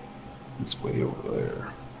 though. He's way over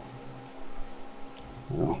there.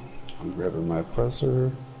 Well, I'm grabbing my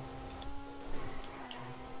presser.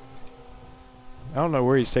 I don't know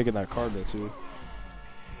where he's taking that cargo to.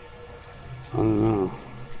 I don't know.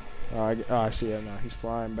 I see it now. He's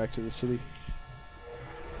flying back to the city.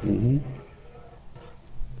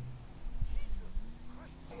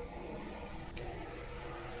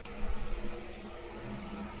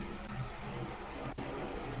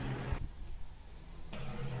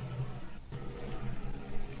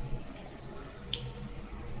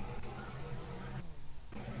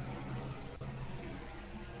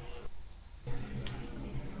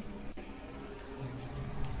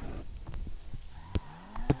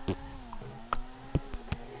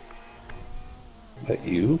 That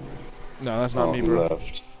you? No, that's not Oh, me, he bro.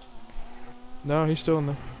 left. No, he's still in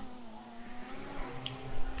there.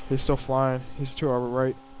 He's still flying. He's to our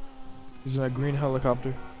right. He's in a green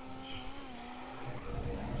helicopter.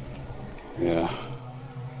 Yeah.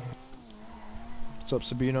 What's up,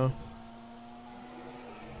 Sabino?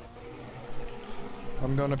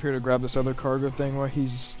 I'm going up here to grab this other cargo thing while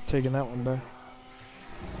he's taking that one back.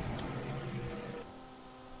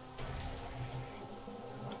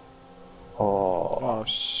 Oh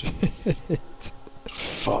shit.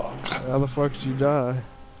 Fuck. How the fuck did you die?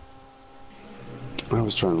 I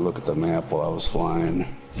was trying to look at the map while I was flying.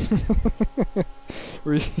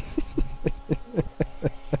 Were you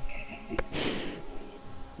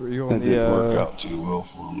on That didn't work the out too well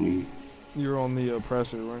for me. you were on the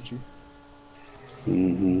oppressor, weren't you?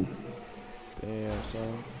 Mm-hmm. Damn,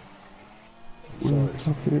 son. It Where the sucks.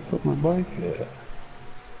 fuck did I put my bike at?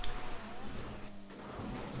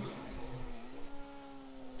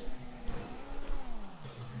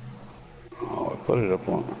 Oh, I put it up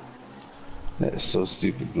on. That's so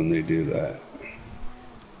stupid when they do that.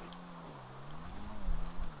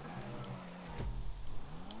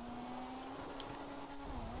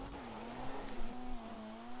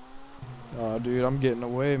 Oh, dude, I'm getting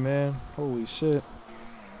away, man. Holy shit.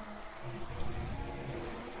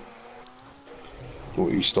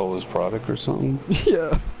 What, you stole his product or something?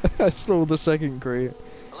 Yeah, I stole the second crate.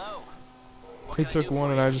 Hello. What He can I took do one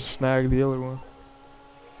for and you? I just snagged the other one.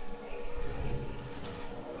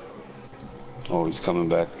 Oh, he's coming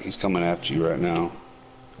back. He's coming after you right now.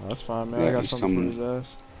 Oh, that's fine, man. I Yeah, got he's something for coming. his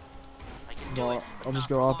ass. I can do Well, it, but I'll just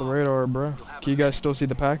not go for off the long. radar, bro. You'll have Can you a guys still see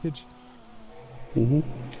the package? Mm-hmm.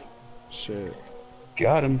 Shit.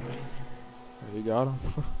 Got him. Oh, you got him?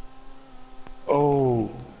 Oh.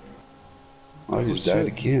 I just died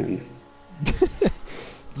shit. again. Did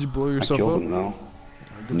you blow I yourself killed up? him though.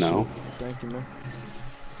 Oh, good No. shit. Thank you, man.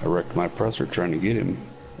 I wrecked my presser trying to get him.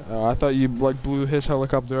 I thought you like blew his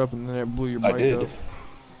helicopter up and then it blew your bike I did. up.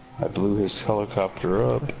 I blew his helicopter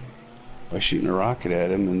up by shooting a rocket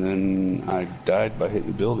at him, and then I died by hitting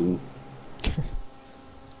the building.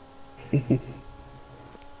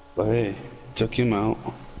 But hey, took him out.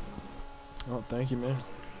 Oh, thank you, man.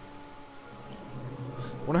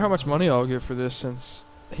 Wonder how much money I'll get for this since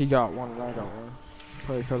he got one and I got one.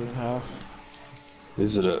 Probably cut it in half.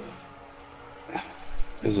 Is it a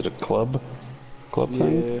club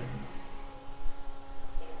thing? Yeah.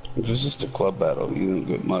 If it's just a club battle, you don't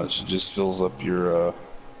get much. It just fills up your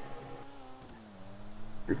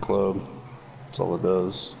club. That's all it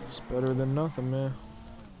does. It's better than nothing, man.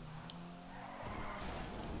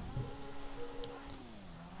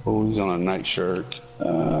 Oh, he's on a night shark.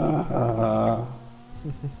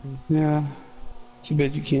 Yeah. Too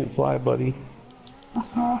bad you can't fly, buddy.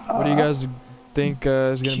 What do you guys think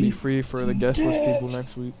is going to be free for the guest list people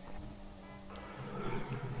next week?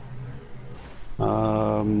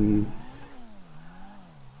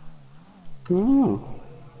 Oh.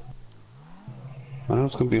 I know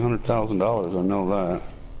it's gonna be $100,000. I know that.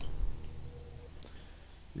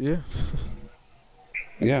 Yeah.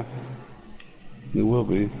 Yeah. It will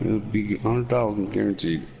be. It'll be 100,000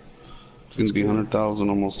 guaranteed. It's gonna be 100,000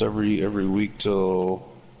 almost every week till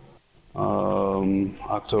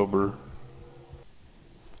October.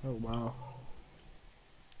 Oh, wow.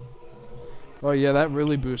 Oh, yeah, that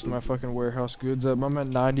really boosted my fucking warehouse goods up. I'm at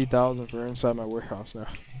 90,000 for inside my warehouse now.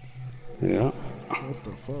 Yeah. What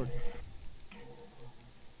the fuck?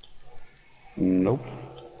 Nope.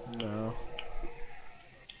 No.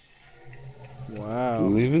 You Wow.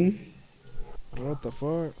 leaving? What the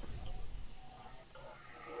fuck?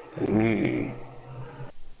 Dang.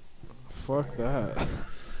 Fuck that.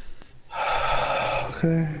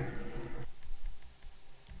 Okay.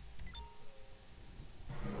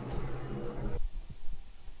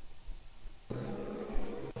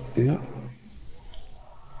 Yeah.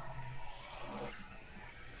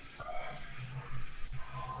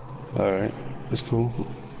 Alright. That's cool.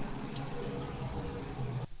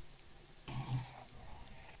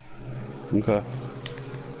 Okay.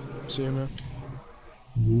 See you, man.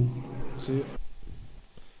 See you.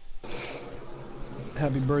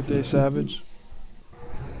 Happy birthday, Savage.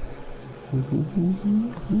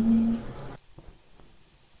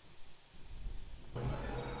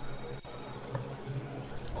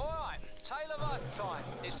 Alright, Tale of Us time.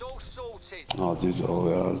 It's all sorted. Oh, dude,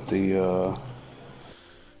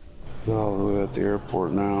 we're at the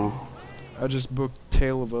airport now. I just booked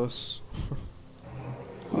Tale of Us.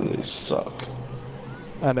 Oh, they suck.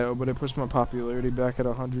 I know, but it puts my popularity back at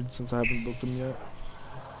 100 since I haven't booked them yet.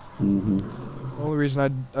 The only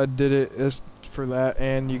reason I did it is for that,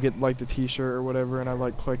 and you get like the t-shirt or whatever, and I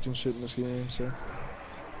like collecting shit in this game, so.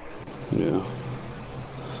 Yeah.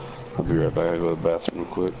 I'll be right back. I go to the bathroom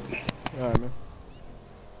real quick. Alright, man.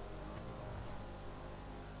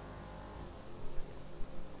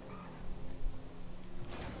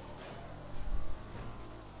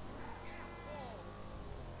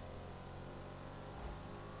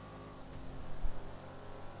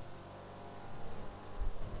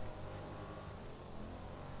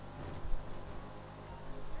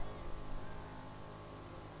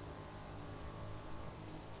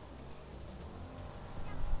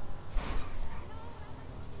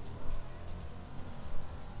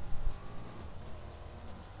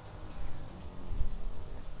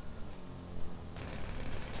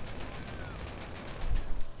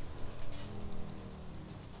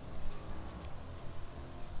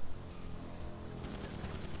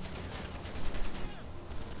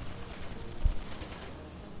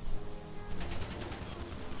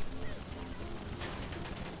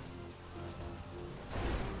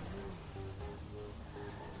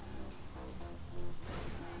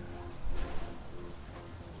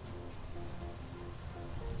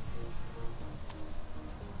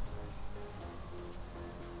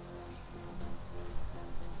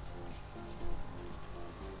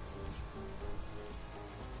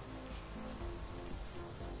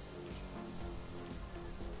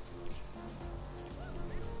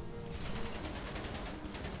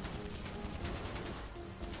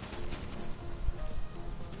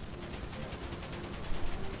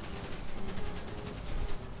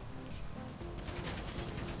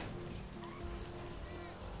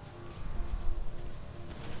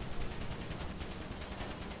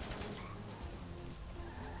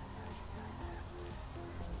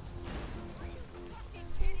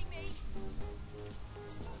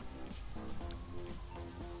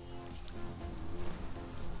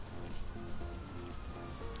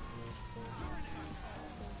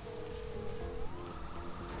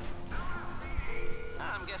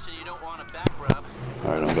 don't want a back rub.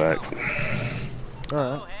 Alright, I'm back.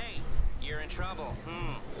 Alright. Oh, hey, you're in trouble.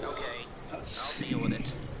 Okay. Let's I'll deal with see.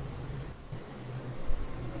 it.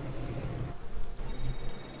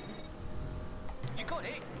 You got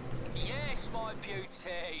it? Yes, my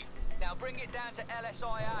beauty. Now bring it down to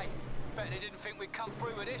LSIA. Bet they didn't think we'd come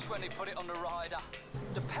through with this when they put it on the rider.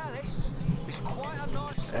 The palace is quite a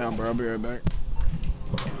nice... Yeah, bro, I'll be right back.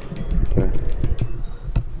 Okay.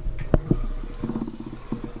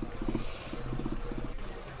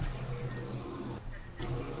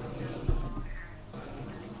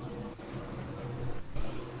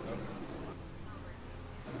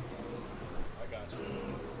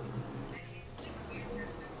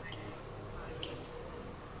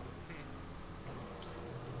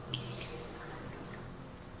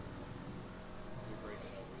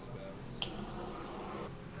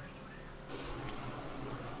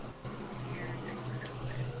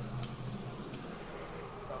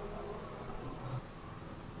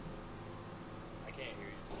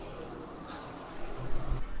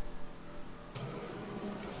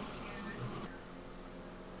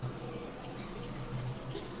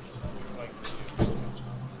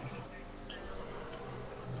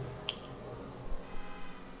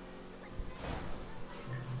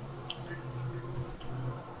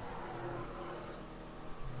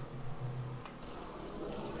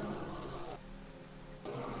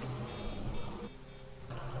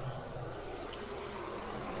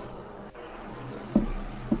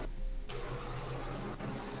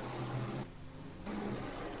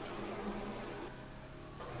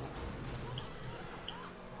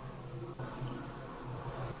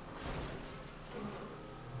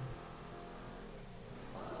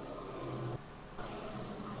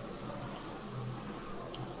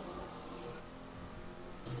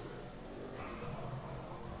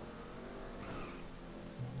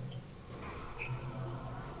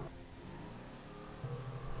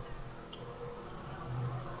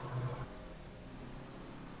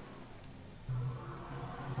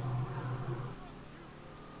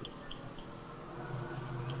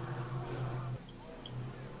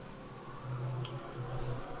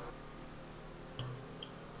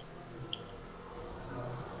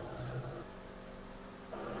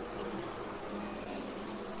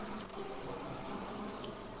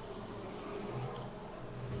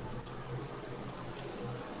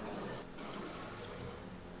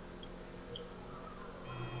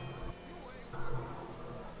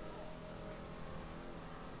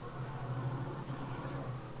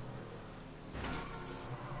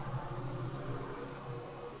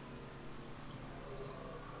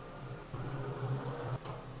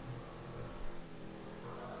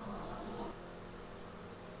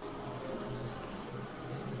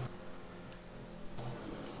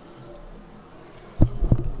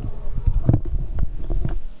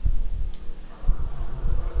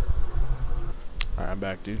 Alright, I'm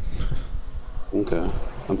back, dude. Okay.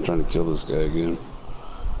 I'm trying to kill this guy again.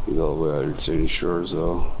 He's all the way out here to Sandy Shores,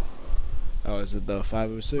 though. Oh, is it the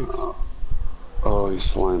 506? Oh, he's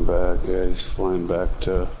flying back. Yeah, he's flying back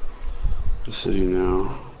to the city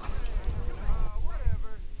now.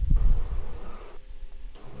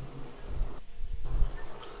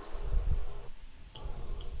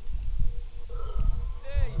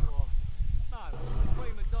 There you are. No,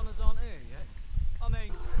 prima donnas aren't here yet. I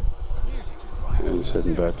mean, the music's great. Yeah, he's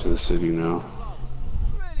heading back to the city now.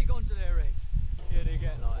 Really gone to their heads. Yeah, they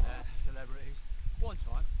get like that, celebrities. One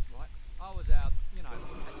time, right, I was out, you know, and,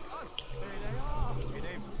 oh, there they are. Good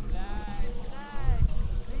evening. Lads.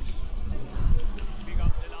 Peace. Big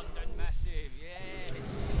up the London Massive, yes.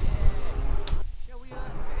 Shall we, get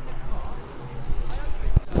in the car? I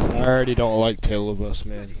hope it's, I already don't like Tale of Us,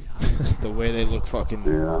 man. The way they look fucking...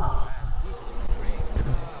 Yeah.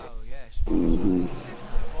 Mm-hmm.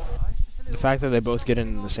 The fact that they both get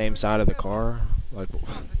in the same side of the car, like,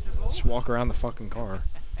 just walk around the fucking car.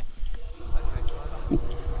 You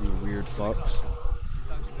weird fucks.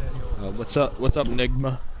 What's up,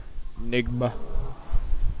 Nigma? Nigma.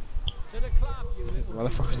 Why the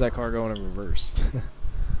fuck is that car going in reverse?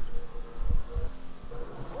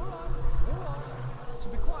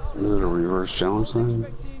 Is it a reverse challenge thing?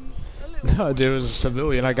 No, dude, it was a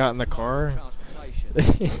civilian. I got in the car.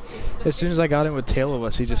 As soon as I got in with Tale of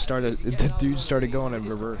Us, he just started. The dude started going in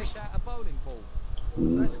reverse.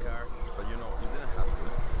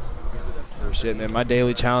 Oh shit, man! My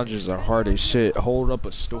daily challenges are hard as shit. Hold up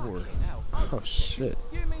a store. Oh shit.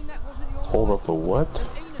 Hold up a what?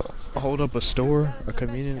 Hold up a store, a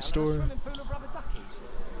convenience store.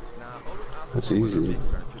 That's easy.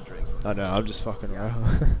 I know. I'm just fucking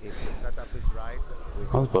around.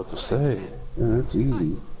 I was about to say, yeah, that's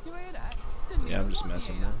easy. Yeah, I'm just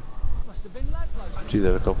messing, man. must have been Laszlo's. I do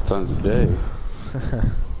that a couple times a day. That's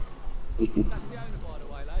the owner, by the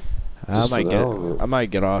way, lads. Just for the hell of I it.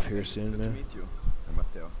 might get off here soon, man. meet you. I'm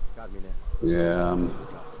Matteo. Carmine. Yeah, I'm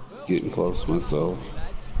getting close myself.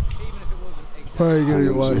 Lads, even if it wasn't exactly Probably I'm gonna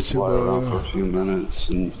just gonna watch some. fly around for a few minutes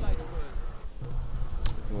and say the word.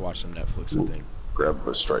 I'm gonna watch some Netflix, I think. grab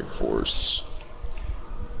a strike force.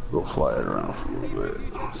 Go fly it around for a little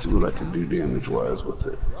bit. See what I can do damage-wise with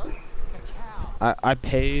it. I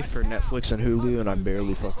pay for Netflix and Hulu, and I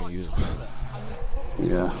barely fucking use them.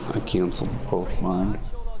 Yeah, I canceled both mine.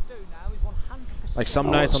 Like some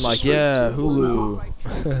Oh, nights I'm it's like, straight yeah, forward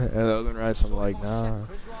Hulu, and the other nights I'm like, nah.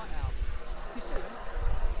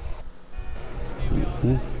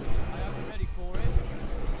 Hmm? Ready for it?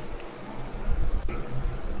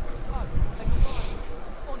 Oh, beg your pardon.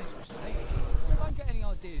 Honest mistake. So don't get any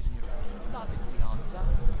ideas in your head. Love is the answer.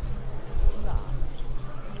 Love.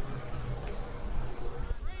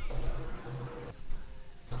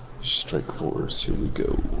 Strike force, here we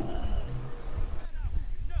go.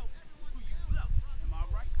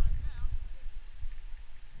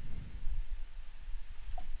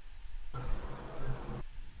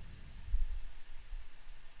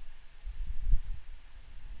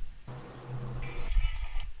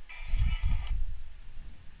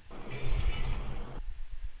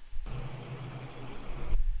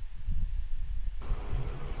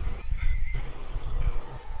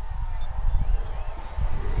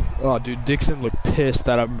 Oh, dude, Dixon looked pissed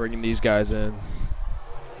that I'm bringing these guys in.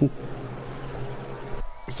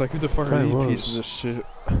 It's like, who the fuck are Probably these was. pieces of shit?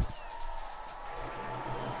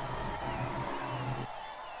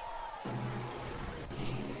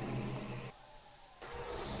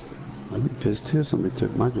 I'd be pissed too if somebody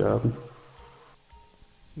took my job.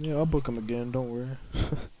 Yeah, I'll book them again, don't worry.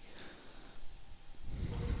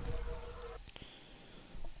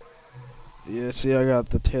 Yeah, see, I got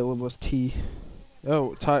the Tail of Us T.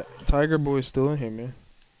 Oh, Tiger Boy's still in here, man.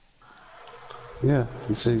 Yeah,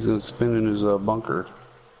 he said he's gonna spin in his bunker.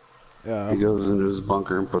 Yeah. He goes into his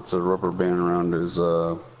bunker and puts a rubber band around his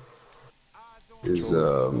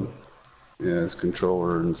his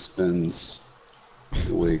controller and spins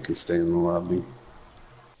the way he can stay in the lobby.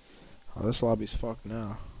 Oh, this lobby's fucked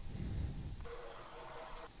now.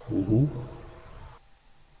 Mm-hmm.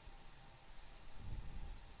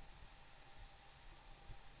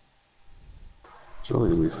 It's really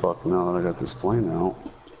gonna be fucked now that I got this plane out.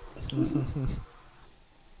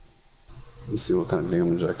 Let's see what kind of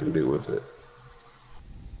damage I can do with it.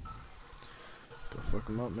 Go fuck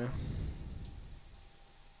him up, man.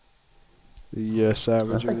 Yeah,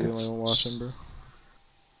 Savage, you're think the it's- only one watching, bro.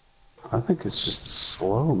 I think it's just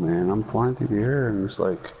slow, man. I'm flying through the air and it's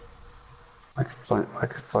like I could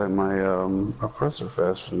fly my oppressor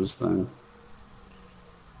faster than this thing.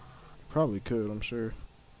 Probably could, I'm sure.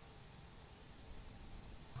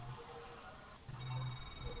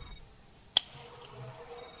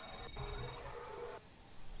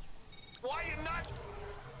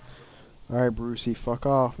 Alright, Brucey, fuck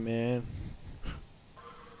off, man.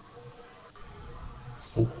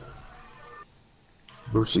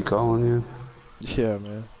 Brucey calling you? Yeah,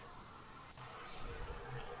 man.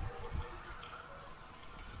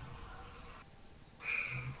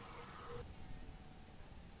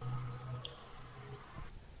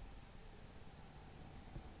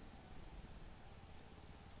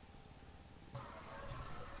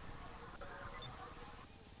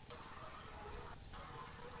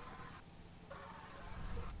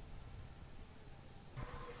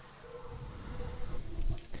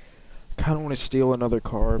 Kind of want to steal another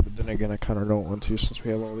car, but then again, I kind of don't want to since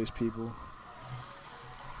we have all these people.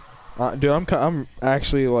 Dude, I'm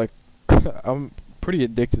actually like, I'm pretty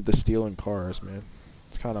addicted to stealing cars, man.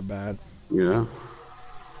 It's kind of bad. Yeah.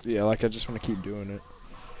 Yeah, like I just want to keep doing it.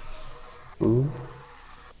 Hmm.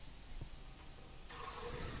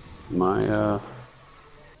 My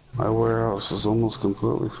warehouse is almost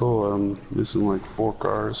completely full. I'm missing like 5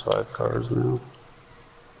 cars now.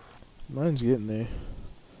 Mine's getting there.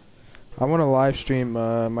 I want to live stream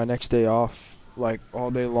my next day off, like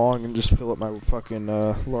all day long, and just fill up my fucking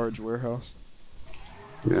large warehouse.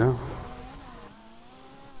 Yeah.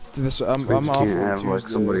 I'm You off can't on have like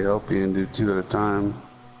Tuesday. somebody help you and do 2 at a time.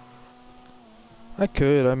 I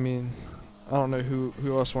could. I mean, I don't know who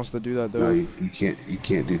else wants to do that though. No, you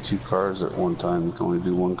can't do 2 cars at one time. You can only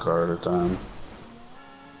do 1 car at a time.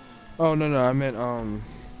 Oh no, I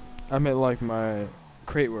meant like my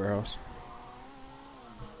crate warehouse.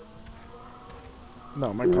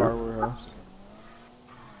 No, my car warehouse.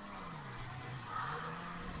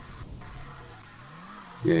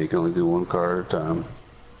 Yeah, you can only do 1 car at a time.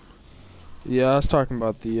 Yeah, I was talking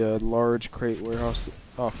about the large crate warehouse.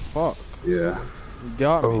 Oh fuck. Yeah. You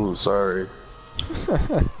got me. Oh, sorry.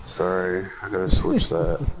 Sorry, I gotta switch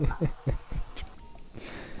that.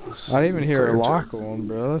 I didn't even hear a lock Tire on,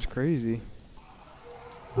 bro. That's crazy.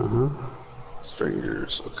 Uh-huh.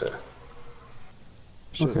 Strangers, okay.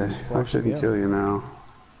 Shit Okay, was I fucking me shouldn't up. kill you now.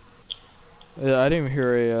 Yeah, I didn't even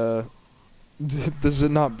hear a, does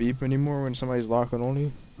it not beep anymore when somebody's locking on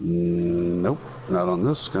you? Nope, not on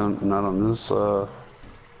this gun, not on this,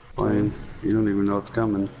 plane. You don't even know it's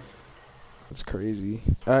coming. That's crazy.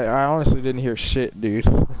 I honestly didn't hear shit, dude.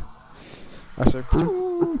 I said, I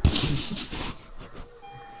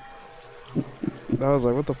was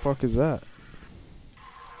like, what the fuck is that?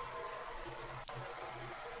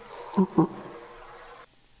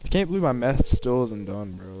 I can't believe my meth still isn't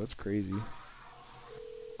done, bro. That's crazy.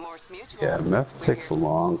 Yeah, meth takes a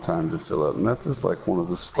long time to fill up. Meth is like one of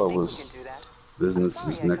the slowest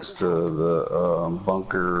businesses next to the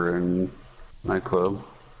bunker and nightclub.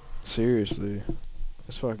 Seriously.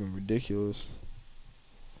 That's fucking ridiculous.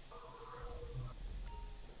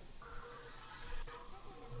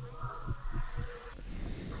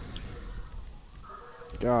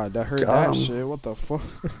 God, I heard Got that him. shit. What the fuck?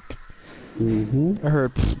 Mm-hmm. I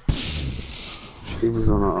heard. He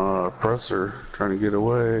was on a presser trying to get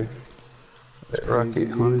away. That's That crazy, rocket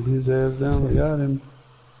dude. hunted his ass down and got him.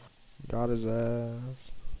 Got his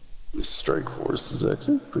ass. The strike force is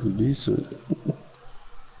actually pretty decent.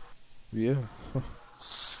 Yeah.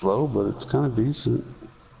 Slow, but it's kind of decent.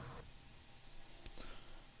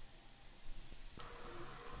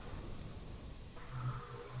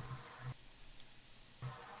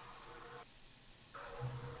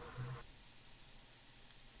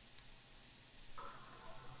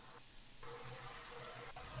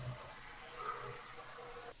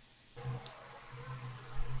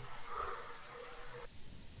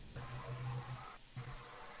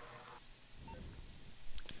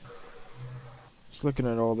 Just looking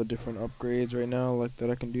at all the different upgrades right now, like that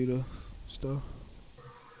I can do to stuff.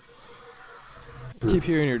 I keep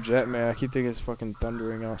hearing your jet, man. I keep thinking it's fucking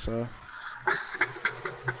thundering outside.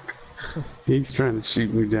 He's trying to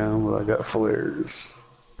shoot me down, but I got flares.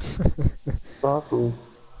 Awesome.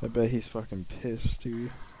 I bet he's fucking pissed,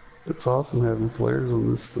 dude. It's awesome having flares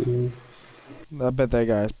on this thing. I bet that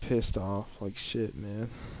guy's pissed off like shit, man.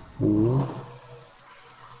 Mm-hmm.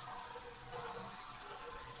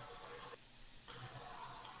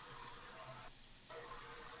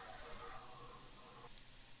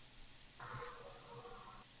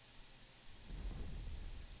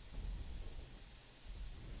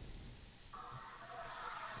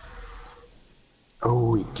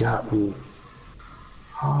 Oh, he got me.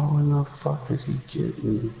 How in the fuck did he get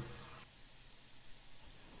me?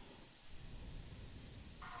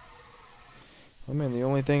 I mean, the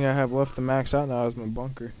only thing I have left to max out now is my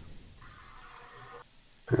bunker.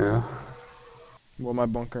 Yeah. Well, my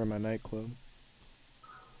bunker and my nightclub.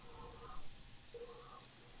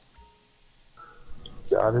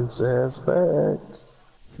 Got his ass back.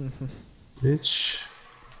 Bitch.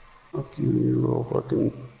 Fuck you, you little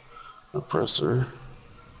fucking oppressor.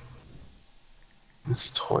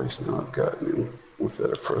 It's twice now I've gotten him with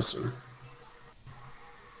that oppressor.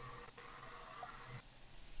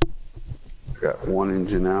 Got one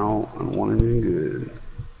engine out and one engine good.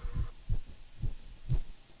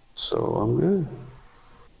 So I'm good.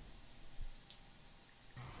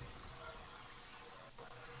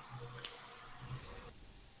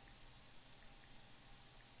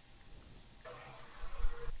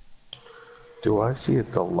 Do I see a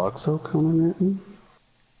Deluxo coming at me?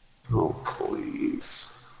 Oh, please.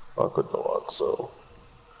 Fuck a Deluxo.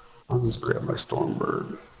 I'll just grab my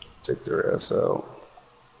Stormbird. Take their ass out.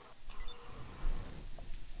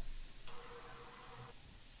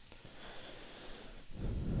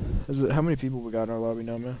 Is it, how many people we got in our lobby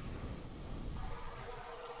now, man?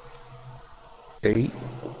 8.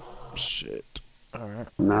 Shit. Alright.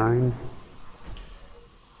 9.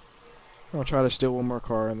 I'll try to steal one more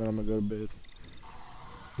car and then I'm gonna go to bed.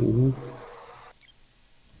 Mm-hmm.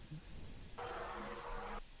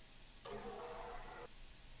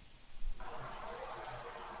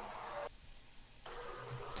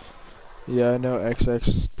 Yeah, I know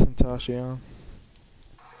XX Tentacion.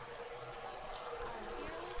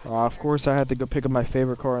 Of course I had to go pick up my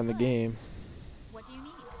favorite car in the game. What do you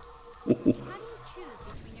need? How do you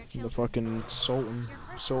choose between your children? The fucking Sultan. Your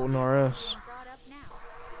first Sultan family RS. is being brought up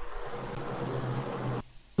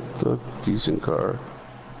now. It's a decent car.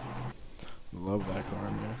 Love that car,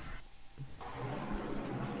 man.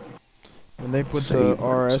 When they put Favorite. the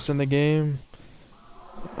RS in the game,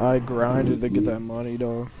 I grinded to get that money,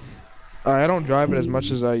 dog. I don't drive it as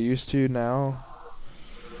much as I used to now.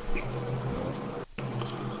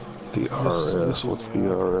 The RS. What's the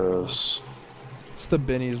RS? It's the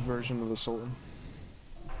Benny's version of the Sultan.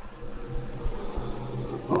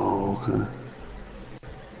 Oh, okay.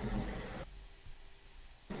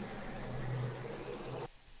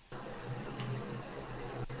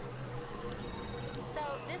 So,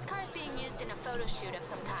 this car is being used in a photo shoot of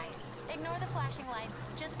some kind. Ignore the flashing lights,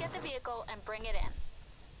 just get the vehicle and bring it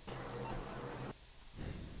in.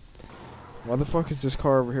 Why the fuck is this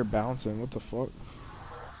car over here bouncing? What the fuck?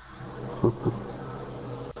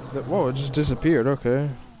 Whoa, it just disappeared, okay.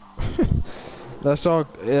 I saw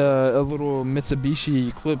a little Mitsubishi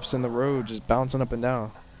Eclipse in the road just bouncing up and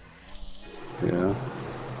down. Yeah.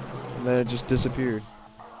 And then it just disappeared.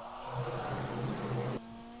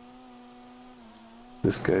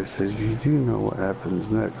 This guy says, you do know what happens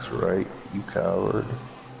next, right? You coward.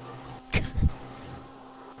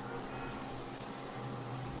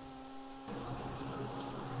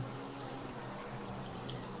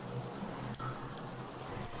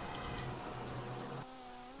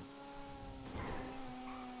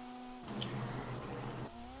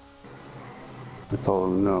 I told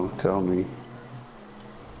him, no, tell me.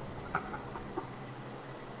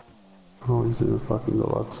 Oh, he's in the fucking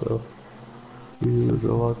Deluxo. He's in the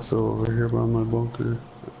Deluxo over here by my bunker.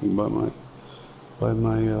 By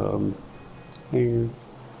my hangar.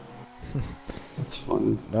 That's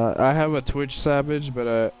funny. I have a Twitch Savage,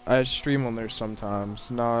 but I stream on there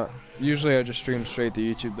sometimes. Not usually. I just stream straight to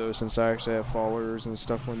YouTube though, since I actually have followers and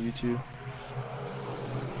stuff on YouTube.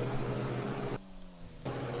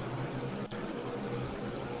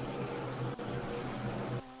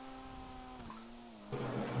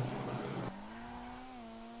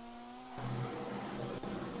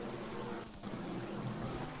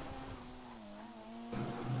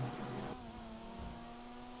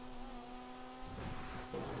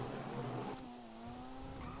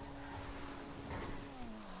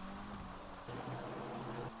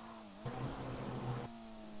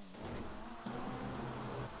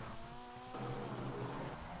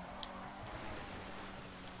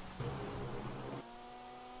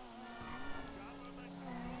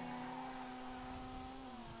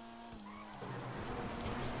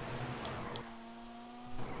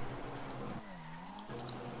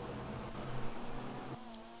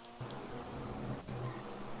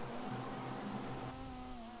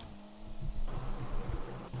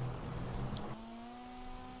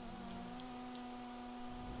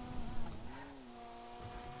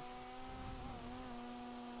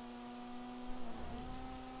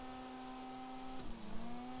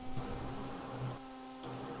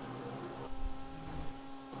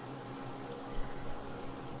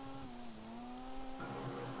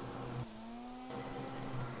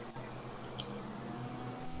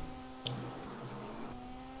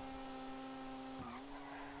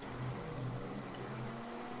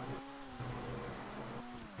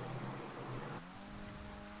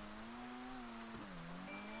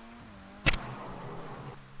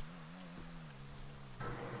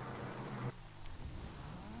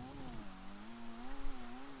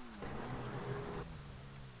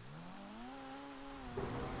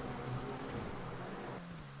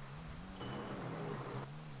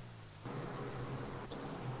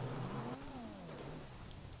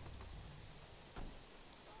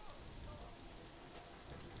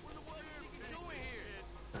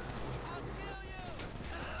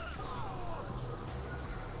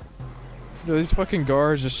 Yo, these fucking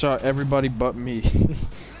guards just shot everybody but me.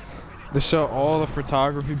 They shot all the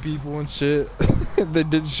photography people and shit. They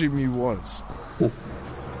didn't shoot me once.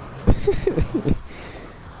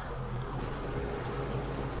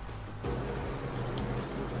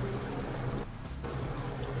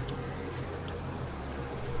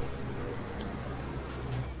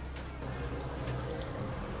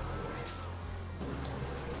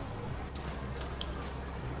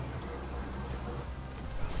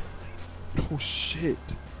 Oh shit.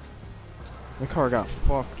 My car got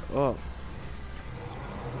fucked up.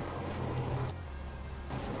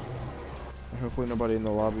 Hopefully nobody in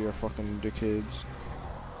the lobby are fucking dickheads.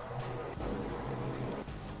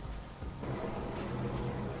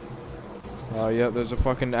 Oh yeah, there's a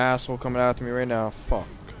fucking asshole coming after me right now. Fuck.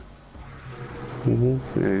 Yeah,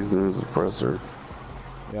 he's in his suppressor.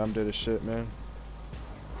 Yeah, I'm dead as shit, man.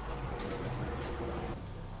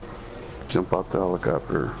 Jump out the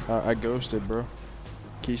helicopter. I ghosted, bro.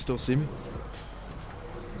 Can you still see me?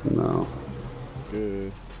 No.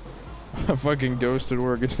 Good. I fucking ghosted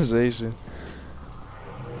organization.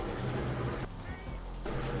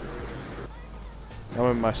 I'm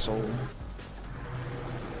in my soul.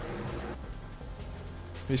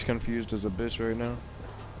 He's confused as a bitch right now.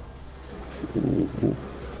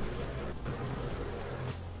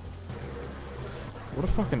 What a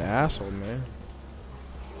fucking asshole, man.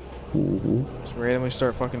 Mm-hmm. Just randomly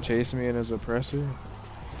start fucking chasing me in his oppressor.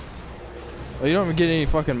 Well, you don't even get any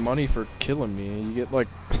fucking money for killing me. You get like,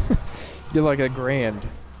 you get like $1,000.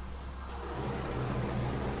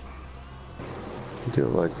 Get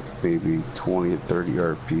like maybe 20 or 30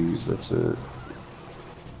 RPs, that's it.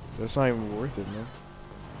 That's not even worth it, man.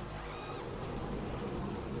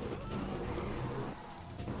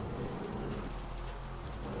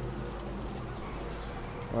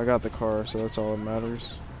 I got the car, so that's all that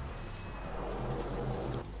matters.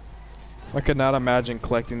 I could not imagine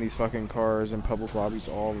collecting these fucking cars in public lobbies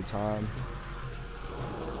all the time.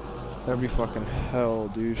 That'd be fucking hell,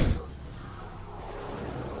 dude.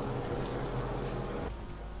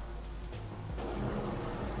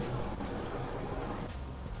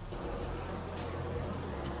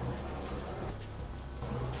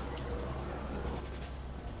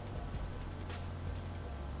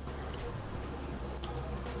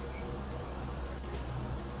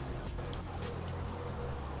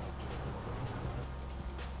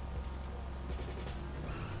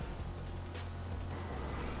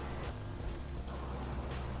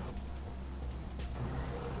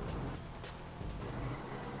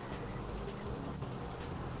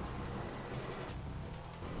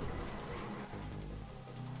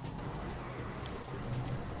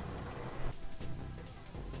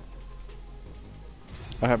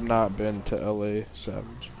 I have not been to LA,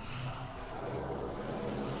 Savage.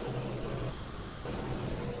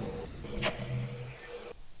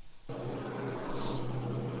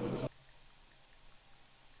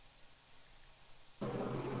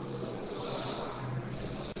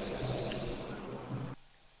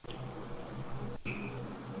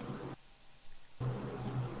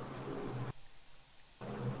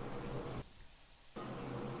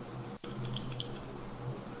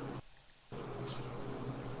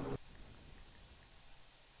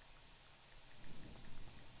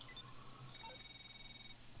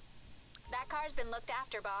 That car's been looked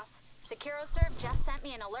after, boss. SecuroServe just sent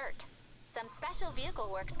me an alert. Some special vehicle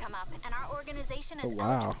work's come up, and our organization Oh is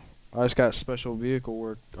wow. I just got special vehicle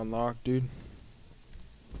work unlocked, dude.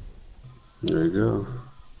 There you go.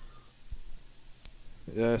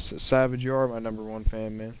 Yes, Savage, you are my #1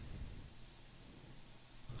 fan, man.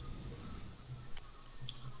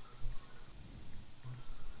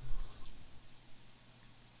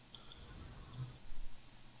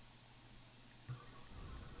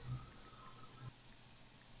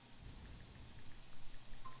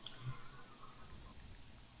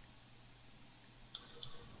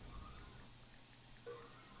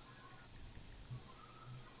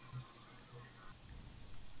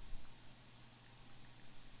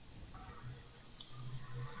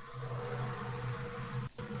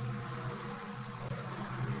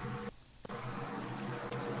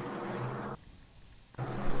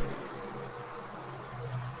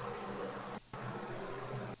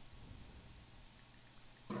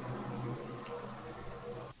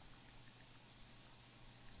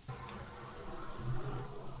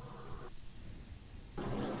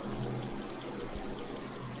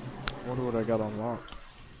 I wonder what I got unlocked.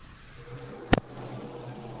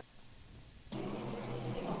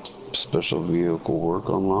 Special vehicle work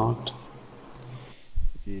unlocked.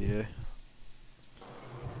 Yeah.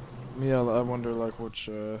 Yeah, I wonder like which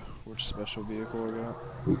special vehicle I got.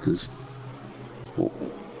 Because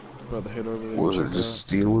About to head over there and was check it it just out.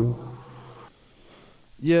 stealing?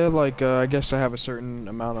 Yeah, like I guess I have a certain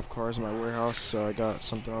amount of cars in my warehouse, so I got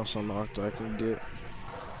something else unlocked I can get.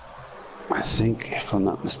 I think, if I'm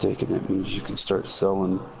not mistaken, that means you can start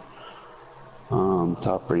selling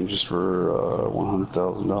top ranges for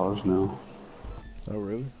 $100,000 now. Oh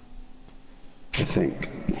really? I think.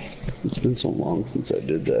 It's been so long since I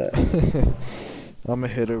did that. I'm gonna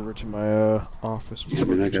head over to my office. I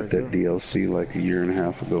mean, I got check it that out. DLC like a year and a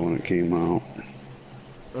half ago when it came out.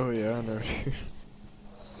 Oh yeah, I know.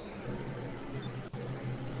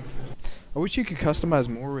 I wish you could customize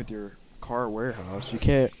more with your car warehouse. You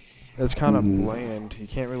can't. It's kind of bland. You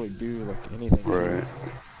can't really do like anything to Right. it.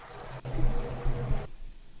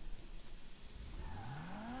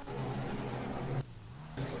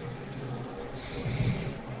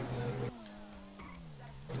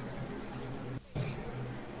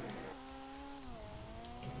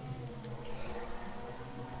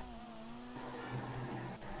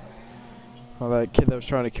 Oh, that kid that was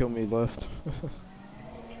trying to kill me left.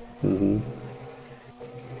 Mm-hmm.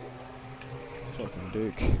 Fucking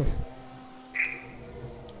dick.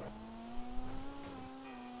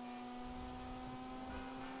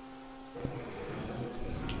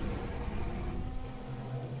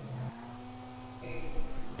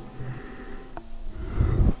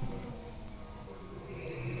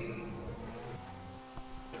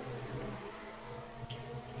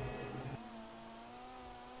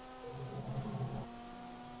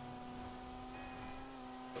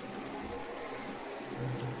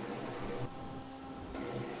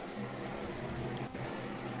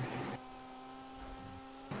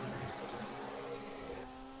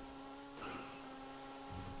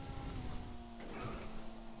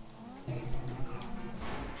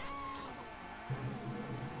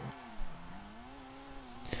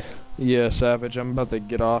 Yeah, Savage, I'm about to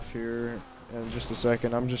get off here in just a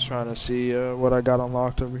second. I'm just trying to see what I got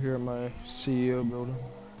unlocked over here in my CEO building.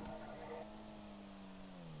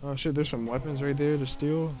 Oh shit, there's some weapons right there to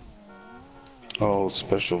steal. Oh,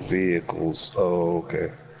 special vehicles. Oh,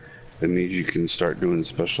 okay. That means you can start doing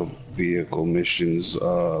special vehicle missions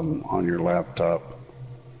on your laptop.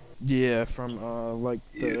 Yeah, from like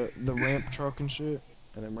Yeah. the ramp truck and shit,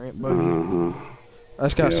 and then ramp buggy. Uh-huh. I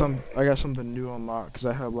just got Yep. I got something new unlocked because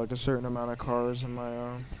I have like a certain amount of cars in my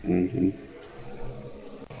Mm-hmm.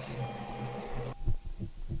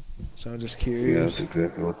 So I'm just Yeah, that's curious.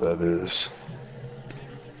 exactly what that is.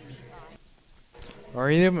 Are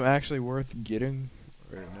any of them actually worth getting?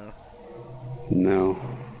 Right now. No.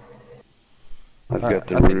 I've got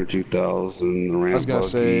the I think Runner 2000, the I was ramp gonna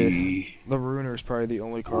say buggy. the Ruiner is probably the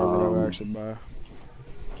only car that I would actually buy.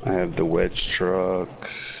 I have the wedge truck.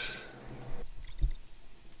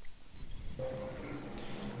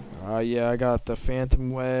 Yeah, I got the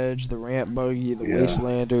Phantom Wedge, the Ramp Buggy, the Yeah,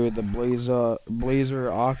 Wastelander, the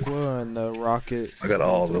Blazer Aqua, and the Rocket. I got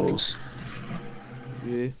all those.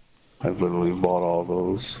 Yeah. I've literally bought all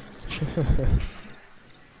those. The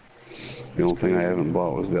That's only thing I crazy. haven't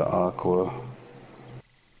bought was the Aqua.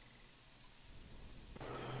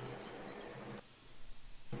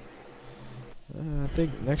 I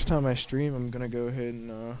think next time I stream, I'm gonna go ahead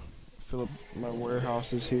and fill up my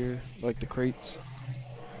warehouses here, like the crates.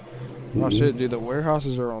 Oh shit, dude, the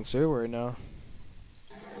warehouses are on sale right now.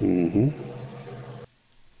 Mm-hmm.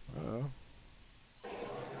 Uh,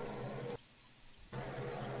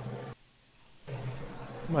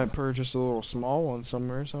 Might purchase a little small one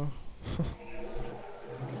somewhere, so.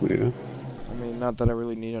 Yeah. I mean, not that I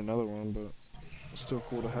really need another one, but it's still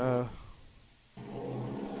cool to have.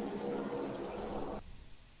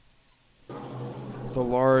 The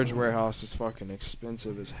large warehouse is fucking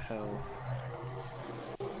expensive as hell.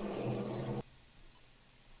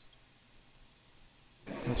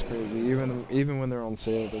 That's crazy. Even when they're on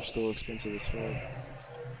sale, they're still expensive as fuck.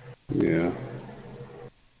 Yeah.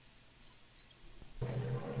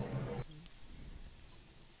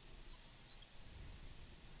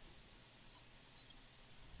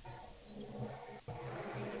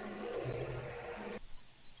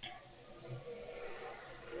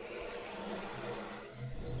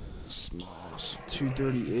 Smalls.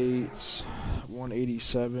 238,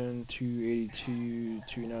 187, 282,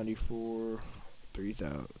 294,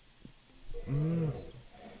 3,000.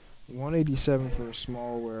 187 for a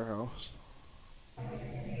small warehouse.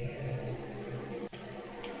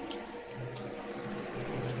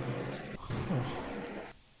 Huh.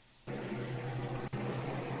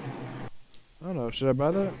 I don't know. Should I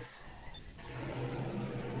buy that?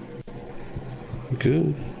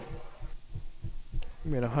 Good. I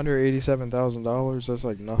mean, $187,000. That's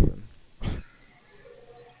like nothing.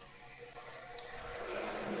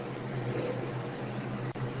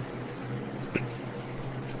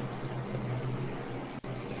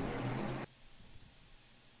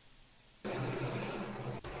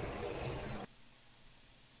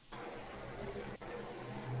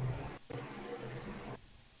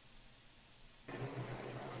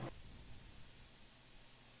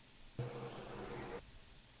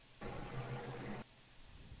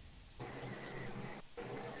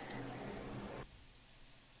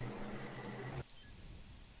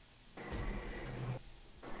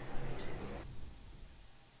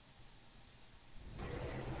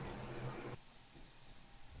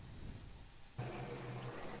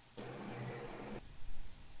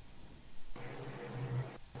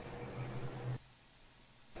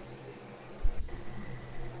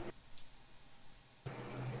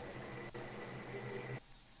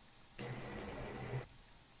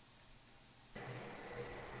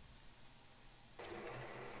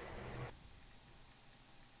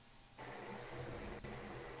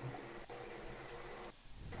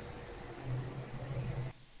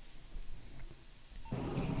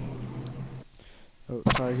 Oh,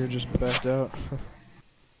 Tiger just backed out.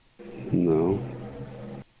 No.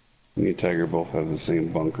 Me and Tiger both have the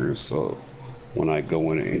same bunkers, so when I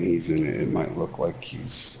go in it and he's in it, it might look like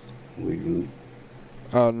he's leaving.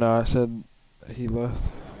 Oh no, I said he left.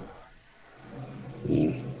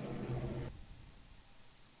 Mm.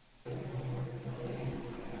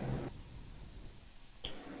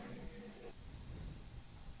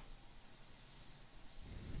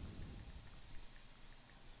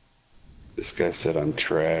 This guy said I'm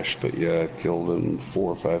trash, but yeah, I've killed him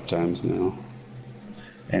 4 or 5 times now.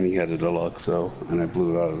 And he had a deluxo, and I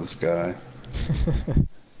blew it out of the sky.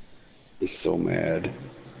 He's so mad.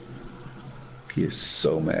 He is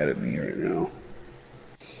so mad at me right now.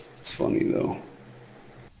 It's funny though.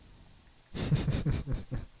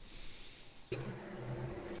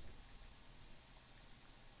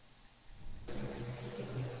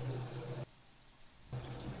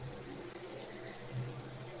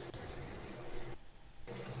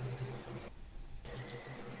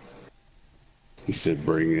 He said,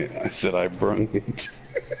 "Bring it." I said, "I brung it."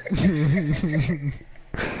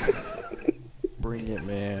 Bring it,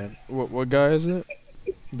 man. What guy is it?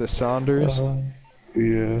 The Saunders?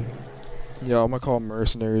 Yeah. Yeah, I'm gonna call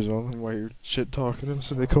mercenaries on them while you're shit talking them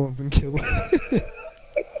so they come up and kill him.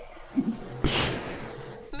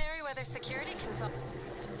 Merryweather security consult.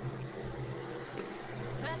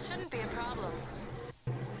 That shouldn't be a problem.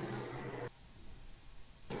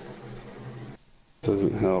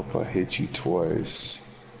 Doesn't help. I hit you twice.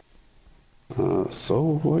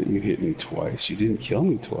 So what? You hit me twice. You didn't kill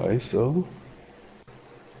me twice, though.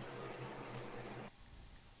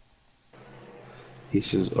 He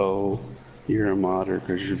says, "Oh, you're a modder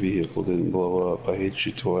because your vehicle didn't blow up. I hit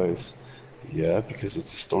you twice." Yeah, because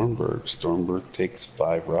it's a Stormberg. Stormberg takes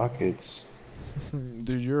 5 rockets.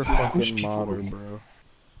 Dude, you're a I wish fucking people modder, would- bro.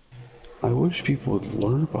 I wish people would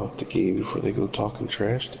learn about the game before they go talking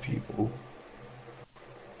trash to people.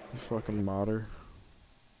 You fucking modder.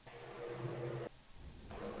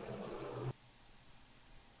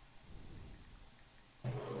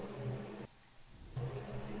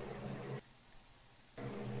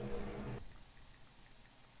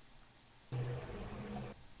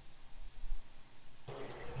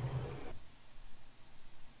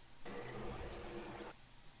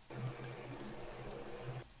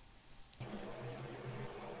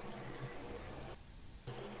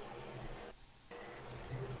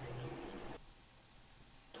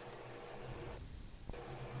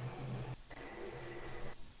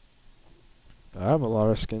 I have a lot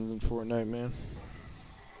of skins in Fortnite, man.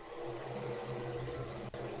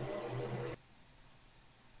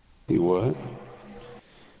 You what?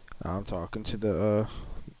 I'm talking to the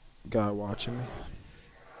guy watching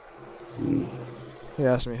me. He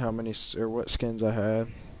asked me how many or what skins I had.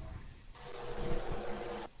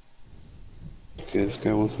 Okay, this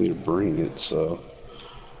guy wants me to bring it, so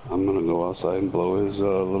I'm gonna go outside and blow his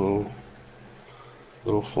little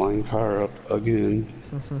flying car up again.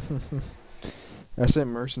 I sent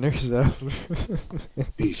mercenaries after.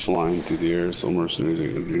 He's flying through the air, so mercenaries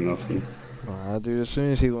ain't gonna do nothing. Nah, dude, as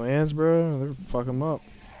soon as he lands, bro, they're fuck him up.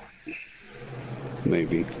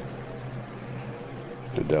 Maybe.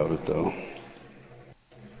 I doubt it, though.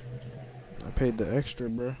 I paid the extra,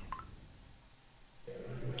 bro.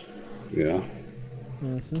 Yeah.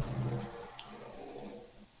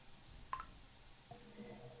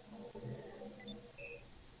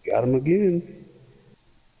 Got him again.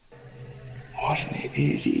 What an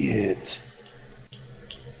idiot.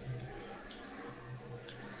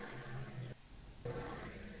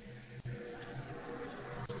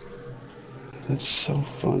 That's so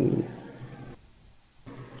funny.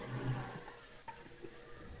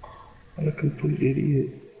 What a complete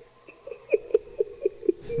idiot.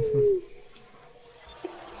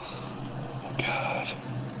 God.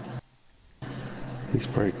 He's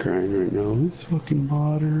probably crying right now. This fucking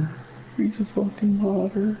modder. He's a fucking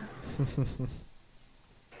modder.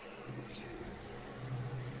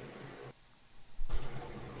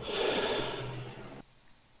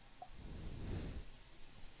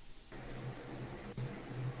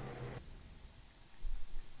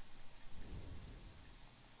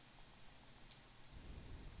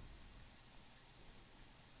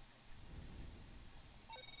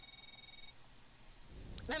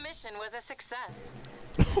 The mission was a success.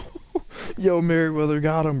 Yo, Merryweather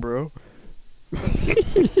got him, bro.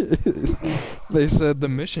 They said the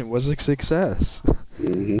mission was a success.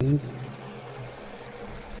 Mm-hmm.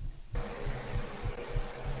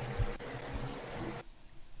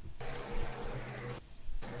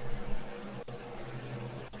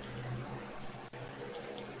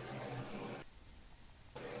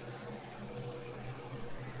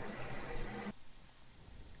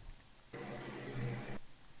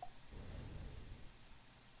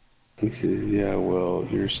 He says, "Yeah, well,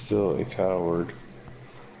 you're still a coward."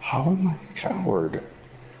 How am I a coward?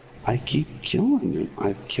 I keep killing him.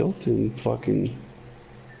 I've killed him fucking,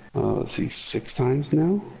 let's see, 6 times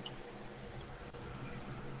now?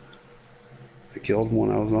 I killed him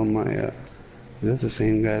when I was on my, is that the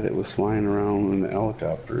same guy that was flying around in the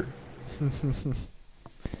helicopter?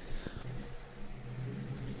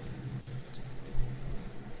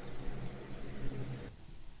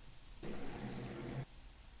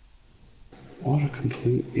 What a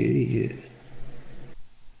complete idiot.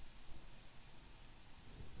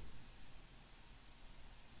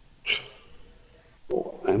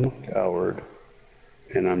 I'm a coward,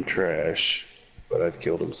 and I'm trash, but I've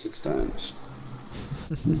killed him 6 times.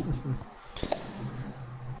 I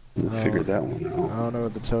figured that one I out. don't know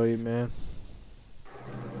what to tell you, man.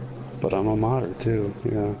 But I'm a modder, too.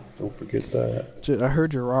 Yeah, don't forget that. Dude, I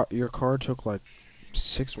heard your car took like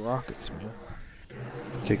 6 rockets, man.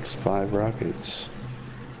 Takes 5 rockets.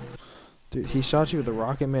 Dude, he shot you with a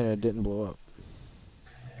rocket, man, and it didn't blow up.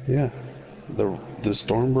 Yeah. The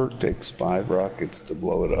Stormbird takes 5 rockets to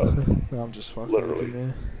blow it up. I'm just fucking with Literally. you,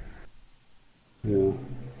 man. Yeah.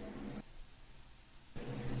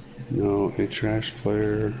 No, a trash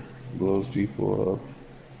player blows people up.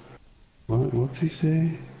 What's he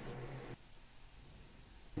say?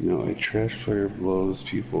 No, a trash player blows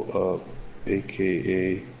people up,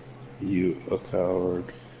 aka you a coward.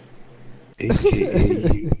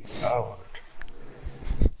 AKA you a coward.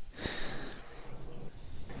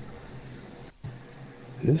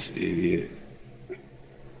 This idiot.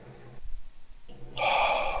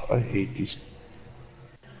 I hate these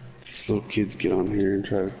little kids get on here and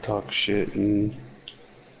try to talk shit and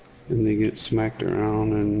they get smacked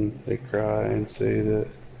around and they cry and say that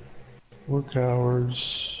we're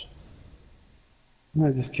cowards. And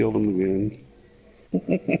I just killed him again.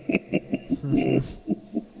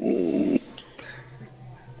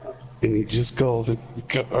 And he just called it his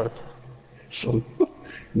car. So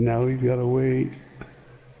now he's gotta wait.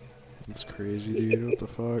 That's crazy, dude. What the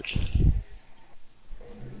fuck?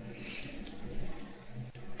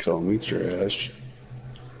 Call me trash.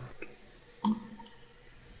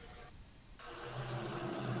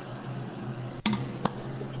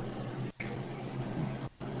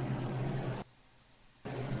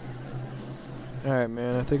 Alright,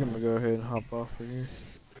 man. I think I'm gonna go ahead and hop off for here.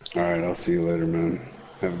 Alright, I'll see you later, man.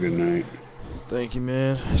 Have a good night. Thank you,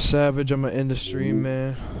 man. Savage, I'm gonna end the stream,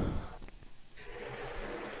 man.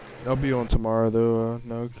 I'll be on tomorrow, though,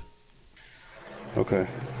 Nug. Okay,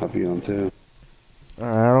 I'll be on too.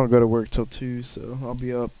 Alright, I don't go to work till 2, so I'll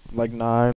be up like 9.